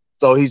momentum.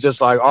 So he's just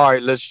like, all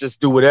right, let's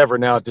just do whatever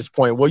now at this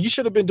point. Well, you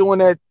should have been doing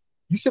that.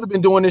 You should have been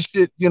doing this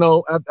shit,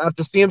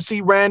 after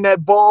CMC ran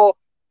that ball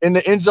in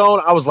the end zone.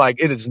 I was like,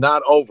 it is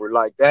not over.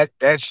 Like that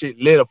shit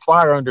lit a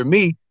fire under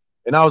me.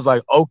 And I was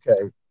like, okay,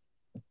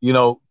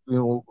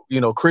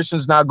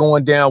 Christian's not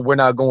going down. We're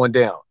not going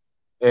down.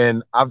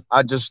 And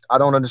I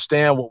don't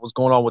understand what was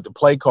going on with the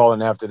play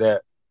calling after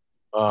that.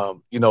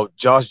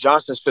 Josh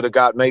Johnson should have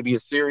got maybe a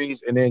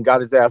series and then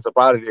got his ass up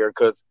out of there.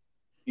 Cause,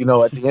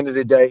 at the end of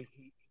the day,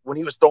 when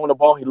he was throwing the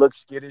ball, he looked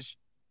skittish.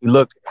 He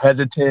looked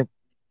hesitant.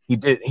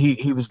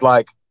 He was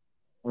like,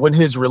 when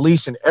his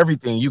release and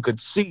everything, you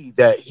could see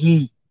that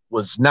he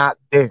was not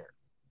there.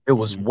 It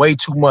was way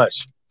too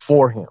much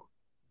for him.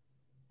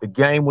 The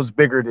game was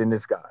bigger than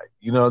this guy.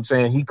 You know what I'm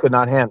saying? He could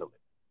not handle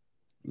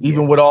it.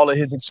 Even with all of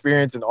his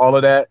experience and all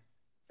of that,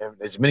 and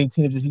as many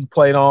teams as he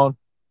played on,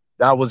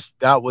 that was,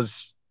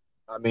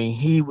 I mean,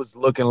 he was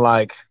looking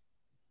like,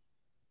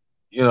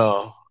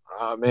 oh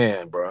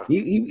man, bro.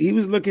 He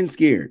was looking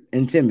scared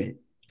and timid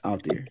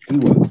out there. He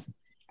was.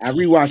 I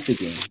rewatched the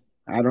game.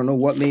 I don't know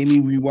what made me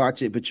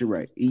rewatch it, but you're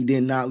right. He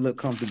did not look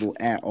comfortable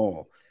at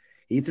all.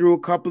 He threw a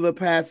couple of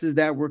passes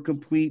that were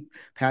complete,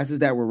 passes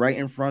that were right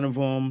in front of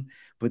him.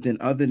 But then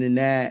other than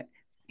that,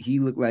 he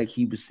looked like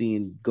he was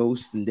seeing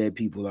ghosts and dead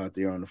people out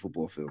there on the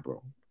football field,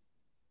 bro.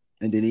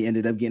 And then he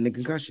ended up getting a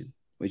concussion,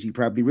 which he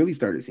probably really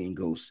started seeing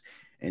ghosts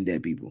and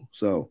dead people.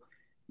 So,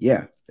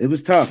 yeah, it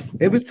was tough.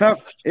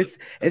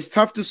 It's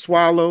tough to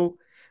swallow.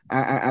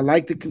 I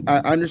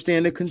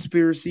understand the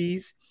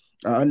conspiracies.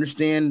 I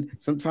understand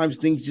sometimes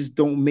things just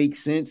don't make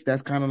sense.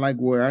 That's kind of like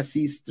where I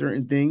see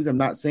certain things. I'm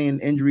not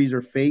saying injuries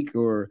are fake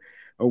or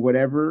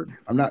whatever.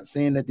 I'm not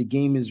saying that the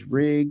game is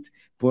rigged,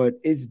 but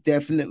it's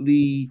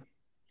definitely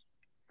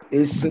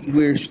some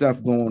weird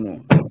stuff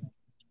going on.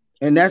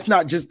 And that's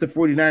not just the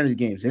 49ers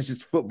games. That's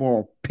just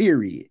football,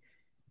 period.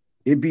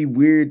 It'd be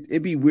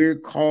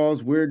weird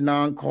calls, weird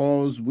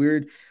non-calls,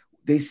 weird.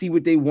 They see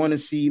what they want to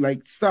see.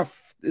 Like,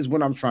 stuff is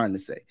what I'm trying to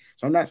say.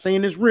 So I'm not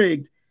saying it's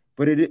rigged,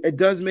 but it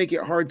does make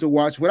it hard to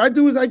watch. What I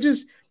do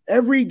is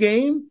every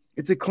game,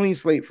 it's a clean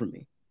slate for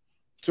me.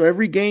 So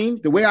every game,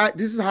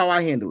 this is how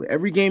I handle it.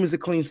 Every game is a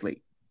clean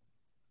slate.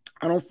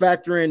 I don't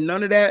factor in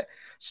none of that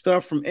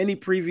stuff from any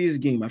previous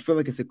game. I feel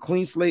like it's a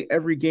clean slate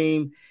every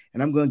game,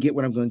 and I'm going to get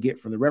what I'm going to get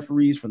from the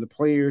referees, from the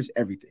players,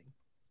 everything.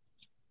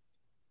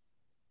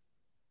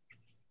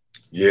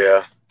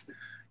 Yeah.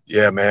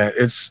 Yeah, man.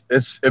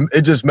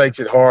 It just makes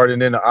it hard. And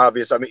then the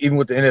obvious, I mean, even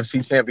with the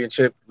NFC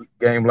championship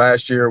game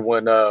last year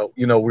when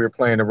we were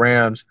playing the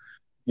Rams,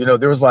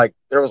 there was like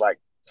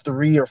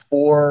 3 or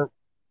 4,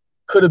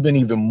 could have been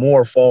even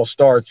more false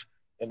starts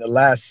in the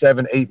last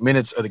 7, 8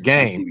 minutes of the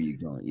I see game. where you're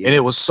going. And it Yeah,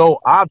 was so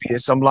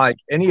obvious. I'm like,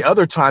 any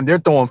other time they're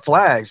throwing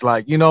flags,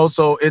 like,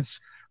 so it's,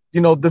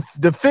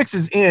 the fix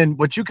is in,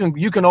 but you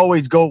can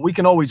always go, we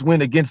can always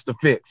win against the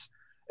fix.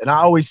 And I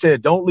always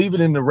said, don't leave it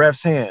in the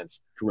ref's hands.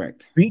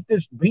 correct. Beat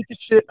the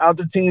shit out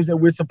the teams that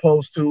we're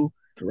supposed to,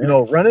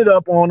 Correct. run it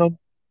up on them,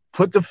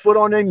 put the foot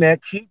on their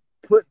neck, keep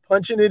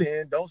punching it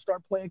in. Don't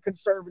start playing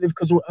conservative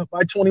because we're up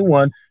by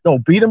 21.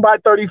 Don't beat them by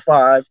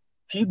 35.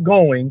 Keep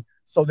going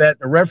so that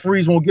the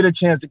referees won't get a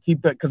chance to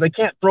keep that, because they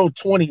can't throw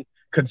 20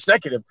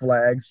 consecutive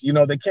flags.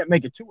 They can't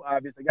make it too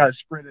obvious. They got to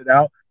spread it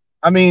out.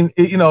 I mean,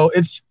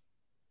 it's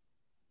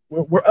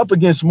we're up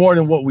against more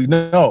than what we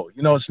know.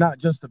 It's not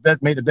just the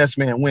best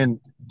man win.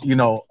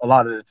 A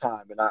lot of the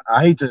time, and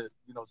I hate to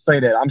say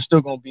that. I'm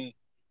still gonna be,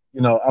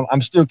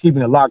 I'm still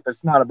keeping it locked.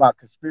 It's not about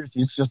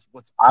conspiracy. It's just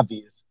what's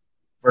obvious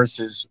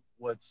versus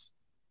what's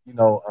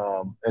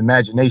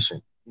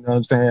imagination. You know what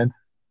I'm saying?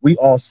 We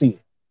all see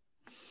it.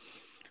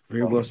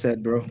 Very well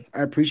said, bro.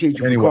 I appreciate you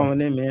for Anyway, calling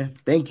in, man.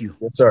 Thank you.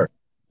 yes, sir.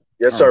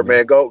 Yes, All right, sir, man.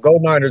 man. Go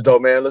Niners, though,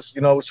 man. Let's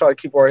try to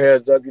keep our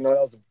heads up.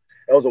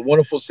 That was a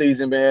wonderful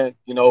season, man.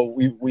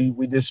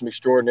 We did some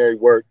extraordinary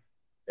work,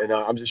 and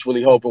I'm just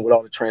really hoping with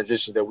all the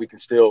transitions that we can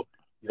still,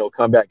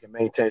 come back and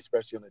maintain,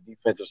 especially on the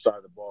defensive side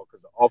of the ball,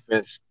 because the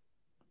offense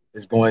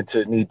is going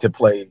to need to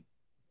play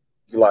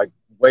like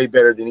way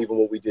better than even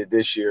what we did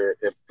this year.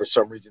 If for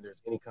some reason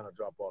there's any kind of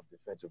drop off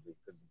defensively,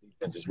 because the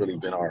defense has really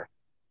been our,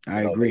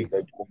 I agree.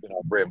 they've been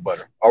our bread and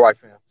butter. All right,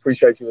 fam.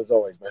 Appreciate you as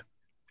always, man.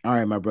 All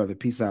right, my brother.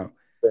 Peace out.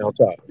 Stay on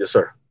top. Yes,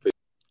 sir.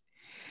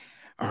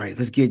 All right,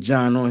 let's get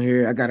John on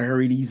here. I gotta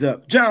hurry these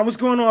up. John, what's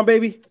going on,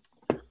 baby?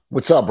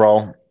 What's up,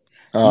 bro?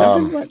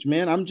 Nothing much,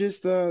 man. I'm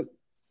just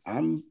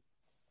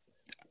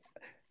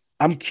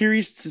I'm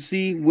curious to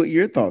see what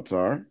your thoughts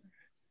are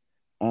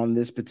on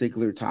this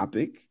particular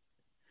topic.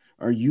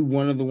 Are you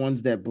one of the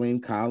ones that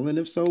blame Kyle, and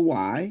if so,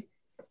 why?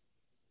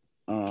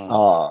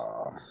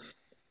 I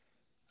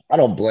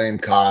don't blame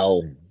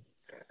Kyle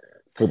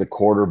for the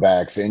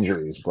quarterback's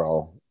injuries,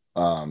 bro,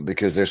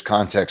 because there's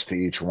context to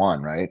each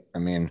one, right? I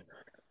mean,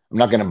 I'm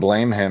not going to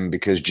blame him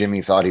because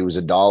Jimmy thought he was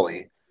a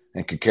dolly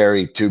and could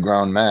carry 2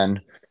 grown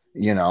men.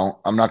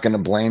 I'm not going to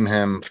blame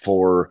him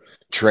for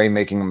Trey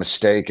making a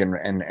mistake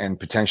and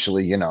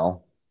potentially,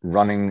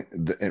 running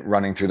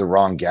through the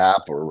wrong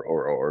gap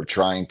or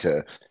trying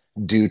to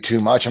do too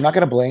much. I'm not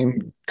going to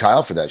blame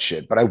Kyle for that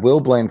shit, but I will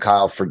blame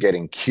Kyle for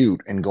getting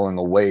cute and going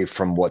away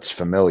from what's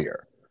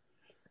familiar.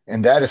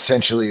 And that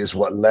essentially is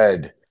what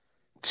led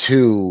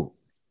to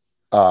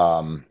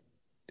a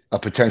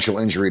potential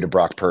injury to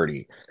Brock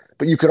Purdy.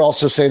 But you could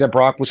also say that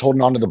Brock was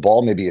holding on to the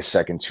ball maybe a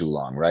second too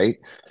long, right?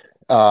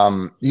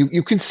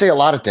 You can say a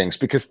lot of things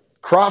because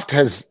Croft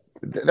has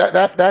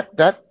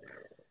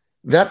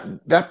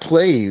that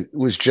play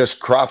was just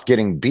Croft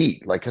getting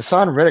beat. Like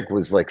Hassan Reddick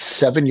was like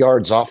 7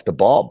 yards off the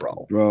ball,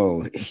 bro.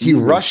 Bro, he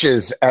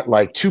rushes at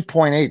like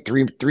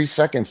 2.8, 3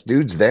 seconds.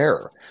 Dude's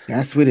there.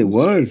 That's what it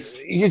was.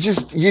 You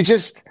just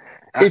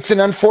it's an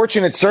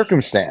unfortunate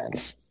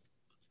circumstance.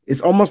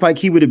 It's almost like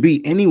he would have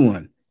beat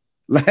anyone.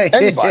 Like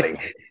anybody.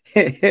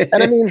 And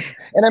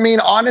I mean,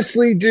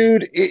 honestly,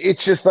 dude,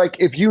 it's just like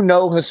if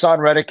Hassan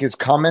Reddick is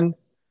coming,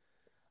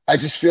 I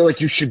just feel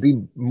like you should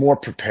be more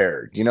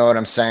prepared. You know what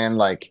I'm saying?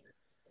 Like,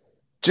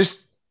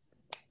 just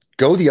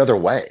go the other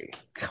way.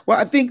 Well,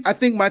 I think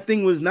my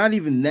thing was not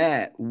even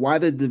that. Why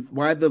the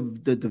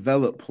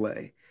develop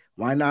play?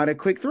 Why not a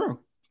quick throw?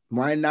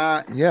 Why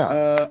not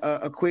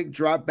a quick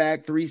drop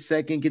back,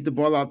 3-second, get the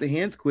ball out the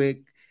hands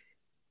quick?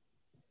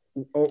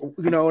 Or,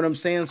 you know what I'm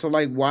saying? So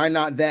like, why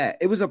not that?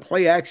 It was a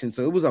play action,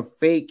 so it was a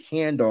fake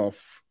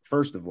handoff.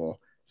 First of all,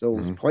 so it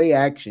was play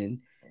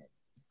action,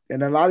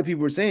 and a lot of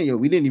people were saying,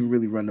 we didn't even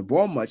really run the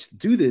ball much to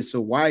do this.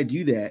 So why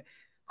do that?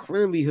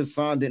 Clearly,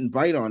 Hassan didn't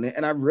bite on it,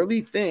 and I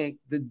really think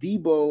the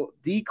Debo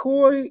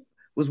decoy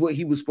was what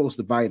he was supposed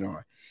to bite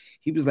on.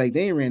 He was like,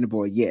 they ain't ran the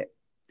ball yet.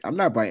 I'm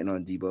not biting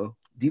on Debo.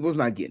 Debo's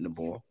not getting the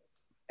ball,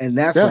 and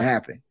that's what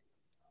happened.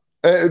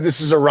 This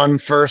is a run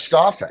first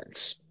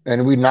offense.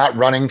 And we're not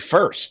running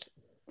first.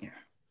 Yeah.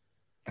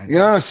 You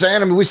know what I'm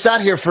saying? I mean, we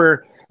sat here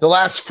for the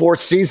last 4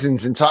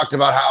 seasons and talked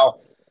about how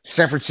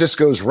San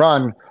Francisco's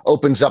run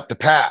opens up the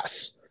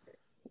pass.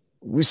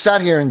 We sat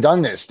here and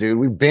done this, dude.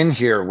 We've been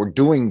here. We're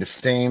doing the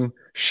same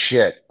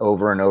shit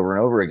over and over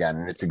and over again,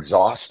 and it's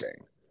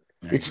exhausting.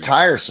 It's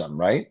tiresome,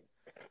 right?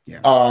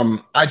 Yeah.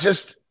 I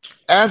just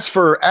as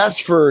for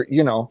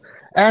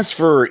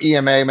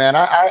EMA, man,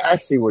 I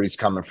see where he's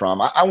coming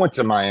from. I went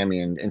to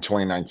Miami in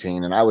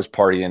 2019, and I was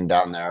partying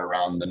down there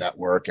around the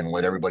network and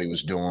what everybody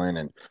was doing.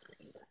 And,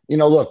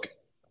 look,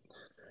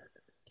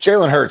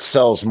 Jalen Hurts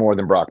sells more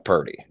than Brock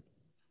Purdy.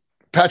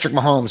 Patrick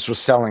Mahomes was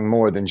selling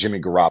more than Jimmy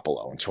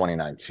Garoppolo in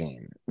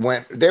 2019.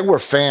 When there were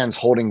fans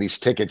holding these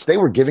tickets, they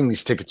were giving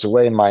these tickets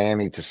away in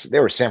Miami they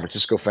were San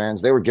Francisco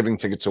fans. They were giving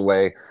tickets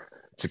away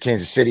to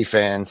Kansas City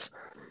fans.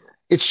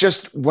 It's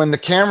just when the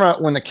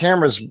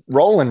camera's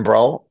rolling,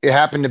 bro, it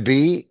happened to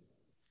be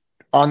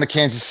on the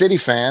Kansas City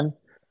fan.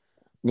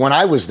 When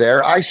I was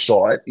there, I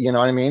saw it, you know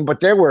what I mean?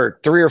 But there were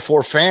 3 or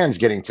 4 fans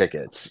getting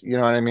tickets, you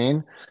know what I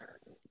mean?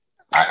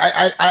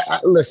 I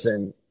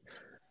listen,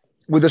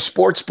 with a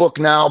sports book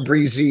now,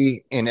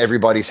 Breezy, in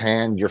everybody's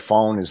hand, your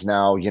phone is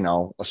now,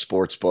 a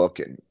sports book,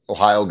 and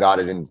Ohio got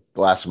it in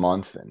last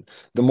month. And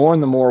the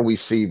more we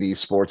see these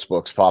sports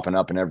books popping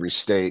up in every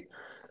state,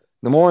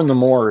 the more and the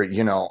more,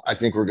 I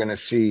think we're going to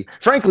see.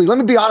 Frankly, let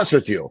me be honest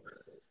with you.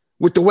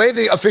 With the way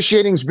the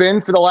officiating's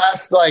been for the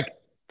last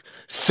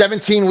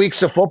 17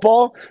 weeks of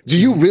football, do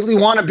you really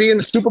want to be in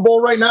the Super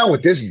Bowl right now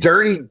with this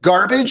dirty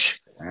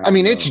garbage? I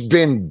mean, it's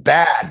been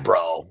bad,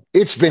 bro.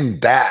 It's been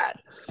bad.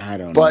 I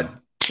don't know.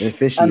 The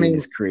officiating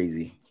is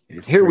crazy.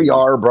 We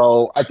are,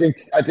 bro. I think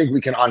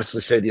we can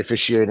honestly say the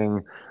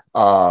officiating,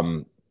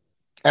 and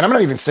I'm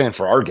not even saying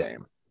for our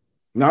game.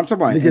 No, I'm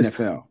talking about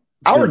NFL.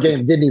 Our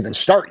game didn't even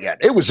start yet.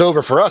 It was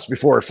over for us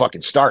before it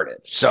fucking started.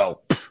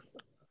 So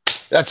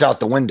that's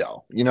out the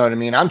window. You know what I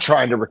mean? I'm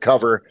trying to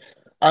recover.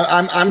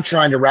 I'm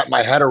trying to wrap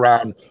my head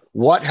around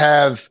what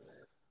have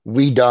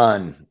we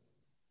done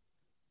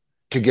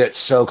to get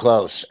so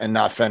close and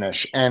not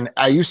finish. And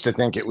I used to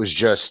think it was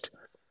just,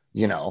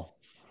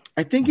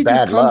 I think it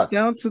just comes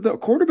down to the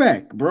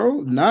quarterback,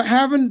 bro. Not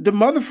having the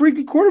mother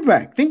freaking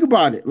quarterback. Think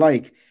about it.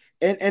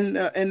 And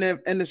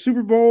the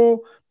Super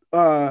Bowl,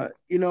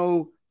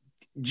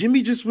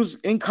 Jimmy just was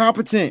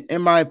incompetent,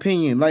 in my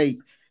opinion.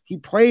 He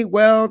played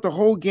well the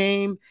whole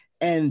game,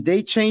 and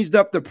they changed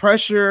up the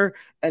pressure,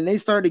 and they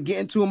started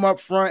getting to him up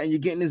front, and you're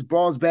getting his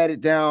balls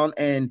batted down,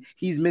 and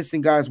he's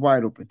missing guys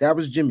wide open. That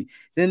was Jimmy.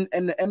 Then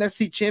in the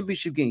NFC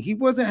Championship game, he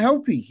wasn't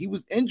healthy. He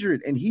was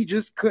injured, and he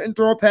just couldn't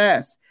throw a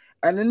pass.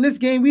 And in this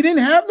game, we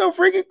didn't have no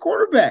freaking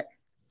quarterback.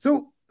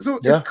 So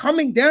it's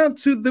coming down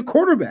to the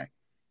quarterback.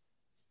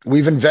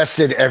 We've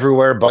invested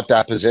everywhere but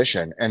that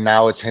position, and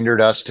now it's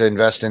hindered us to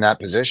invest in that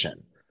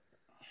position.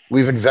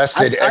 We've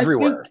invested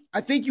everywhere.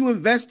 I think you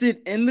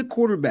invested in the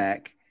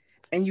quarterback,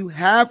 and you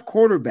have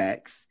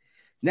quarterbacks.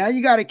 Now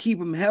you got to keep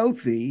them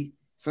healthy.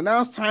 So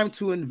now it's time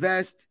to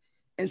invest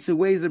into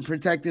ways of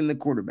protecting the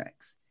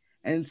quarterbacks.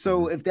 And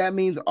so if that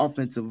means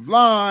offensive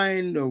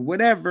line or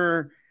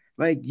whatever,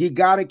 you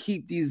got to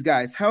keep these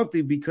guys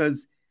healthy,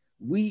 because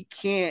we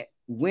can't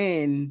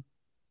win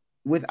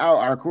without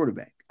our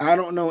quarterback. I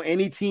don't know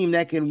any team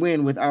that can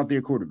win without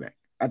their quarterback.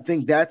 I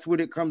think that's what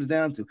it comes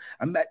down to.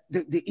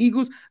 The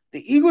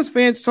Eagles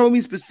fans told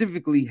me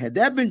specifically, had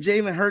that been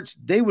Jalen Hurts,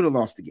 they would have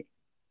lost the game.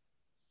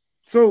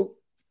 So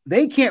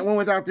they can't win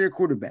without their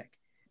quarterback.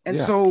 And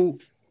so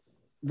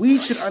we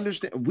should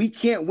understand we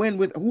can't win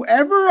with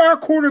whoever our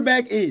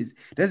quarterback is.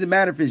 Doesn't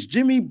matter if it's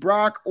Jimmy,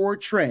 Brock, or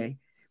Trey.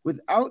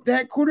 Without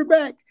that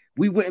quarterback,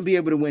 we wouldn't be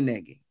able to win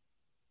that game.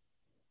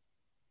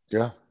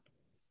 Yeah,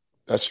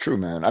 that's true,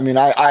 man. I mean,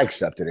 I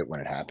accepted it when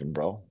it happened,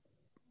 bro.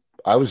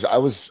 I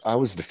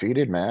was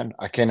defeated, man.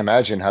 I can't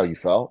imagine how you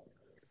felt.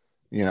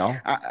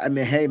 I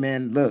mean, hey,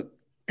 man, look,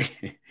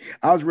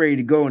 I was ready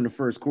to go in the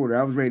first quarter.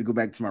 I was ready to go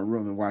back to my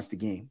room and watch the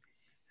game,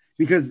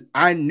 because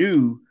I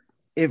knew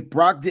if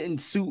Brock didn't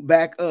suit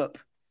back up,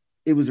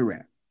 it was a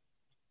wrap.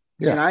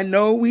 Yeah. And I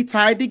know we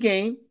tied the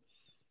game.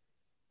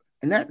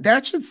 And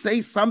that should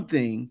say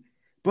something,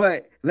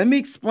 but let me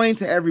explain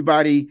to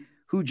everybody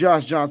who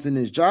Josh Johnson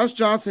is. Josh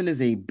Johnson is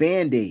a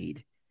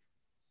Band-Aid.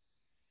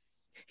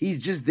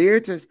 He's just there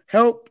to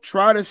help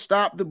try to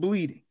stop the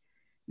bleeding.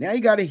 Now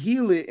you got to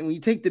heal it, and when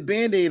you take the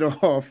Band-Aid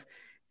off,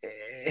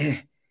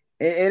 it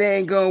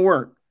ain't gonna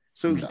work.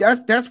 So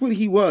that's what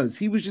he was.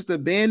 He was just a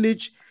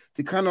bandage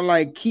to kind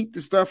of keep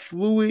the stuff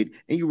fluid,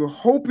 and you were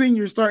hoping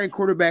your starting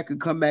quarterback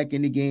could come back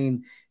in the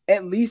game,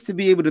 at least to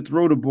be able to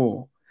throw the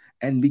ball.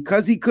 And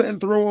because he couldn't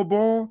throw a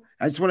ball,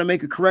 I just want to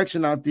make a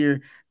correction out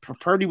there.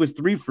 Purdy was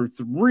 3 for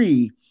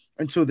 3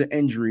 until the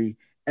injury.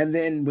 And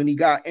then when he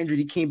got injured,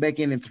 he came back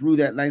in and threw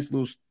that nice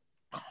little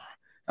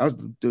 – that was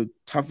the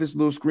toughest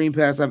little screen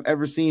pass I've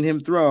ever seen him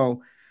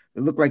throw.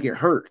 It looked like it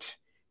hurt.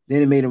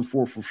 Then it made him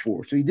 4 for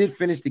 4. So he did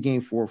finish the game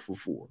 4 for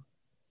 4.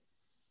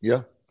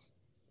 Yeah.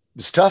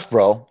 It's tough,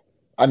 bro.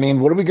 I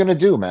mean, what are we going to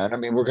do, man? I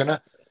mean, we're going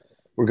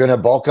to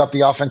bulk up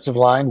the offensive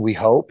line, we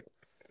hope,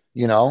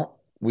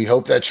 We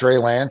hope that Trey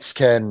Lance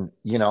can,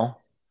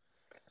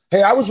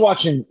 Hey, I was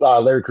watching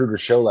Larry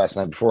Krueger's show last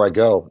night before I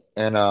go,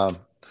 and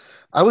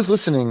I was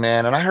listening,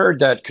 man, and I heard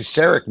that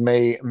Kasarik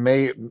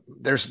may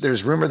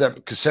there's rumor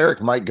that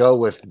Kasarik might go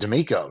with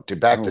D'Amico to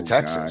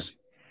Texas.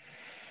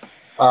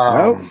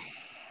 Well,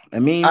 I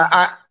mean,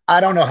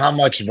 I don't know how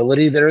much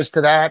validity there is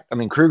to that. I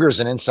mean, Krueger's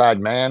an inside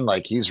man;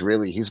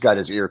 he's got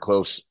his ear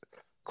close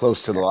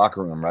to the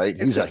locker room, right?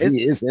 He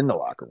is in the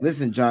locker room.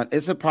 Listen, John,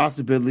 it's a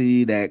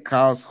possibility that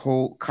Kyle's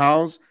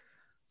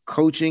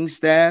coaching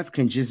staff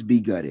can just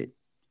be gutted.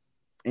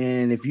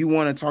 And if you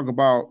want to talk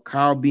about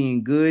Kyle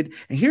being good,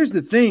 and here's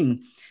the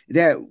thing,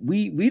 that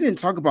we didn't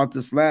talk about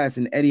this last,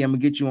 and Eddie, I'm gonna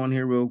get you on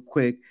here real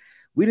quick.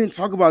 We didn't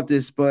talk about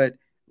this, but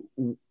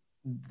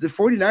the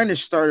 49ers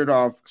started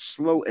off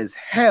slow as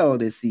hell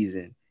this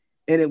season,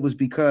 and it was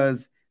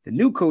because the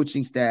new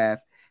coaching staff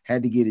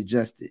had to get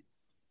adjusted.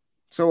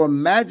 So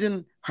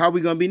imagine how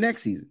we're gonna be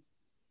next season.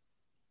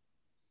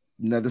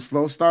 Another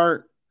slow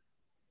start,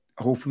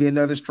 hopefully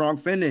another strong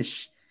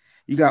finish.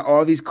 You got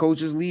all these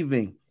coaches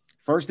leaving.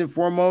 First and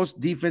foremost,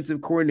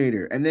 defensive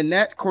coordinator. And then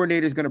that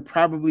coordinator is going to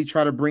probably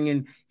try to bring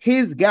in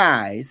his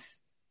guys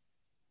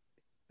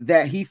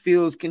that he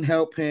feels can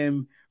help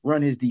him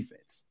run his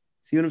defense.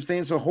 See what I'm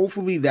saying? So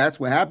hopefully that's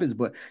what happens.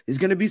 But there's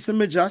going to be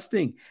some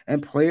adjusting,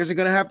 and players are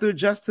going to have to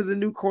adjust to the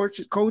new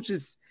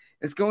coaches.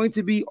 It's going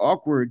to be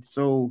awkward.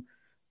 So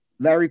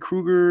Larry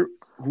Kruger,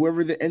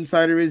 whoever the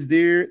insider is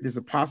there's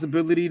a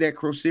possibility that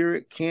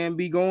Crociera can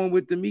be going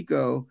with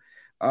D'Amico.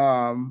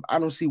 I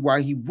don't see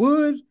why he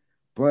would,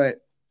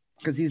 but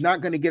because he's not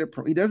going to get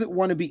he doesn't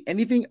want to be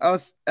anything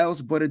else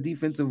but a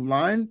defensive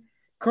line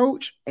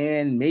coach,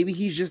 and maybe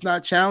he's just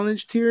not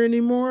challenged here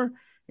anymore,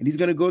 and he's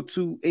going to go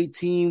to a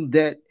team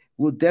that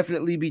will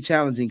definitely be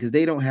challenging because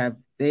they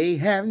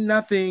have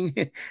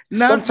nothing.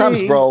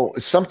 Sometimes,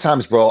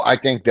 bro, I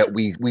think that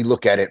we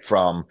look at it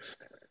from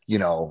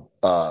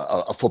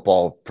a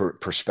football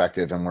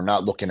perspective, and we're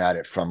not looking at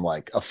it from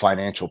like a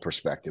financial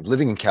perspective.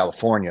 Living in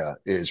California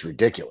is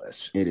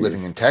ridiculous.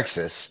 Living in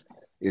Texas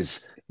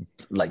is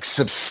like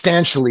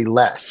substantially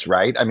less,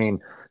 right? I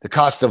mean, the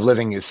cost of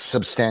living is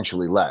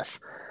substantially less.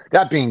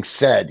 That being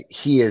said,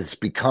 he has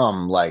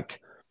become like,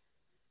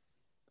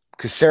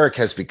 Kasarik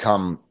has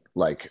become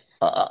like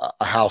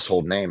a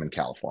household name in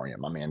California.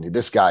 I mean,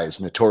 this guy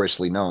is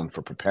notoriously known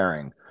for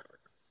preparing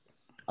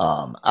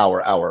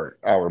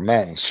our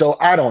men. So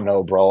I don't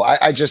know, bro.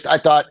 I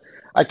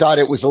thought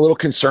it was a little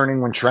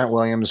concerning when Trent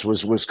Williams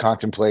was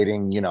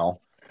contemplating,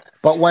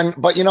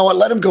 but you know what?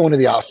 Let him go into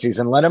the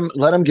offseason.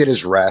 Let him get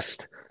his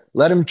rest.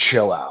 Let him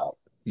chill out,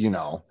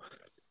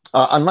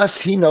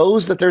 unless he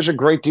knows that there's a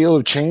great deal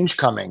of change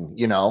coming,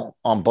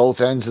 on both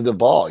ends of the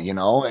ball,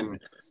 and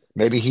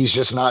maybe he's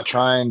just not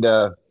trying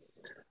to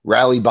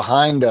rally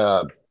behind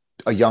a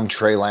young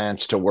Trey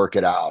Lance to work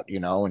it out,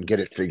 and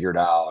get it figured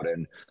out.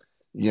 And,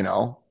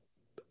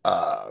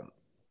 I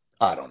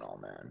don't know,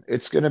 man.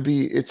 It's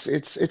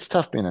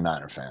tough being a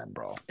Niner fan,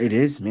 bro. It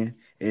is, man.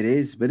 It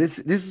is. But this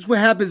is what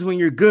happens when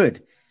you're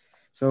good.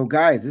 So,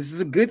 guys, this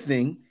is a good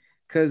thing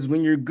because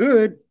when you're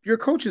good, your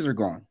coaches are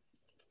gone.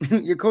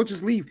 Your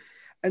coaches leave.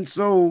 And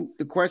so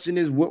the question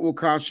is, what will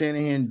Kyle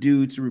Shanahan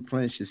do to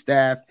replenish his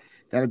staff?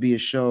 That'll be a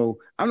show.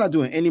 I'm not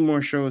doing any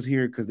more shows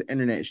here because the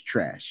internet is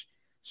trash.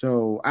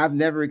 So I've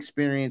never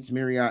experienced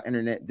Marriott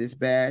internet this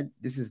bad.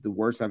 This is the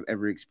worst I've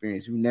ever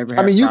experienced. We never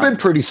had. I mean, you've been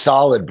pretty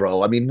solid,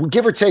 bro. I mean,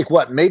 give or take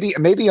what? Maybe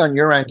on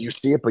your end you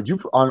see it, but you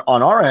on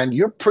our end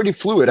you're pretty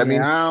fluid. I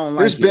mean,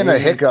 there's been a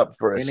hiccup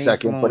for a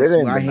second, but it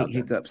ain't. I hate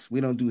hiccups.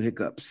 We don't do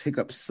hiccups.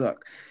 Hiccups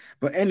suck.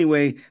 But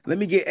anyway, let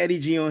me get Eddie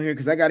G on here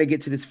because I got to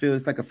get to this field.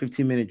 It's like a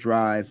 15-minute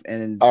drive,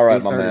 and all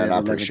right, my man, I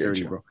appreciate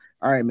you, bro.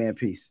 All right, man,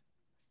 peace.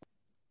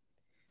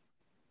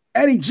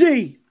 Eddie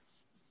G,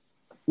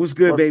 what's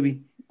good,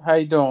 baby? How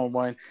you doing,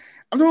 Wayne?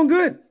 I'm doing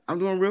good. I'm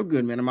doing real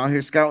good, man. I'm out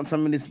here scouting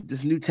some of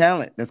this new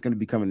talent that's going to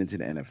be coming into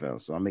the NFL,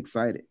 so I'm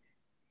excited.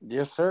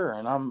 Yes, sir,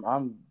 and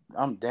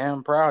I'm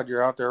damn proud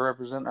you're out there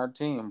representing our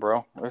team,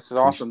 bro. It's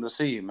awesome to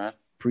see you, man.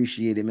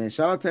 Appreciate it, man.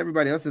 Shout out to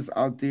everybody else that's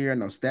out there. I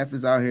know Steph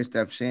is out here.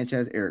 Steph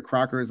Sanchez, Eric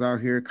Crocker is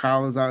out here.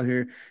 Kyle is out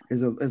here.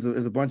 There's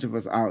a bunch of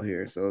us out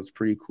here, so it's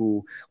pretty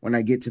cool. When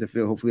I get to the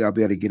field, hopefully I'll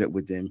be able to get up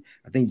with them.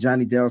 I think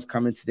Johnny Dell's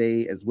coming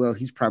today as well.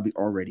 He's probably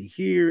already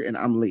here, and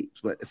I'm late,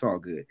 but it's all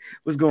good.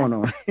 What's going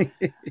on?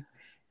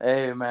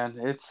 Hey, man,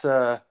 it's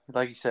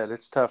like you said,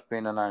 it's tough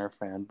being a Niner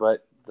fan,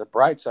 but the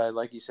bright side,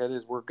 like you said,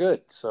 is we're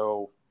good.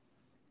 So,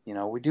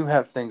 we do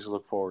have things to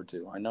look forward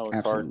to. I know it's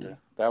Absolutely. hard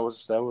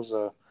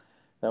to.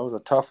 That was a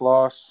tough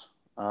loss.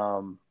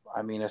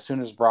 I mean, as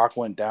soon as Brock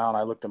went down,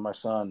 I looked at my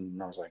son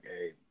and I was like,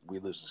 "Hey, we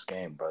lose this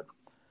game." But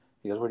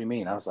he goes, "What do you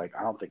mean?" I was like,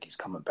 "I don't think he's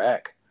coming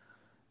back."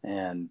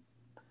 And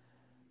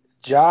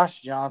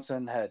Josh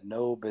Johnson had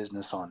no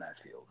business on that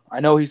field. I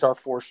know he's our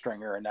fourth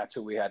stringer, and that's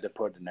who we had to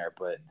put in there.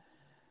 But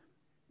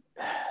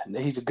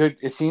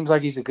it seems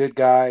like he's a good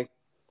guy.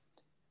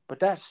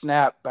 But that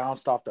snap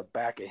bounced off the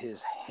back of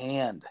his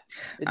hand.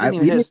 It didn't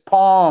even hit his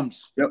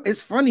palms.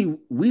 It's funny.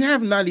 We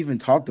have not even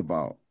talked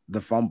about the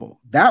fumble.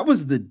 That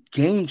was the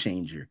game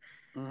changer.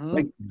 Mm-hmm.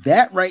 Like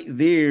that right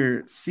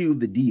there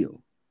sealed the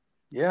deal.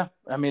 Yeah.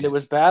 I mean, it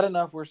was bad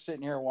enough. We're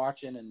sitting here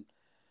watching and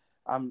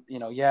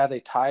they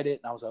tied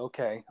it. And I was like,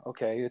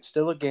 okay. It's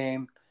still a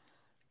game.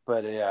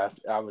 But yeah,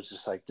 I was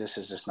just like, this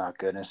is just not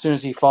good. And as soon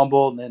as he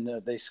fumbled and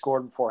then they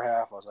scored before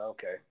half, I was like,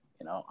 okay,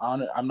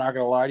 I'm not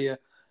going to lie to you.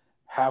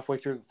 Halfway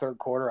through the third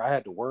quarter, I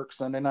had to work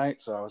Sunday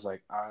night. So I was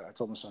like, I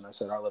told my son, I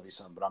said, I love you,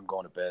 son, but I'm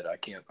going to bed. I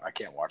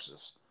can't watch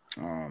this.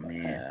 Oh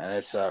man. And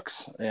it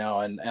sucks,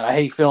 and I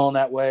hate feeling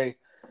that way.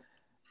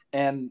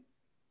 And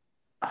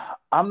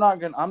I'm not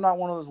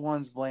one of those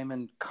ones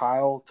blaming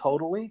Kyle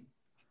totally.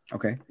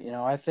 Okay.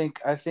 I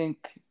think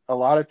a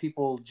lot of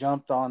people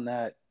jumped on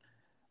that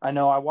I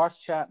know I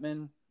watched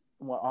Chapman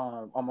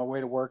on my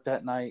way to work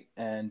that night,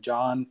 and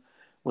John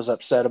was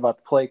upset about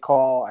the play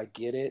call. I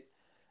get it.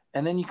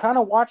 And then you kind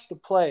of watch the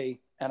play,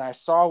 and I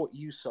saw what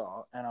you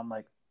saw, and I'm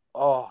like,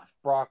 oh, if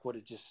Brock would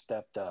have just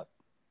stepped up.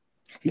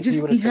 He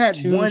had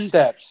two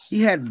steps.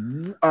 He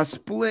had a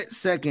split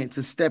second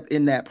to step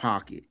in that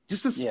pocket.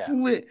 Just a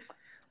split.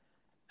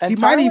 And he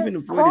might even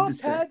avoided the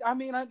sack.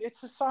 It's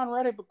Hassan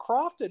Reddick, but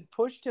Croft had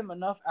pushed him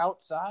enough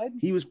outside.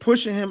 He was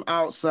pushing him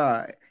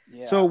outside.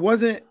 Yeah. So it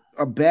wasn't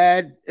a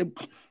bad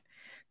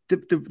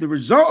the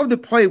result of the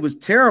play was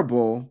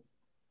terrible.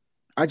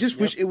 I just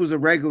wish it was a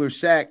regular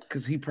sack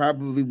because he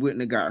probably wouldn't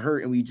have got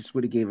hurt and we just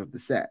would have gave up the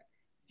sack.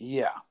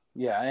 Yeah.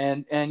 Yeah.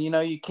 And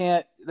you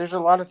can't, there's a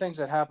lot of things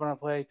that happen on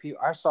play.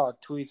 I saw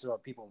tweets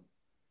about people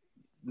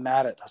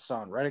mad at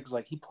Hassan Reddick. It's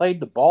like he played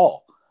the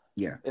ball.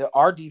 Yeah.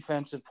 Our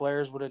defensive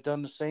players would have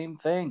done the same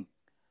thing.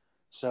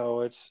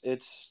 So it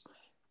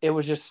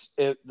was just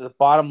the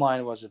bottom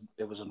line was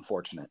it was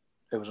unfortunate.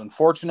 It was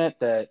unfortunate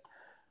that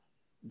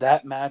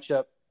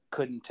matchup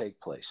couldn't take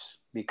place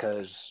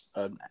because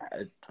an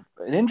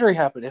injury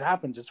happened. It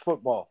happens. It's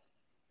football.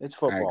 It's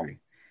football.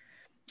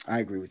 I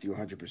agree with you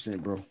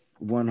 100%, bro.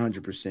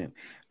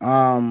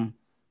 100%.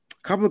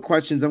 Couple of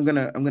questions I'm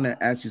gonna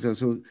ask you.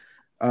 So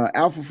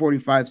Alpha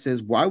 45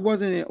 says, why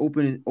wasn't it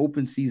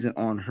open season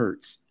on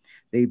Hurts?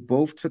 They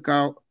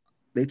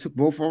took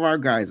both of our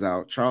guys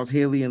out. Charles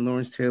Haley and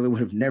Lawrence Taylor would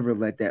have never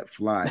let that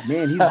fly.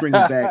 Man, he's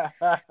bringing back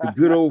the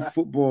good old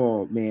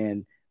football,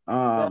 man.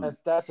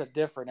 That's a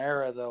different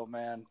era, though,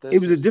 man.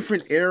 It was a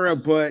different era,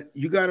 but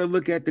you got to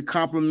look at the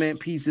complement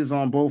pieces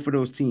on both of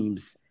those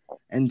teams.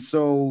 And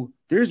so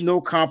there's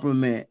no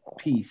complement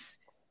piece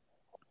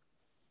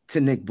to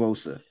Nick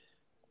Bosa.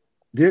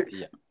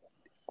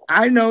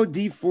 I know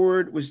D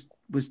Ford was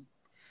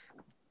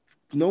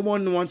no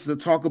one wants to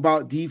talk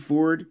about D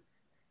Ford,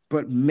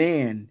 but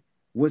man,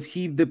 was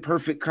he the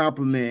perfect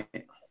complement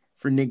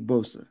for Nick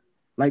Bosa?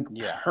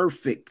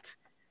 Perfect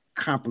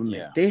complement.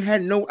 Yeah. They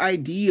had no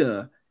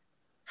idea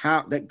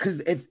how that, because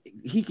if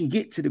he can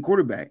get to the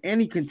quarterback and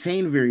he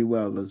contained very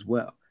well as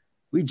well.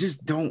 We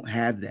just don't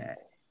have that.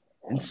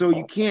 And so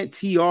you can't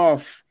tee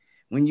off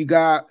when you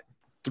got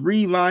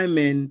 3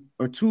 linemen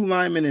or 2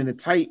 linemen and a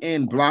tight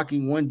end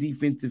blocking one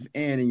defensive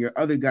end, and your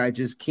other guy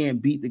just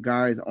can't beat the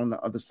guys on the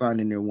other side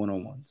in their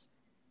one-on-ones.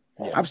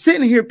 Yeah. I'm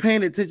sitting here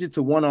paying attention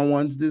to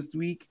one-on-ones this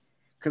week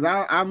because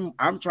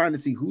I'm trying to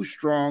see who's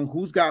strong,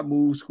 who's got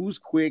moves, who's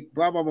quick,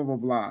 blah, blah, blah, blah,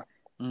 blah.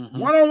 Mm-hmm.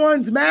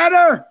 One-on-ones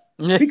matter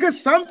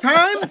because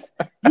sometimes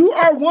you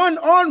are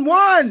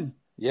one-on-one.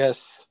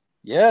 Yes.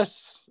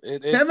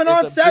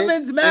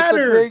 7-on-7s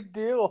matter. It's a big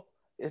deal.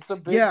 It's a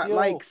big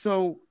deal.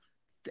 So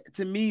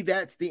to me,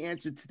 that's the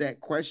answer to that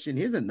question.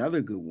 Here's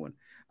another good one.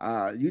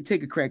 You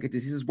take a crack at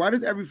this. He says, why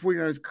does every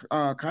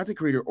 49ers content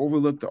creator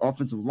overlook the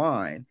offensive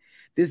line?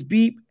 This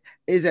beep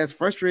is as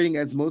frustrating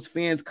as most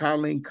fans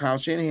coddling Kyle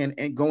Shanahan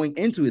and going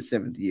into his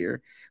 7th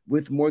year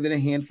with more than a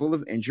handful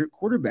of injured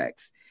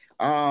quarterbacks.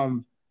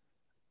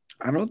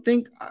 I don't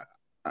think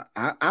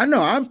I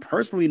know I'm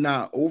personally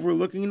not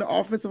overlooking the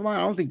offensive line.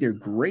 I don't think they're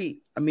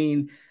great. I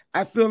mean,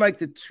 I feel like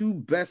the 2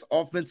 best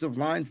offensive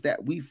lines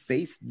that we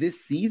faced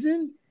this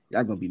season,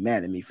 y'all gonna be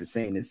mad at me for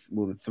saying this.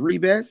 Well, the 3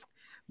 best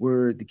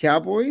were the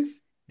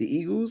Cowboys, the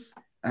Eagles,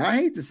 and I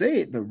hate to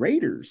say it, the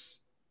Raiders.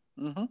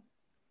 Mm-hmm.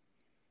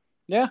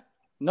 Yeah,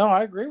 no,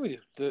 I agree with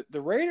you.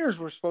 The Raiders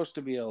were supposed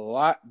to be a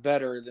lot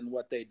better than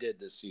what they did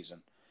this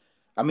season.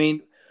 I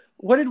mean,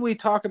 what did we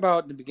talk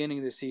about in the beginning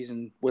of the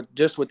season with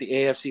the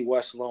AFC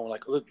West alone?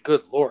 Like, oh,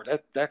 good Lord,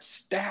 that's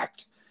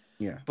stacked.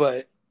 Yeah.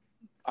 But,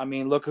 I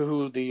mean, look at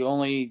who the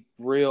only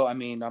real – I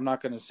mean, I'm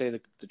not going to say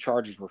that the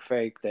Chargers were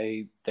fake.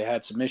 They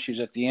had some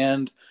issues at the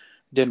end,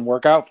 didn't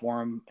work out for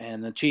them,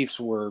 and the Chiefs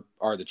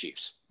are the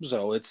Chiefs.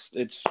 So it's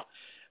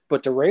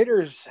but the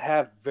Raiders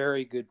have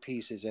very good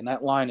pieces, and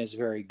that line is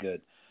very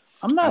good.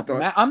 I'm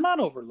not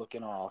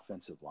overlooking our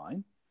offensive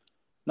line.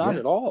 Not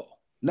at all.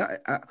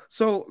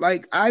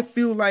 I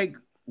feel like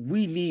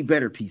we need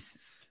better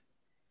pieces.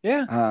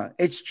 Yeah.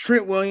 It's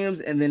Trent Williams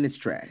and then it's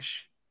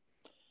trash.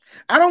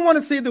 I don't want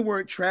to say the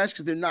word trash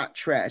because they're not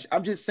trash.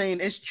 I'm just saying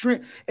it's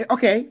Trent.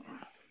 Okay.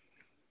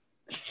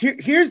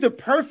 Here's the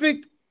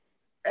perfect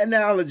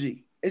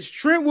analogy. It's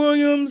Trent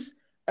Williams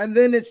and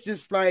then it's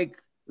just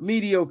like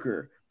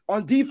mediocre.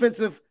 On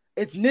defensive,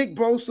 it's Nick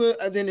Bosa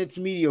and then it's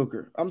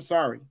mediocre. I'm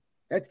sorry.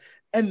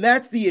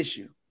 That's the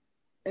issue.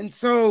 And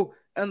so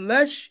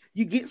unless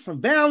you get some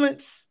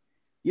balance,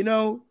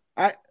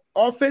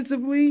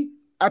 offensively,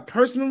 I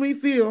personally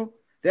feel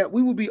that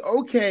we will be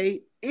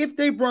okay if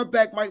they brought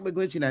back Mike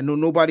McGlinchey. And I know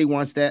nobody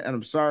wants that, and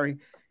I'm sorry,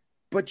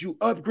 but you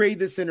upgrade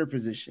the center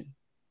position.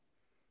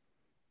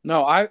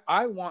 No,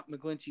 I want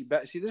McGlinchey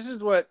back. See, this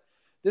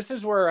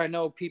is where I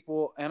know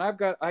people, and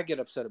I get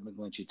upset at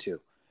McGlinchey too.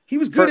 He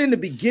was good in the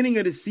beginning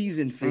of the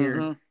season, Fair.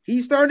 Mm-hmm.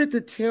 He started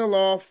to tail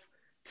off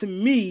to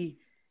me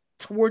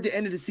toward the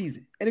end of the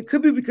season. And it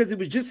could be because it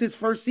was just his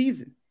first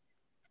season.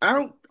 I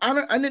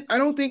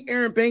don't think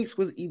Aaron Banks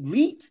was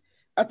elite.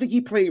 I think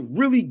he played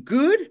really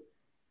good,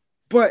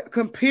 but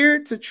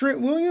compared to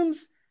Trent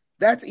Williams,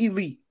 that's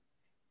elite.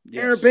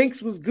 Yes. Aaron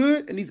Banks was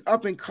good, and he's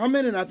up and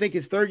coming, and I think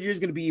his third year is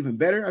going to be even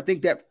better. I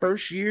think that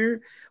first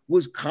year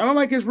was kind of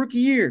like his rookie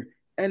year,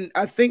 and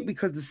I think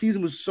because the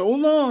season was so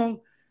long,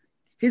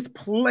 his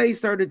play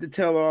started to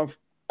tail off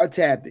a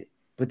tad bit.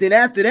 But then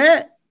after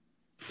that,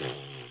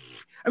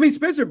 I mean,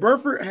 Spencer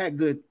Burford had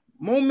good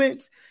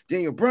moments.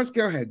 Daniel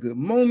Brunskill had good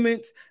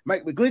moments.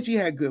 Mike McGlinchey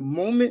had good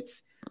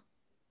moments.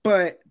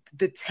 But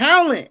the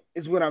talent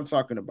is what I'm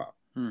talking about.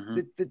 Mm-hmm.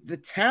 The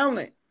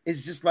talent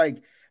is just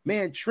like,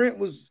 man, Trent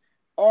was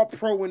all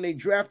pro when they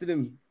drafted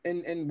him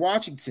in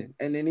Washington.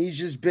 And then he's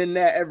just been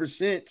that ever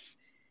since.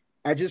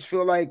 I just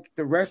feel like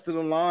the rest of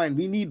the line,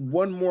 we need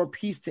one more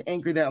piece to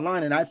anchor that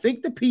line. And I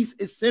think the piece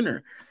is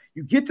center.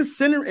 You get the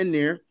center in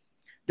there,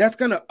 that's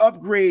going to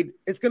upgrade.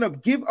 It's going to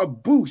give a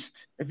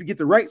boost. If you get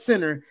the right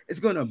center, it's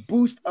going to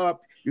boost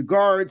up your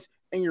guards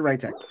and your right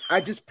tackle.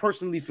 I just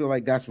personally feel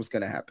like that's what's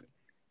going to happen.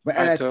 But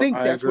and I think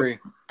that's agree.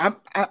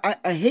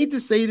 I hate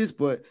to say this,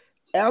 but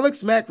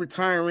Alex Mack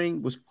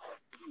retiring was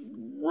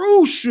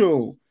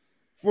crucial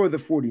for the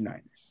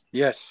 49ers.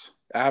 Yes,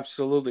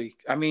 absolutely.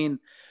 I mean,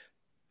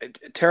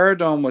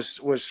 Terradome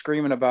was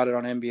screaming about it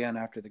on NBN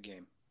after the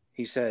game.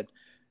 He said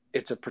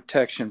it's a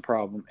protection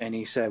problem, and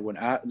he said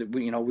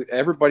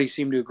everybody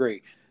seemed to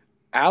agree.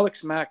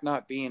 Alex Mack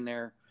not being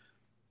there,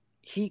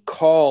 he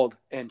called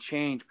and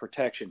changed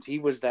protections. He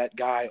was that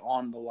guy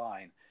on the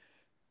line.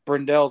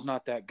 Brindell's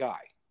not that guy.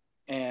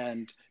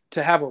 And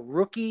to have a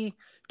rookie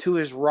to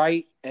his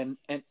right, and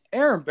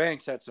Aaron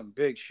Banks had some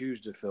big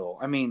shoes to fill.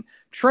 I mean,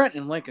 Trent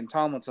and Lincoln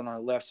Tomlinson on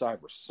the left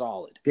side were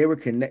solid. They were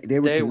connected. They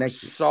were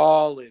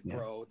solid,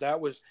 bro.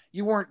 That was,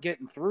 you weren't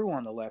getting through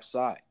on the left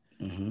side.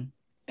 Mm-hmm.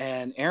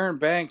 And Aaron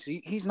Banks,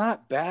 he's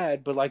not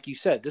bad, but like you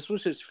said, this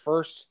was his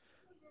first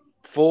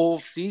full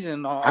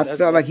season. I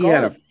felt like he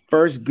had a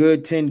first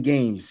good 10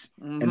 games.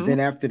 Mm-hmm. And then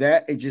after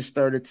that, it just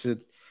started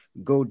to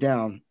go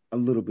down a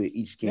little bit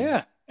each game.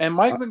 Yeah. And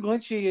Mike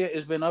McGlinchey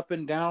has been up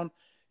and down.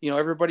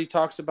 Everybody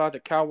talks about the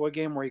Cowboy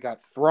game where he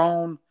got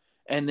thrown,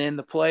 and then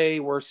the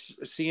play where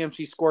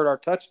CMC scored our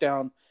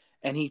touchdown,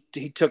 and he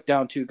took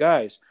down two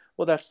guys.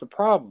 Well, that's the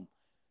problem.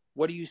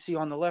 What do you see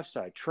on the left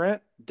side?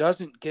 Trent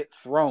doesn't get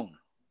thrown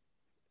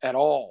at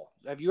all.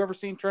 Have you ever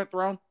seen Trent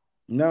thrown?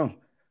 No.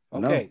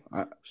 Okay.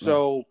 No.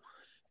 So,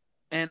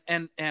 and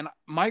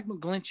Mike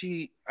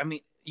McGlinchey, I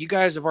mean, you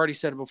guys have already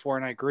said it before,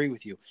 and I agree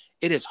with you.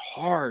 It is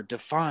hard to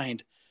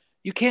find.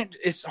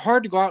 It's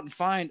hard to go out and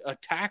find a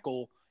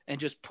tackle and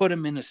just put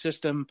him in the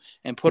system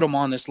and put him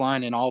on this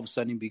line and all of a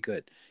sudden be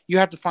good. You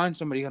have to find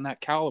somebody on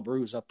that caliber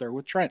who's up there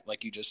with Trent,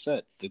 like you just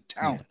said. The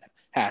talent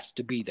has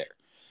to be there.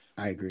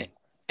 I agree.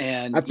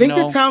 And I think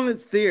the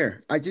talent's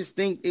there. I just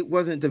think it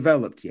wasn't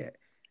developed yet.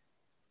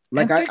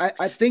 Like I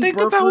think think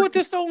Burford, about what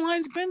this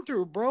O-line's been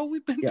through, bro.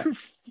 We've been through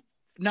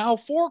now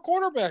 4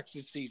 quarterbacks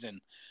this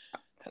season.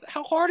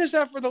 How hard is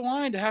that for the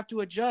line to have to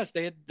adjust?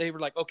 They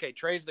were like, okay,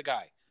 Trey's the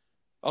guy.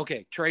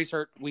 Okay, Trey's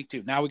hurt week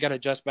 2. Now we got to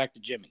adjust back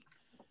to Jimmy.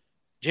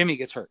 Jimmy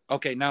gets hurt.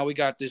 Okay, now we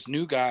got this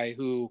new guy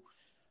who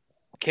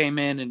came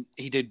in and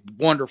he did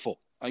wonderful.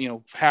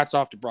 Hats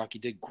off to Brock. He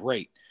did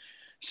great.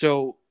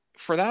 So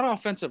for that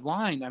offensive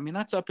line, I mean,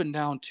 that's up and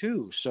down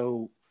too.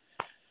 So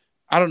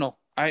I don't know.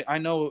 I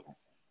know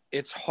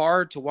it's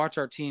hard to watch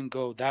our team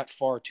go that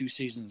far 2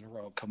 seasons in a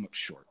row and come up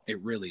short.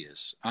 It really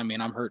is. I mean,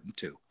 I'm hurting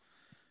too.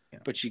 Yeah.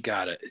 But you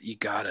gotta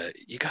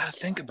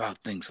think about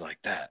things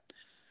like that.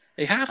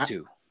 They have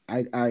to.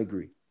 I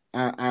agree.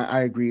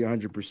 I agree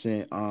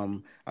 100%.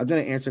 I'm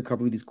gonna answer a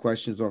couple of these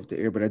questions off the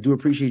air, but I do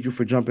appreciate you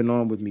for jumping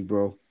on with me,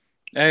 bro.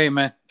 Hey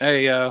man.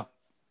 Hey,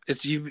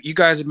 it's you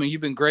guys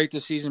you've been great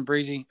this season,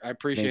 Breezy. I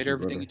appreciate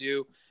everything you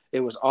do. It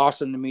was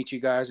awesome to meet you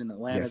guys in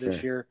Atlanta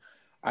this year.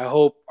 I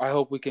hope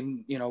we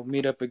can,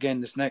 meet up again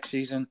this next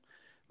season.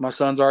 My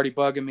son's already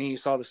bugging me. He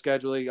saw the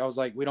schedule. I was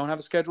like, we don't have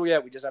a schedule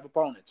yet. We just have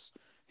opponents.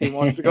 He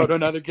wants to go to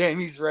another game.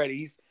 He's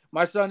ready.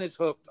 My son is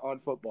hooked on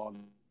football.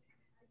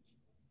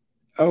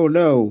 Oh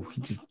no, he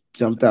just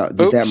jumped out.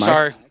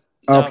 Sorry.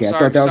 Okay, sorry. I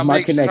thought that was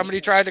my connection.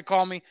 Somebody tried to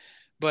call me,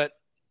 but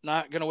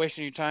not gonna waste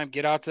any time.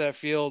 Get out to that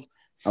field.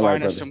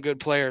 Find us some good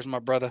players, my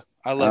brother.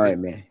 I love you. All right,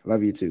 man.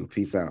 Love you too.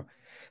 Peace out.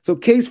 So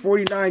case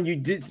 49,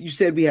 you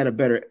said we had a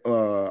better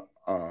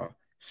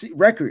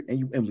record,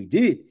 and we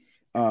did.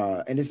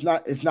 And it's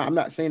not. I'm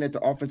not saying that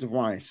the offensive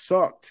line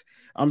sucked.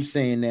 I'm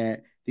saying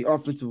that the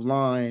offensive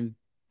line,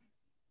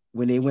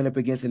 when they went up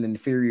against an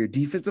inferior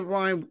defensive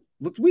line,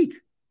 looked weak.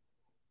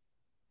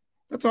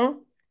 That's all.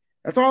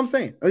 That's all I'm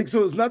saying.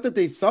 So it's not that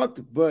they sucked,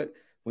 but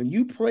when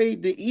you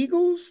played the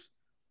Eagles,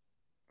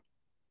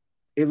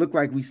 it looked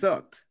like we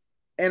sucked.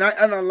 And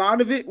a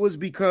lot of it was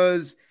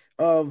because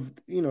of,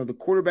 the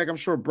quarterback. I'm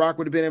sure Brock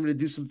would have been able to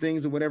do some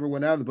things or whatever,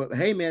 whatever. But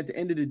hey, man, at the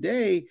end of the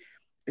day,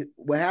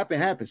 what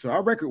happened. So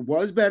our record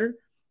was better.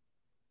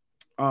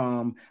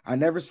 I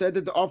never said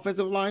that the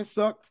offensive line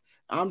sucked.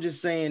 I'm just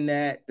saying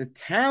that the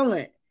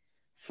talent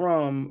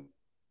from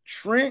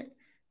Trent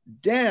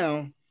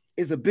down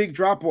is a big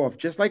drop off.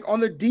 Just like on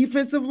the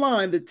defensive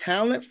line, the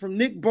talent from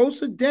Nick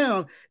Bosa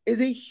down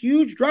is a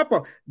huge drop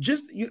off.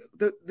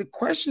 The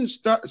question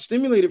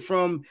stimulated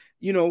from,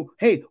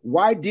 hey,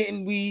 why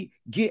didn't we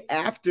get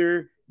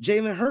after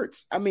Jalen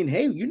Hurts? I mean,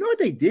 hey, you know what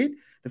they did?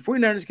 The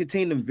 49ers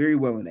contained them very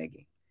well in that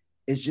game.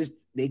 It's just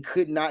they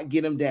could not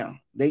get him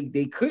down.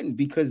 They couldn't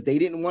because they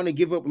didn't want to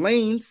give up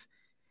lanes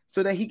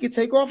so that he could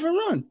take off and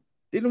run.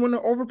 They didn't want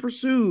to over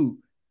pursue.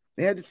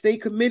 They had to stay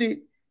committed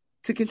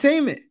to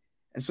containment.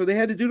 And so they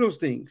had to do those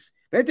things.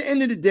 But at the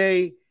end of the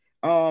day,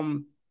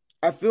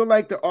 I feel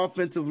like the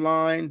offensive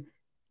line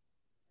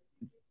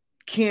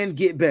can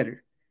get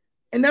better.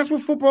 And that's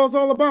what football is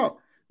all about.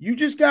 You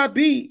just got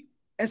beat.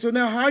 And so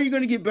now how are you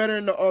going to get better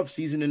in the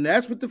offseason? And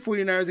that's what the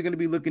 49ers are going to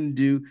be looking to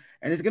do.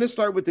 And it's going to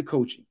start with the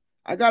coaching.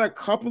 I got a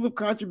couple of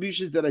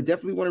contributions that I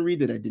definitely want to read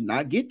that I did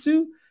not get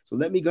to. So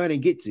let me go ahead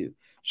and get to.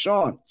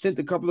 Sean sent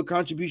a couple of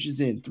contributions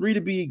in, 3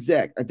 to be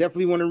exact. I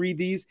definitely want to read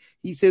these.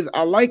 He says,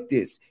 I like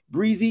this.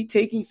 Breezy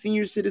taking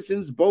senior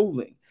citizens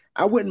bowling.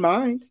 I wouldn't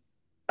mind.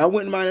 I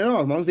wouldn't mind at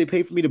all. As long as they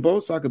pay for me to bowl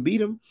so I could beat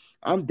them,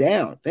 I'm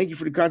down. Thank you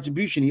for the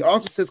contribution. He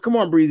also says, come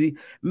on, Breezy.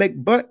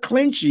 McButt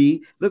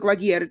Clinchy looked like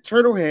he had a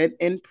turtle head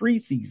in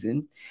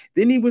preseason.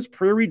 Then he was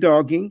prairie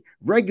dogging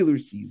regular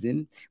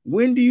season.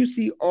 When do you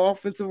see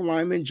offensive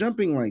linemen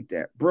jumping like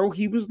that? Bro,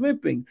 he was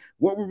limping.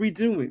 What were we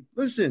doing?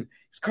 Listen,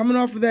 he's coming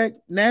off of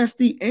that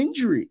nasty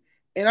injury.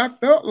 And I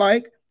felt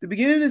like the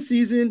beginning of the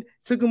season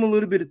took him a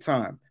little bit of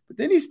time. But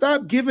then he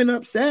stopped giving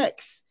up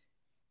sacks.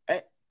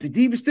 But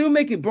he was still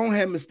making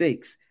bonehead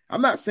mistakes.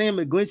 I'm not saying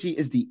McGlinchey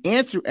is the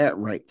answer at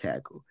right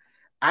tackle.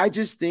 I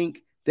just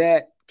think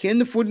that can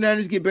the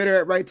 49ers get better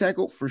at right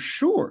tackle? For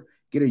sure.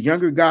 Get a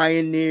younger guy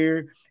in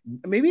there.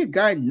 Maybe a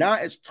guy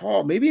not as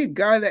tall. Maybe a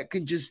guy that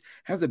can just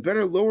has a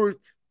better lower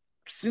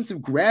sense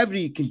of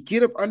gravity, can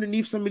get up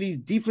underneath some of these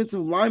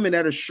defensive linemen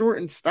that are short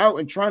and stout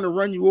and trying to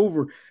run you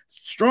over.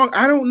 Strong,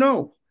 I don't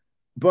know.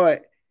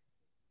 But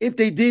if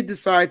they did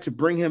decide to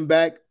bring him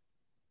back,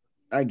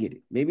 I get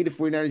it. Maybe the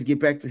 49ers get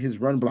back to his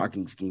run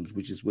blocking schemes,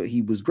 which is what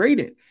he was great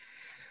at.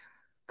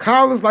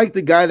 Kyle is like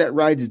the guy that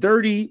rides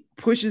dirty,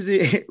 pushes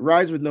it,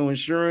 rides with no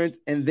insurance,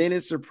 and then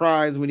is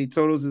surprised when he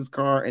totals his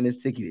car and is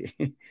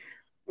ticketed.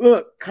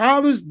 Look,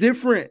 Kyle is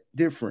different.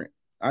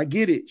 I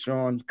get it,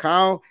 Sean.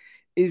 Kyle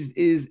is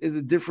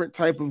a different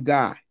type of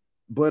guy,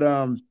 but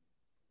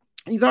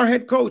he's our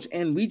head coach,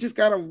 and we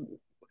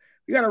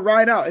gotta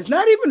ride out. It's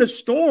not even a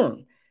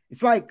storm.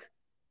 It's like,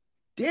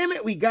 damn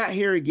it, we got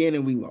here again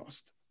and we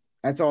lost.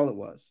 That's all it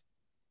was.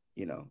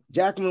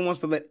 Jacqueline wants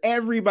to let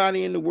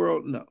everybody in the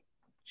world know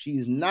she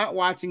is not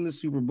watching the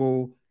Super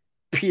Bowl,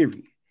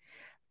 period.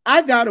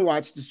 I got to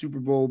watch the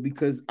Super Bowl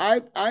because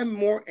I'm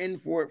more in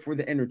for it for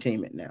the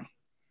entertainment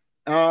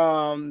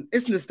now.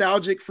 It's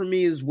nostalgic for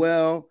me as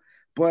well,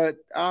 but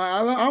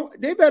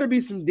they better be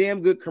some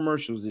damn good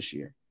commercials this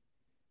year.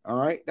 All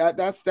right,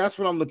 that's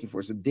what I'm looking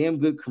for. Some damn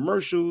good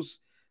commercials.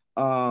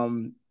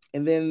 And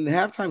then the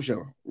halftime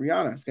show,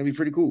 Rihanna. It's gonna be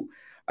pretty cool.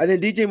 And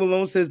then DJ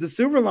Malone says the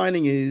silver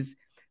lining is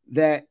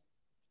that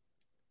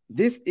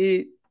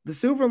the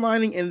silver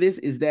lining in this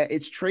is that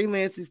it's Trey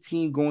Lance's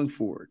team going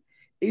forward.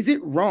 Is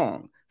it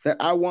wrong that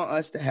I want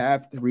us to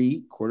have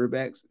 3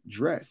 quarterbacks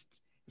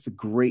dressed? It's a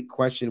great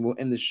question. We'll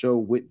end the show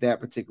with that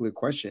particular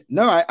question.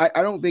 No, I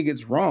don't think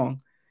it's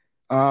wrong.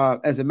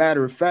 As a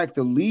matter of fact,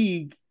 the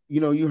league,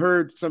 you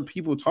heard some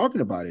people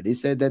talking about it. They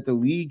said that the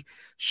league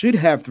should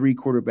have 3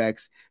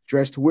 quarterbacks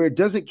dressed to where it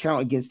doesn't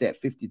count against that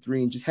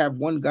 53 and just have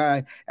one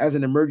guy as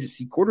an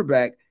emergency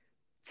quarterback.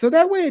 So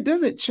that way it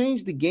doesn't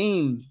change the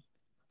game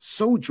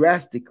so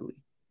drastically.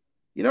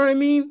 You know what I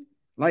mean?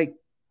 Like,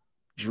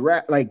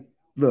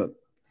 look,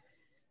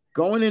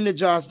 going into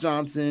Josh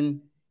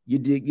Johnson, you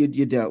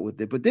dealt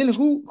with it. But then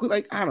who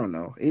I don't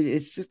know.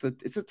 It's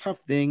a tough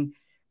thing.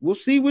 We'll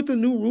see what the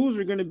new rules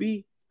are going to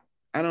be.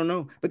 I don't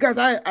know. But guys,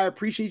 I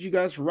appreciate you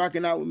guys for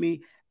rocking out with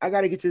me. I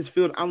got to get to this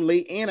field. I'm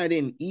late and I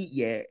didn't eat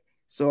yet.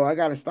 So I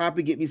got to stop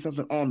and get me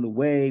something on the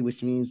way,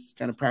 which means it's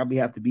going to probably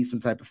have to be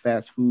some type of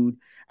fast food.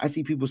 I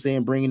see people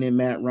saying bringing in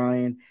Matt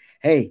Ryan.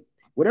 Hey,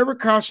 whatever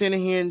Kyle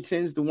Shanahan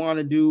tends to want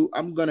to do,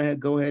 I'm going to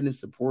go ahead and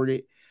support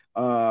it.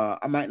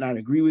 I might not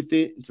agree with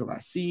it until I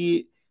see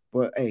it.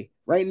 But, hey,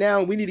 right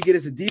now we need to get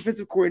us a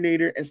defensive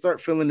coordinator and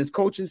start filling this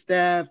coaching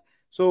staff.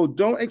 So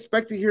don't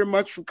expect to hear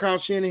much from Kyle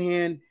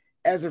Shanahan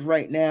as of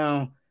right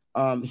now.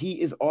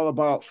 He is all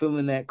about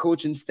filling that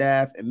coaching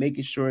staff and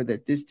making sure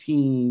that this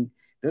team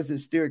doesn't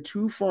steer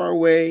too far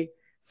away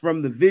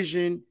from the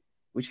vision,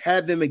 which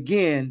had them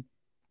again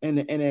in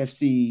the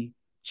NFC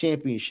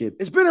Championship.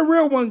 It's been a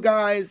real one,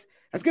 guys.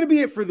 That's going to be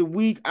it for the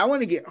week. I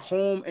want to get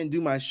home and do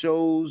my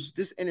shows.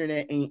 This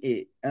internet ain't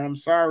it. And I'm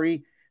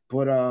sorry,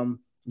 but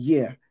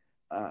yeah.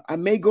 I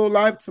may go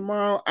live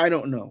tomorrow. I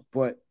don't know,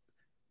 but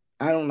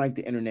I don't like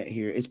the internet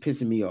here. It's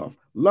pissing me off.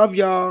 Love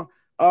y'all.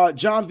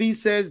 John V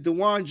says,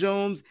 DeJuan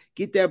Jones,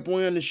 get that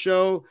boy on the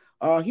show.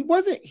 He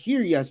wasn't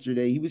here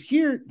yesterday. He was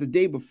here the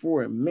day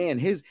before. And man,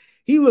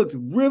 he looked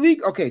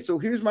really okay. So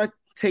here's my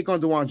take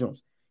on DeJuan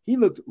Jones. He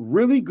looked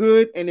really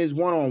good in his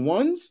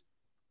one-on-ones,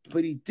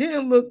 but he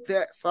didn't look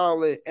that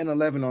solid in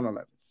 11 on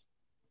 11s.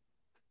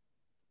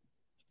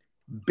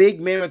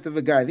 Big mammoth of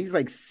a guy. He's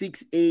like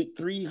 6'8",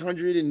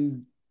 300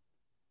 and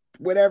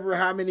whatever,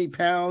 how many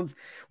pounds.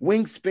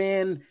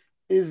 Wingspan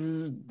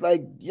is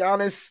like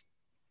Giannis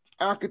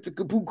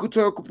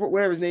Antetokounmpo,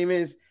 whatever his name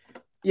is.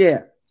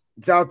 Yeah,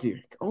 it's out there.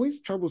 Always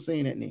trouble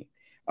saying that name.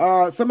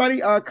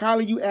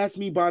 Kylie, you asked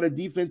me about a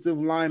defensive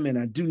lineman.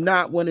 I do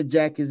not want to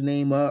jack his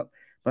name up,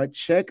 but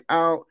check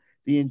out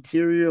the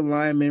interior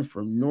lineman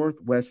from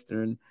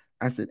Northwestern.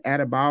 I said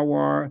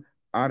Adebawar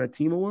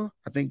Adetomiwa.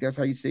 I think that's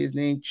how you say his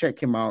name.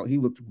 Check him out. He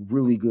looked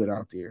really good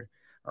out there.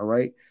 All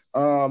right.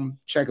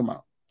 Check him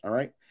out. All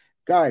right.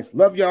 Guys,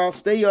 love y'all.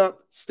 Stay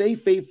up, stay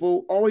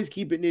faithful, always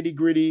keep it nitty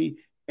gritty.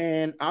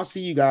 And I'll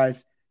see you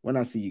guys when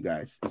I see you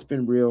guys. It's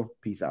been real.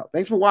 Peace out.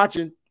 Thanks for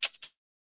watching.